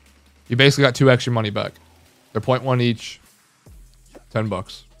 You basically got 2 extra money back. They're 0.1 each. 10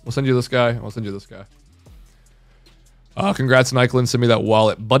 bucks. We'll send you this guy. We'll send you this guy. Congrats, Nyklin. Send me that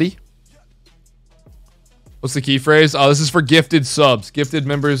wallet, buddy. What's the key phrase? Oh, this is for gifted subs. Gifted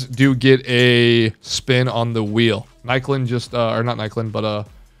members do get a spin on the wheel. Nyklin just, or not Nyklin, but,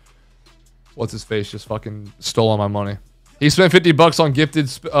 what's his face? Just fucking stole all my money. He spent 50 bucks on gifted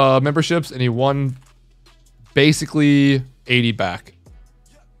memberships, and he won basically 80 back.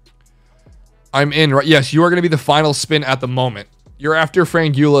 I'm in, right? Yes, you are going to be the final spin at the moment. You're after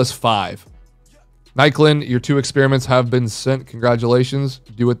Frangula's 5. Nyklin, your 2 experiments have been sent. Congratulations.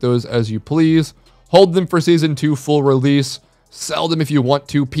 Do with those as you please. Hold them for Season 2 full release. Sell them if you want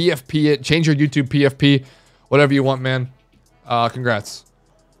to. PFP it. Change your YouTube PFP. Whatever you want, man. Congrats.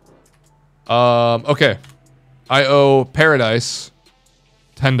 Okay. I owe Paradise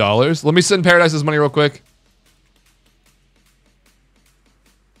 $10. Let me send Paradise's money real quick.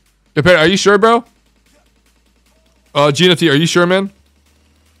 Are you sure, bro? Jerzy NFT, are you sure, man?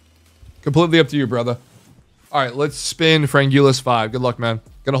 Completely up to you, brother. All right, let's spin Frangula's 5. Good luck, man.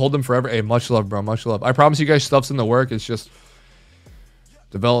 Gonna hold them forever. Hey, much love, bro. Much love. I promise you guys stuff's in the work. It's just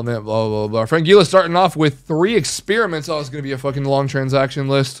development, blah, blah, blah. Frangula starting off with 3 experiments. Oh, it's gonna be a fucking long transaction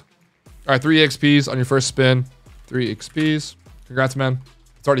list. All right, 3 XPs on your first spin. 3 XPs. Congrats, man.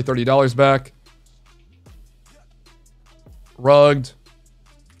 It's already $30 back. Rugged.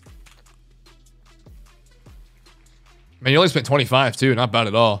 Man, you only spent 25 too. Not bad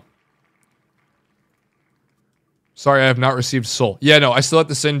at all. Sorry, I have not received Soul. Yeah, no, I still have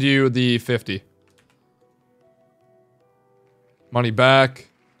to send you the 50. Money back.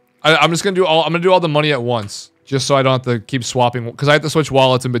 I'm just gonna do all. I'm gonna do all the money at once, just so I don't have to keep swapping, because I have to switch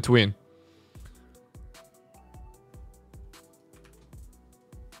wallets in between.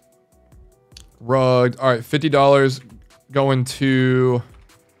 Rugged. All right, $50 going to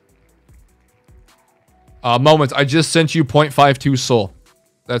Moments. I just sent you 0.52 Soul.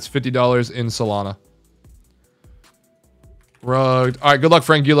 That's $50 in Solana. Rugged. All right, good luck,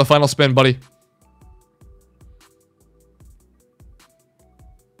 Frangula. Final spin, buddy.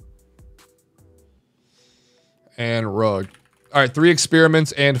 And rugged. All right, 3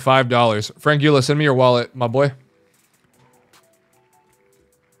 experiments and $5. Frangula, send me your wallet, my boy.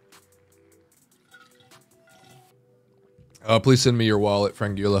 Please send me your wallet,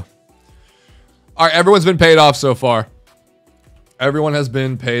 Frangula. All right, everyone's been paid off so far. Everyone has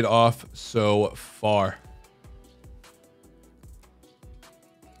been paid off so far.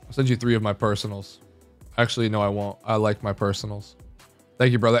 I'll send you 3 of my personals. Actually, no, I won't. I like my personals.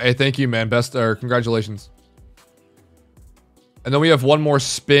 Thank you, brother. Hey, thank you, man. Congratulations. And then we have 1 more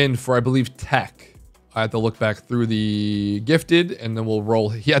spin for, I believe, Tech. I have to look back through the gifted, and then we'll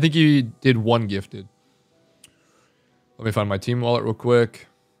roll. I think he did 1 gifted. Let me find my team wallet real quick.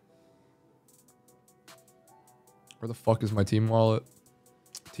 Where the fuck is my team wallet?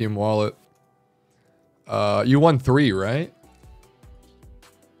 Team wallet. You won 3, right?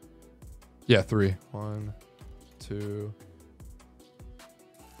 Yeah, 3. 1, 2,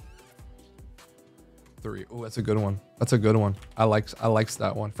 3. Oh, that's a good one. That's a good one. I likes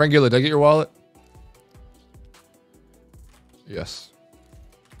that one. Frank Gilla, did I get your wallet? Yes.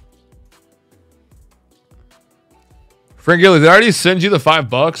 Frank Gilla, did I already send you the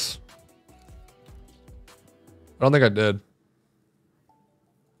 $5? I don't think I did.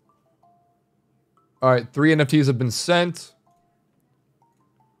 All right, 3 NFTs have been sent.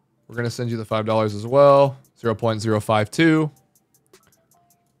 We're going to send you the $5 as well. 0.052.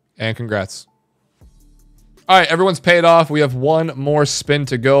 And congrats. All right, everyone's paid off. We have one more spin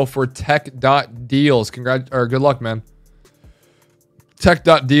to go for tech.deals. Good luck, man.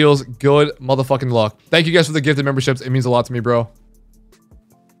 Tech.deals, good motherfucking luck. Thank you guys for the gifted memberships. It means a lot to me, bro.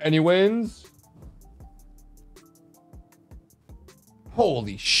 Any wins?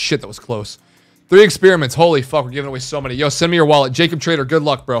 Holy shit, that was close. 3 experiments. Holy fuck, we're giving away so many. Yo, send me your wallet. Jacob Trader, good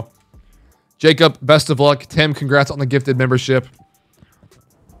luck, bro. Jacob, best of luck. Tim, congrats on the gifted membership.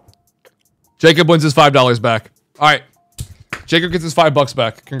 Jacob wins his $5 back. All right. Jacob gets his $5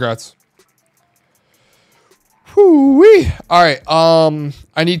 back. Congrats. Whoo-wee. All right.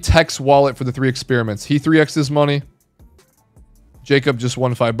 I need Tech's wallet for the 3 experiments. He 3x'd his money. Jacob just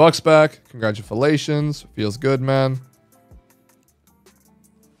won $5 back. Congratulations. Feels good, man.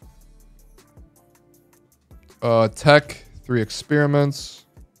 Tech, 3 experiments.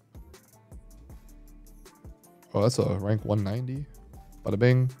 Oh, that's a rank 190. Bada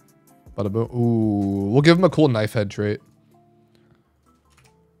bing. Bada boom. Ooh, we'll give him a cool knife head trait.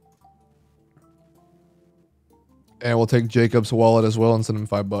 And we'll take Jacob's wallet as well and send him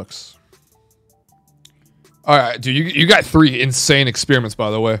 $5. All right, dude, you got 3 insane experiments, by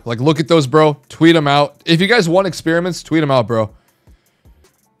the way. Like, look at those, bro. Tweet them out. If you guys want experiments, tweet them out, bro.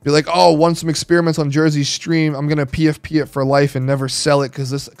 Be like, oh, want some experiments on Jersey's stream. I'm going to PFP it for life and never sell it because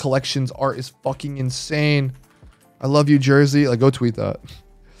this collection's art is fucking insane. I love you, Jersey. Like, go tweet that.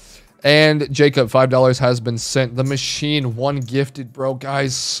 And Jacob, $5 has been sent. The machine, 1 gifted, bro.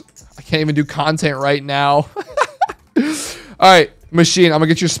 Guys, I can't even do content right now. All right, machine, I'm going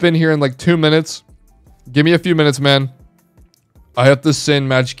to get your spin here in like 2 minutes. Give me a few minutes, man. I have to send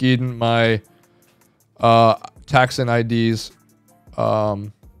Magic Eden my tax and IDs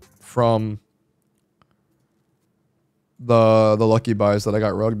from the lucky buys that I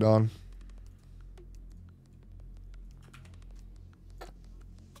got rugged on.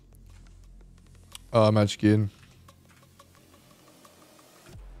 Magic Eden.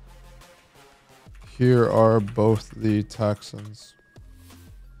 Here are both the taxons.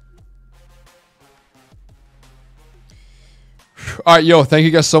 All right, yo, thank you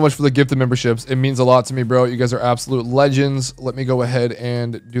guys so much for the gifted memberships. It means a lot to me, bro. You guys are absolute legends. Let me go ahead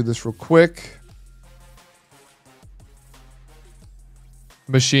and do this real quick.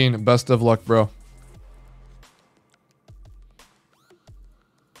 Machine, best of luck, bro.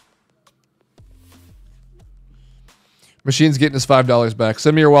 Machine's getting his $5 back.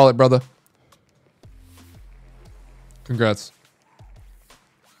 Send me your wallet, brother. Congrats.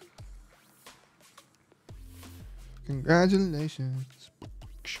 Congratulations.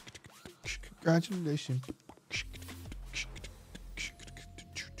 Congratulations.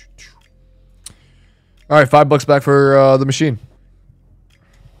 All right, $5 back for the machine.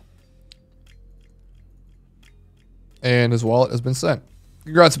 And his wallet has been sent.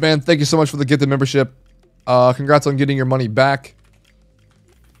 Congrats, man. Thank you so much for the gifted membership. Congrats on getting your money back.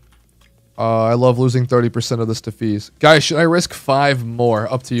 I love losing 30% of this to fees. Guys, should I risk 5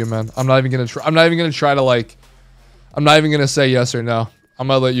 more? Up to you, man. I'm not even gonna try. I'm not even gonna try to like. I'm not even gonna say yes or no. I'm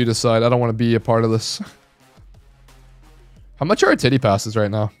gonna let you decide. I don't want to be a part of this. How much are our titty passes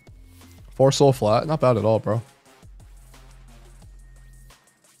right now? 4 soul flat. Not bad at all, bro.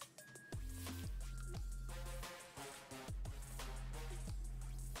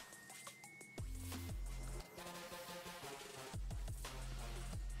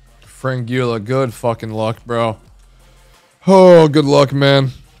 Frangula, good fucking luck, bro. Oh, good luck,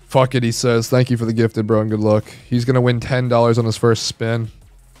 man. Fuck it, he says. Thank you for the gifted, bro, and good luck. He's gonna win $10 on his first spin.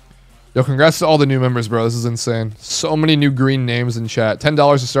 Yo, congrats to all the new members, bro. This is insane. So many new green names in chat.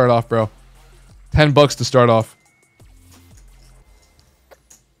 $10 to start off, bro. $10 to start off.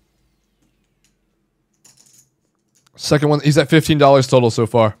 Second one, he's at $15 total so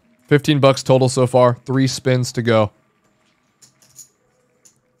far. $15 total so far. 3 spins to go.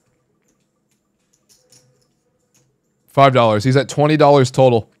 $5. He's at $20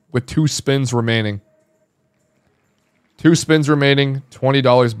 total with 2 spins remaining. 2 spins remaining.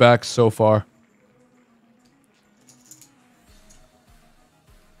 $20 back so far.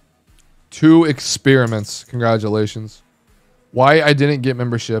 2 experiments. Congratulations. Why I didn't get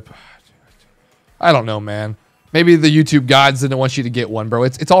membership? I don't know, man. Maybe the YouTube gods didn't want you to get one, bro.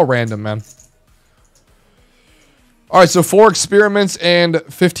 It's all random, man. All right, so 4 experiments and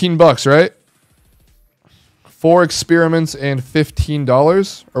 $15, right? 4 experiments and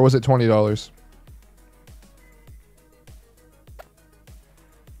 $15, or was it $20?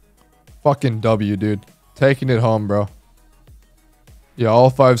 Fucking W, dude. Taking it home, bro. Yeah, all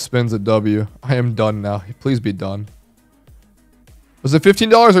 5 spins at W. I am done now. Please be done. Was it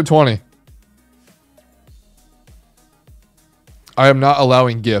 $15 or 20? I am not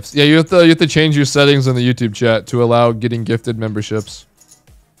allowing gifts. Yeah, you have to change your settings in the YouTube chat to allow getting gifted memberships.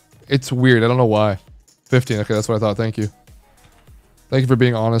 It's weird. I don't know why. 15. Okay, that's what I thought. Thank you. Thank you for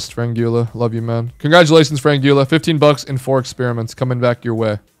being honest, Frangula. Love you, man. Congratulations, Frangula. $15 and 4 experiments coming back your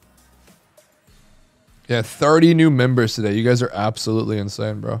way. Yeah, 30 new members today. You guys are absolutely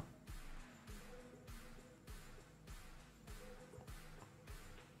insane, bro.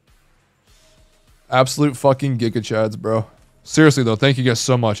 Absolute fucking giga chads, bro. Seriously though, thank you guys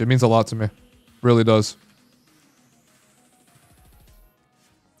so much. It means a lot to me. Really does.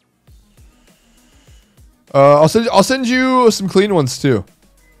 I'll send you some clean ones too.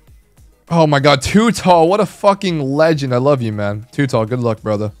 Oh my god, Too Tall, what a fucking legend. I love you, man. Too Tall, good luck,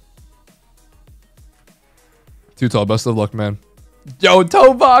 brother. Too Tall, best of luck, man. Yo,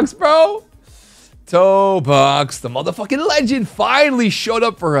 Toebox, bro. Toebox, the motherfucking legend, finally showed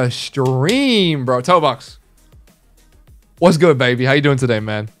up for a stream, bro. Toebox. What's good, baby? How you doing today,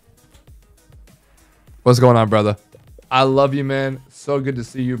 man? What's going on, brother? I love you, man. So good to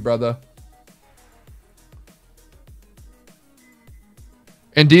see you, brother.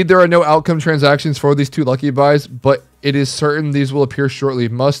 Indeed, there are no outcome transactions for these 2 lucky buys, but it is certain these will appear shortly.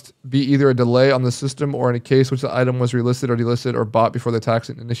 Must be either a delay on the system or in a case which the item was relisted or delisted or bought before the tax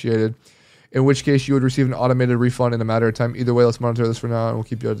initiated, in which case you would receive an automated refund in a matter of time. Either way, let's monitor this for now and we'll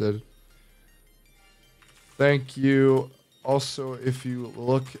keep you updated. Thank you. Also, if you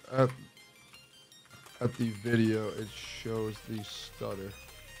look at the video, it shows the stutter.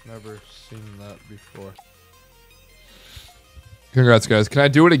 Never seen that before. Congrats, guys. Can I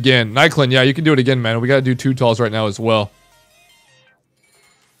do it again? Nyklin, yeah, you can do it again, man. We got to do 2 talls right now as well. All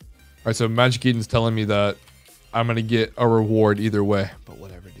right, so Magic Eden's telling me that I'm going to get a reward either way. But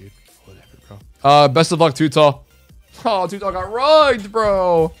whatever, dude. Whatever, bro. Best of luck, 2 tall. Oh, 2 tall got rugged,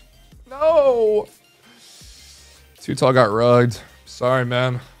 bro. No. 2 tall got rugged. Sorry,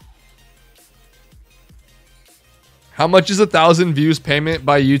 man. How much is 1,000 views payment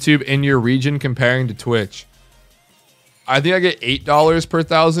by YouTube in your region comparing to Twitch? I think I get $8 per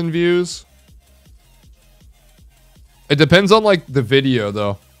 1,000 views. It depends on like the video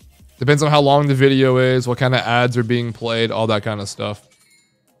though. Depends on how long the video is, what kind of ads are being played, all that kind of stuff.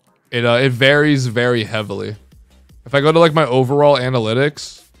 It varies very heavily. If I go to like my overall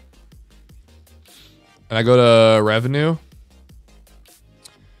analytics and I go to revenue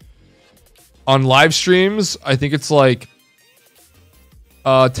on live streams, I think it's like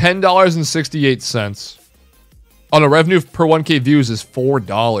 $10.68. Oh no, revenue per 1K views is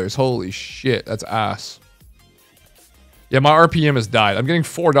 $4. Holy shit, that's ass. Yeah, my RPM has died. I'm getting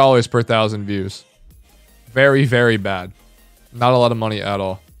 $4 per 1,000 views. Very, very bad. Not a lot of money at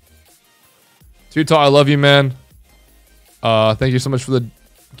all. Tuta, I love you, man. Thank you so much for the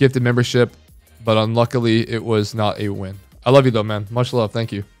gifted membership. But unluckily, it was not a win. I love you though, man. Much love.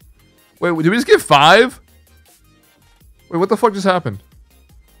 Thank you. Wait, did we just get 5? Wait, what the fuck just happened?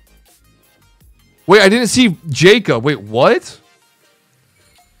 Wait, I didn't see Jacob. Wait, what?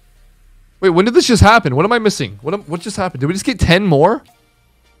 Wait, when did this just happen? What am I missing? What just happened? Did we just get 10 more?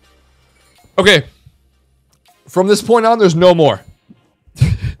 Okay. From this point on, there's no more.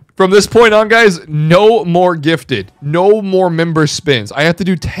 From this point on, guys, no more gifted. No more member spins. I have to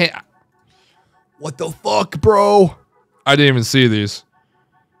do 10. What the fuck, bro? I didn't even see these.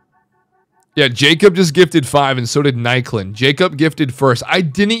 Yeah, Jacob just gifted 5 and so did Nyklin. Jacob gifted first. I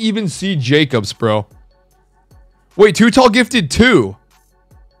didn't even see Jacob's, bro. Wait, Too Tall gifted 2.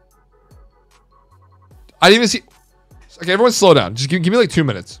 I didn't even see... Okay, everyone slow down. Just give me like 2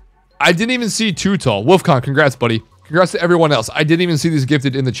 minutes. I didn't even see Too Tall. Wolfcon, congrats, buddy. Congrats to everyone else. I didn't even see these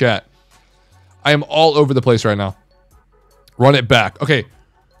gifted in the chat. I am all over the place right now. Run it back. Okay.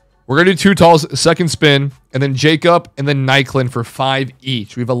 We're going to do Too Tall's second spin, and then Jacob, and then Nyklin for 5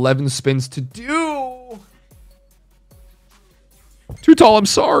 each. We have 11 spins to do. Too Tall, I'm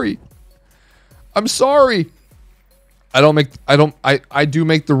sorry. I'm sorry. I do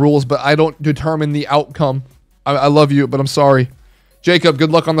make the rules, but I don't determine the outcome. I love you, but I'm sorry. Jacob,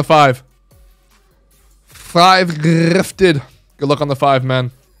 good luck on the 5. 5 grifted. Good luck on the 5,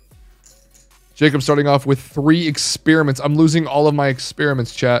 man. Jacob starting off with 3 experiments. I'm losing all of my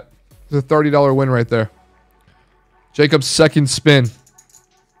experiments, chat. It's a $30 win right there. Jacob's second spin.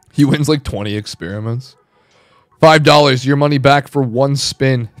 He wins like 20 experiments. $5. Your money back for one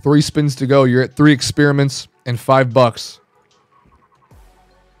spin. 3 spins to go. You're at 3 experiments and $5.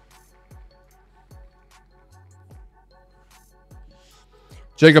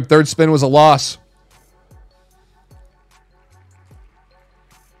 Jacob, third spin was a loss.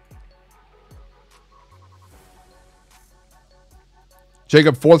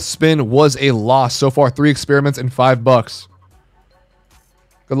 Jacob, fourth spin was a loss. So far, 3 experiments and $5.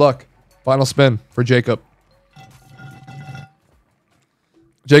 Good luck. Final spin for Jacob.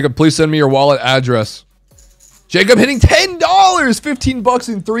 Jacob, please send me your wallet address. Jacob hitting $10. $15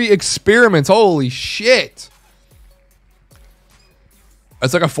 in 3 experiments. Holy shit.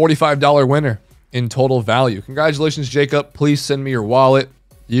 That's like a $45 winner in total value. Congratulations, Jacob. Please send me your wallet.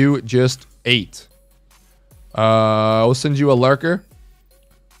 You just ate. We'll send you a lurker.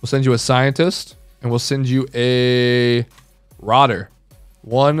 We'll send you a scientist. And we'll send you a rotter.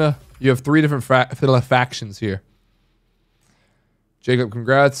 You have 3 different factions here. Jacob,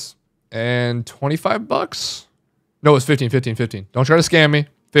 congrats. And $25? No, it's 15. Don't try to scam me.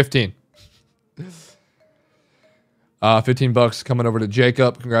 15. $15 coming over to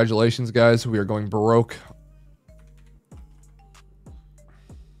Jacob. Congratulations, guys. We are going broke.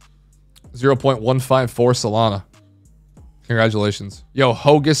 0.154 Solana. Congratulations. Yo,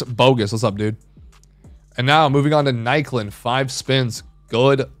 Hogus Bogus. What's up, dude? And now moving on to Nyklin. 5 spins.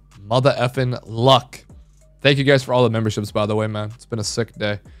 Good mother effing luck. Thank you guys for all the memberships, by the way, man. It's been a sick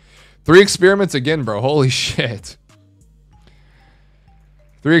day. 3 experiments again, bro. Holy shit.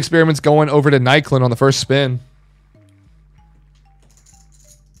 3 experiments going over to Nyklin on the first spin.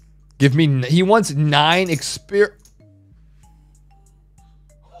 Give me... He wants 9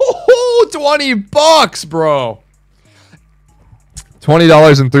 Oh, $20, bro.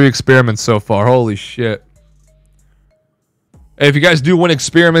 $20 in 3 experiments so far. Holy shit. Hey, if you guys do win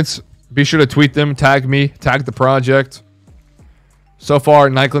experiments, be sure to tweet them, tag me, tag the project. So far,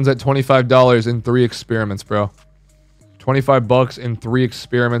 Nyklin's at $25 in 3 experiments, bro. $25 in 3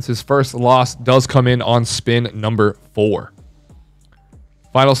 experiments. His first loss does come in on spin number 4.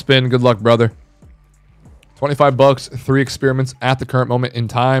 Final spin. Good luck, brother. $25, 3 experiments at the current moment in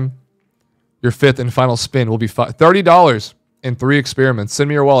time. Your 5th and final spin will be $30 in 3 experiments. Send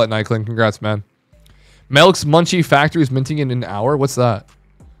me your wallet, Nyklin. Congrats, man. Melk's Munchie Factory is minting in an hour. What's that?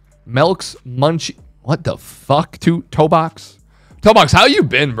 Melk's Munchie. What the fuck? Tobox? Tobox, how you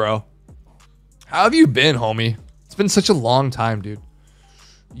been, bro? How have you been, homie? It's been such a long time, dude.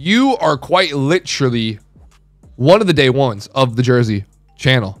 You are quite literally one of the day ones of the Jersey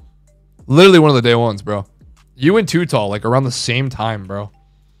channel. Literally one of the day ones, bro. You and Too Tall, like around the same time, bro.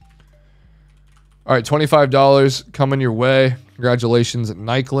 All right, $25 coming your way. Congratulations,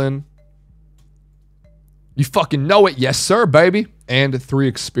 Nyklin. You fucking know it. Yes, sir, baby. And 3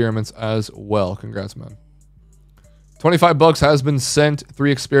 experiments as well. Congrats, man. $25 has been sent.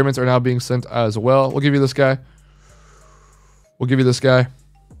 3 experiments are now being sent as well. We'll give you this guy. We'll give you this guy.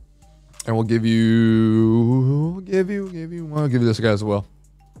 And we'll give you... I'll give you this guy as well.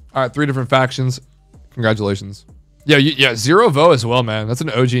 All right, 3 different factions. Congratulations. Yeah, Zero Vo as well, man. That's an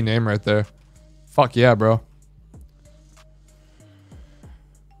OG name right there. Fuck yeah, bro.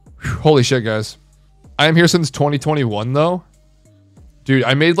 Whew, holy shit, guys. I am here since 2021, though. Dude,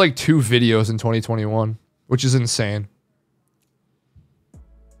 I made like 2 videos in 2021, which is insane.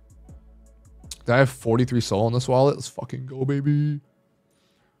 Did I have 43 Sol in this wallet? Let's fucking go, baby.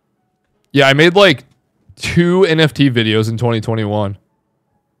 Yeah, I made like 2 NFT videos in 2021.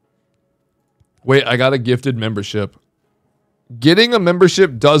 Wait, I got a gifted membership. Getting a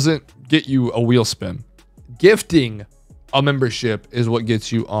membership doesn't get you a wheel spin. Gifting a membership is what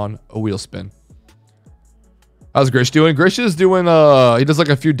gets you on a wheel spin. How's Grish doing? Grish is doing, he does like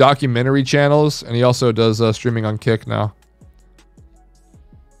a few documentary channels, and he also does streaming on Kick now.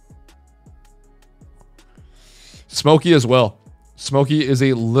 Smokey as well. Smokey is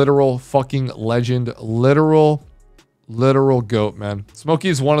a literal fucking legend. Literal GOAT, man. Smokey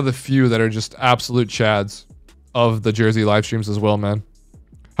is one of the few that are just absolute chads of the Jersey live streams as well, man.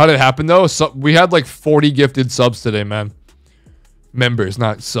 How did it happen, though? So, we had like 40 gifted subs today, man. Members,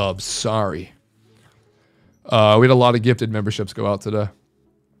 not subs. Sorry. We had a lot of gifted memberships go out today.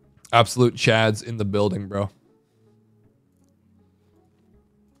 Absolute chads in the building, bro.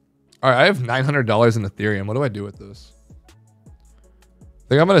 All right, I have $900 in Ethereum. What do I do with this? I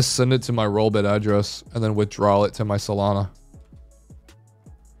think I'm going to send it to my Rollbit address and then withdraw it to my Solana.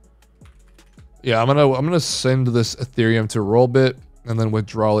 Yeah, I'm gonna send this Ethereum to Rollbit and then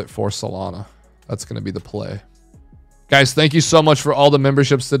withdraw it for Solana. That's going to be the play. Guys, thank you so much for all the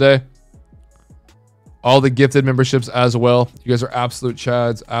memberships today. all the gifted memberships as well. You guys are absolute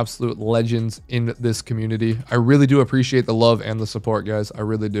chads, absolute legends in this community. I really do appreciate the love and the support, guys. I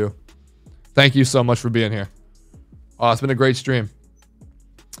really do. Thank you so much for being here. Oh, it's been a great stream.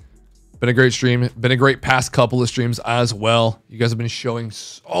 Been a great stream. Been a great past couple of streams as well. You guys have been showing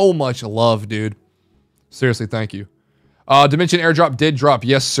so much love, dude. Seriously, thank you. Dimension airdrop did drop.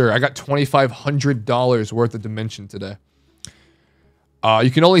 Yes, sir. I got $2,500 worth of Dimension today.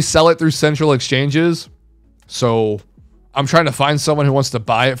 You can only sell it through central exchanges. So I'm trying to find someone who wants to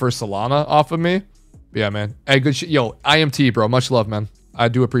buy it for Solana off of me. But yeah, man. Hey, good shit. Yo, IMT, bro. Much love, man. I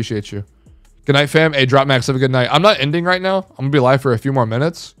do appreciate you. Good night, fam. Hey, Drop Max. Have a good night. I'm not ending right now. I'm going to be live for a few more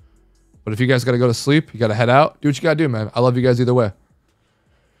minutes. But if you guys got to go to sleep, you got to head out. Do what you got to do, man. I love you guys either way.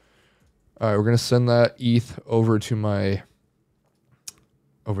 All right, we're going to send that ETH over to my...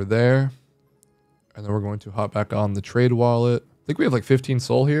 over there. And then we're going to hop back on the trade wallet. I think we have like 15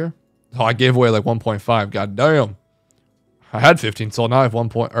 SOL here. Oh, I gave away like 1.5. God damn. I had 15 SOL. Now I have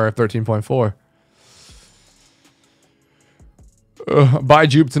 13.4. Buy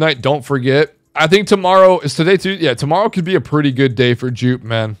JUP tonight. Don't forget. I think tomorrow is today too. Yeah, tomorrow could be a pretty good day for JUP,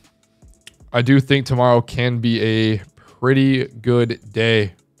 man. I do think tomorrow can be a pretty good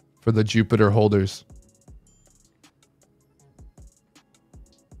day for the Jupiter holders.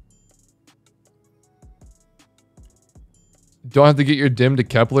 Don't have to get your dim to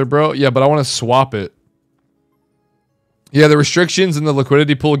Kepler, bro. Yeah, but I want to swap it. Yeah, the restrictions in the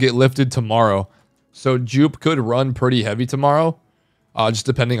liquidity pool get lifted tomorrow. So JUP could run pretty heavy tomorrow. Just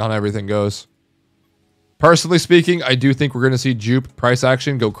depending on how everything goes. Personally speaking, I do think we're going to see JUP price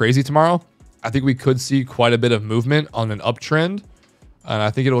action go crazy tomorrow. I think we could see quite a bit of movement on an uptrend. And I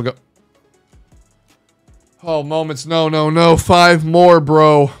think it'll go... Oh, moments. No, no, no. 5 more,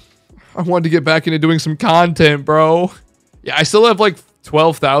 bro. I wanted to get back into doing some content, bro. Yeah, I still have like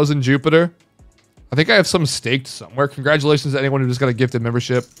 12,000 Jupiter. I think I have some staked somewhere. Congratulations to anyone who just got a gifted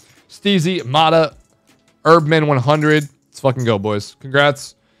membership. Steezy, Mata, Herbman100. Let's fucking go, boys.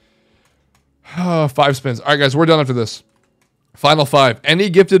 Congrats. 5 spins. All right, guys, we're done after this. Final 5. Any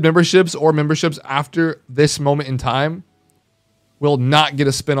gifted memberships or memberships after this moment in time will not get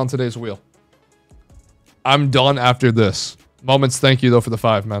a spin on today's wheel. I'm done after this. Moments, thank you, though, for the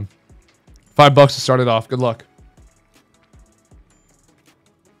 5, man. $5 to start it off. Good luck.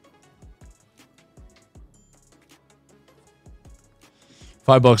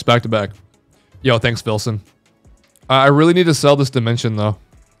 $5 back to back. Yo, thanks, Wilson. I really need to sell this Dimension, though.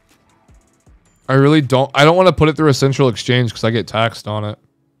 I really don't. I don't want to put it through a central exchange because I get taxed on it.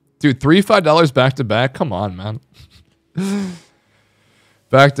 Dude, $5 back to back? Come on, man.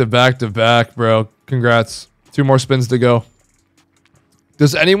 Back to back to back, bro. Congrats. 2 more spins to go.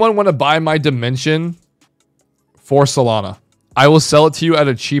 Does anyone want to buy my Dimension for Solana? I will sell it to you at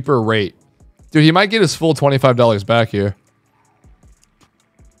a cheaper rate. Dude, he might get his full $25 back here.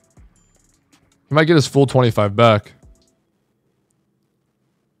 He might get his full 25 back.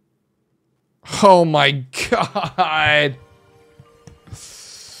 Oh my god.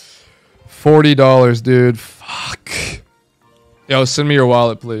 $40, dude. Fuck. Yo, send me your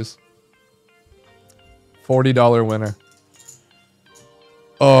wallet, please. $40 winner.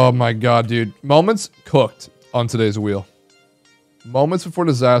 Oh my god, dude. Moments cooked on today's wheel. Moments before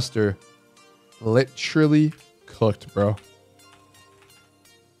disaster. Literally cooked, bro.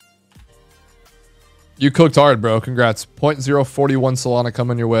 You cooked hard, bro. Congrats. 0.041 Solana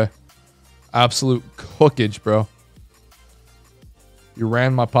coming your way. Absolute cookage, bro. You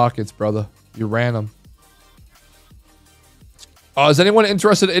ran my pockets, brother. You ran them. Is anyone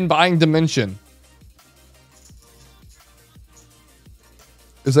interested in buying Dimension?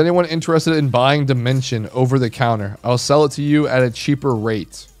 Is anyone interested in buying Dimension over the counter? I'll sell it to you at a cheaper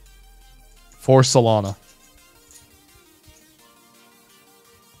rate for Solana.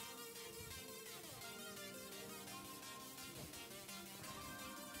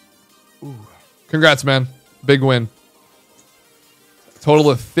 Ooh. Congrats, man. Big win. Total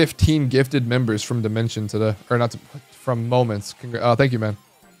of 15 gifted members from Dimension today. Or not to, from Moments. Thank you, man.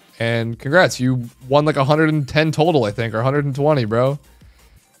 And congrats. You won like 110 total, I think. Or 120, bro.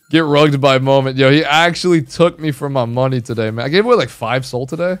 Get rugged by Moment. Yo, he actually took me for my money today, man. I gave away like 5 SOL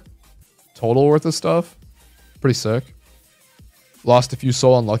today. Total worth of stuff. Pretty sick. Lost a few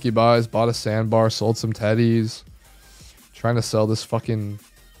SOL on lucky buys. Bought a sandbar. Sold some teddies. Trying to sell this fucking...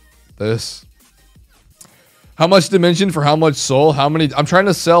 this. How much Dimension for how much SOL? How many? I'm trying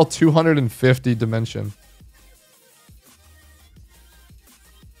to sell 250 Dimension.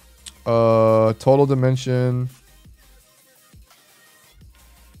 Total Dimension.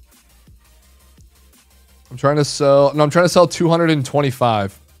 I'm trying to sell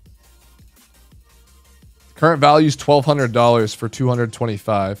 225. Current value is $1,200 for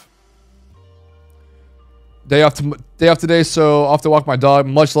 225. Day off today, so off to walk my dog.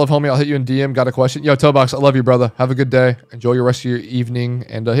 Much love, homie. I'll hit you in DM. Got a question? Yo, Toebox, I love you, brother. Have a good day. Enjoy your rest of your evening,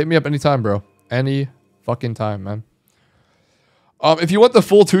 and hit me up anytime, bro. Any fucking time, man. If you want the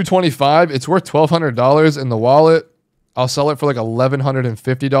full 225, it's worth $1,200 in the wallet. I'll sell it for like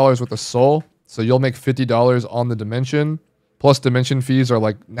 $1,150 with a soul, so you'll make $50 on the dimension. Plus, dimension fees are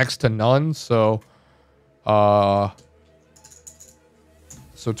like next to none, so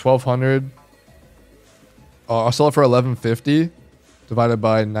 1,200. I'll sell it for $1,150 divided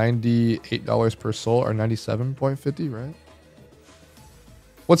by $98 per soul, or 97.50, right?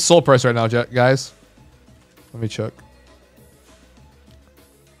 What's soul price right now, guys? Let me check.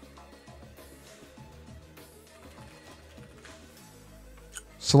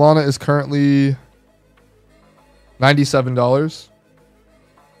 Solana is currently $97.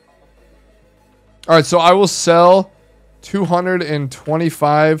 All right, so I will sell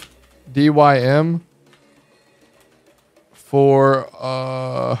 225 DYM for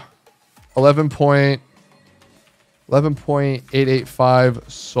 11.885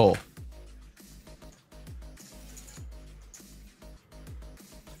 SOL.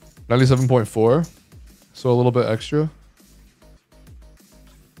 $97.4, so a little bit extra.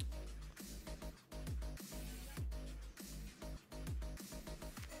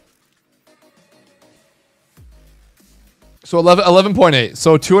 So 11.8.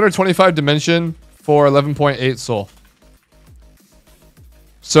 So 225 dimension for 11.8 SOL.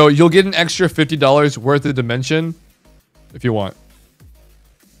 So you'll get an extra $50 worth of dimension if you want.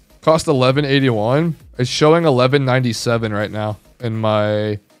 Cost 11.81. It's showing 11.97 right now in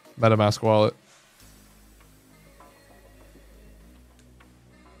my MetaMask wallet.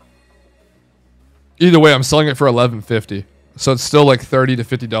 Either way, I'm selling it for 11.50. So it's still like $30 to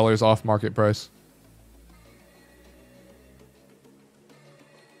 $50 off market price.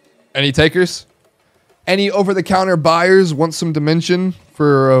 Any takers? Any over-the-counter buyers want some dimension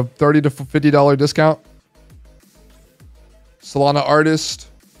for a $30 to $50 discount? Solana Artist,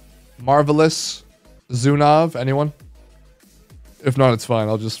 Marvelous, Zunov, anyone? If not, it's fine.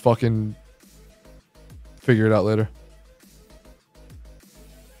 I'll just fucking figure it out later.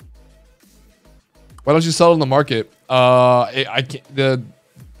 Why don't you sell it on the market? I can't.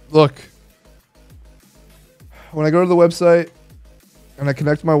 Look, when I go to the website and I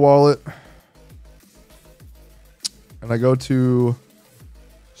connect my wallet and I go to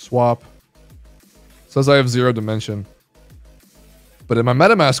swap, it says I have 0 dimension. But in my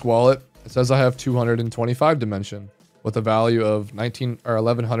MetaMask wallet, it says I have 225 dimension with a value of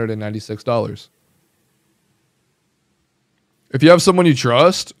 $1,196. If you have someone you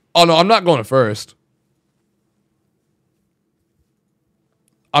trust, oh no, I'm not going to first.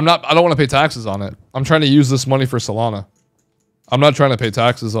 I don't want to pay taxes on it. I'm trying to use this money for Solana. I'm not trying to pay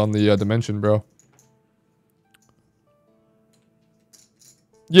taxes on the dimension, bro.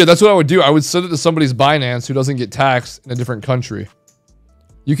 Yeah, that's what I would do. I would send it to somebody's Binance who doesn't get taxed in a different country.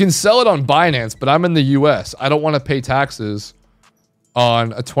 You can sell it on Binance, but I'm in the US. I don't want to pay taxes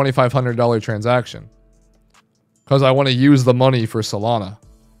on a $2,500 transaction because I want to use the money for Solana.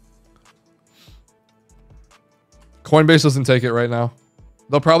 Coinbase doesn't take it right now.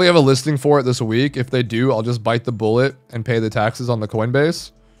 They'll probably have a listing for it this week. If they do, I'll just bite the bullet and pay the taxes on the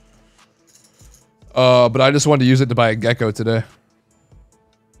Coinbase. But I just wanted to use it to buy a gecko today.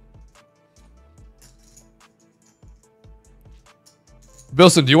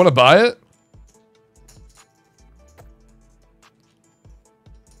 Bilson, do you want to buy it?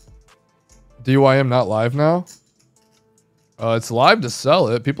 DYM not live now? It's live to sell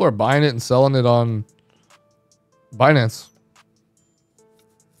it. People are buying it and selling it on Binance.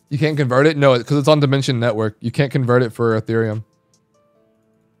 You can't convert it? No, because it's on Dimension Network. You can't convert it for Ethereum.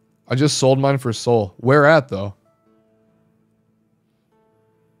 I just sold mine for Sol. Where at, though?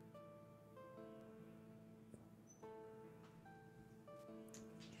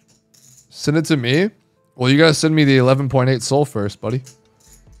 Send it to me? Well, you gotta send me the 11.8 Sol first, buddy.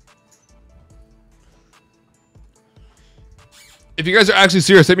 If you guys are actually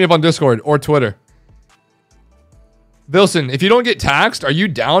serious, hit me up on Discord or Twitter. Wilson, if you don't get taxed, are you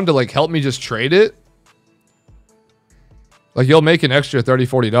down to like help me just trade it? Like you'll make an extra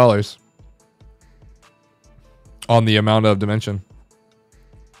 $30, $40 on the amount of dimension.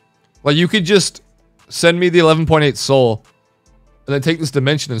 Like you could just send me the 11.8 Sol and then take this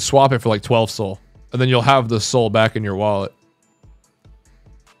dimension and swap it for like 12 Sol. And then you'll have the Sol back in your wallet.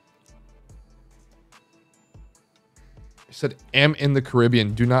 He said, am in the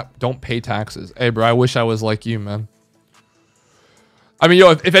Caribbean. Don't pay taxes. Hey bro, I wish I was like you, man. I mean,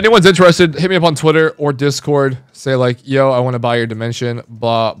 yo, if anyone's interested, hit me up on Twitter or Discord. Say like, yo, I want to buy your dimension,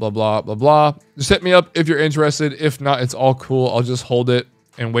 blah, blah, blah, blah, blah. Just hit me up if you're interested. If not, it's all cool. I'll just hold it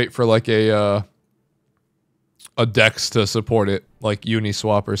and wait for like a DEX to support it, like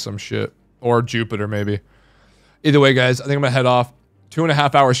Uniswap or some shit, or Jupiter maybe. Either way, guys, I think I'm gonna head off.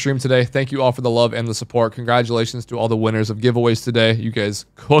 2.5 hour stream today. Thank you all for the love and the support. Congratulations to all the winners of giveaways today. You guys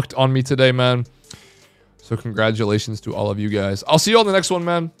cooked on me today, man. So congratulations to all of you guys. I'll see you on the next one,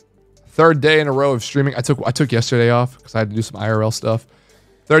 man. 3rd day in a row of streaming. I took yesterday off because I had to do some IRL stuff.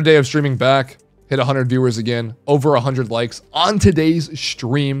 3rd day of streaming back. Hit 100 viewers again. Over 100 likes on today's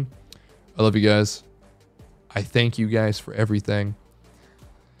stream. I love you guys. I thank you guys for everything.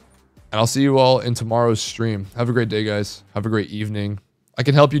 And I'll see you all in tomorrow's stream. Have a great day, guys. Have a great evening. I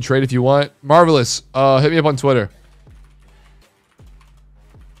can help you trade if you want. Marvelous. Hit me up on Twitter.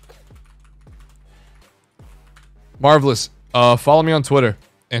 Marvelous. Follow me on Twitter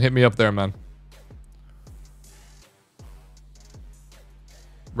and hit me up there, man.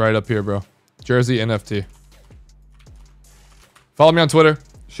 Right up here, bro. Jerzy NFT. Follow me on Twitter.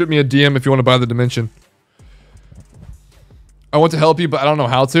 Shoot me a DM if you want to buy the dimension. I want to help you, but I don't know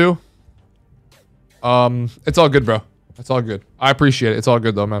how to. It's all good, bro. It's all good. I appreciate it. It's all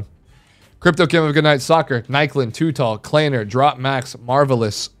good, though, man. Crypto Kim, have a good night. Soccer, Nyklin, Too Tall, Claner, Drop Max,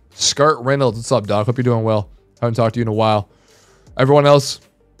 Marvelous, Skirt Reynolds. What's up, dog? Hope you're doing well. Haven't talked to you in a while. Everyone else,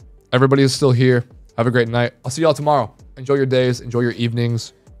 everybody is still here. Have a great night. I'll see y'all tomorrow. Enjoy your days. Enjoy your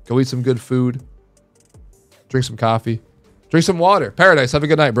evenings. Go eat some good food. Drink some coffee. Drink some water. Paradise, have a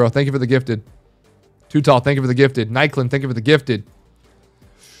good night, bro. Thank you for the gifted. Too Tall, thank you for the gifted. Nyklin, thank you for the gifted.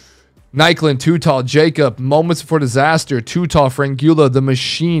 Nyklin, Too Tall, Jacob, Moments Before Disaster, Too Tall, Frangula, The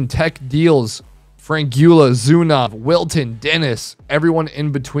Machine, Tech Deals, Frangula, Zunov, Wilton, Dennis, everyone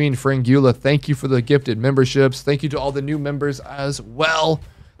in between. Frangula, thank you for the gifted memberships. Thank you to all the new members as well.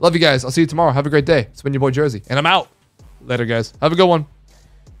 Love you guys. I'll see you tomorrow. Have a great day. It's been your boy Jerzy, and I'm out. Later, guys. Have a good one.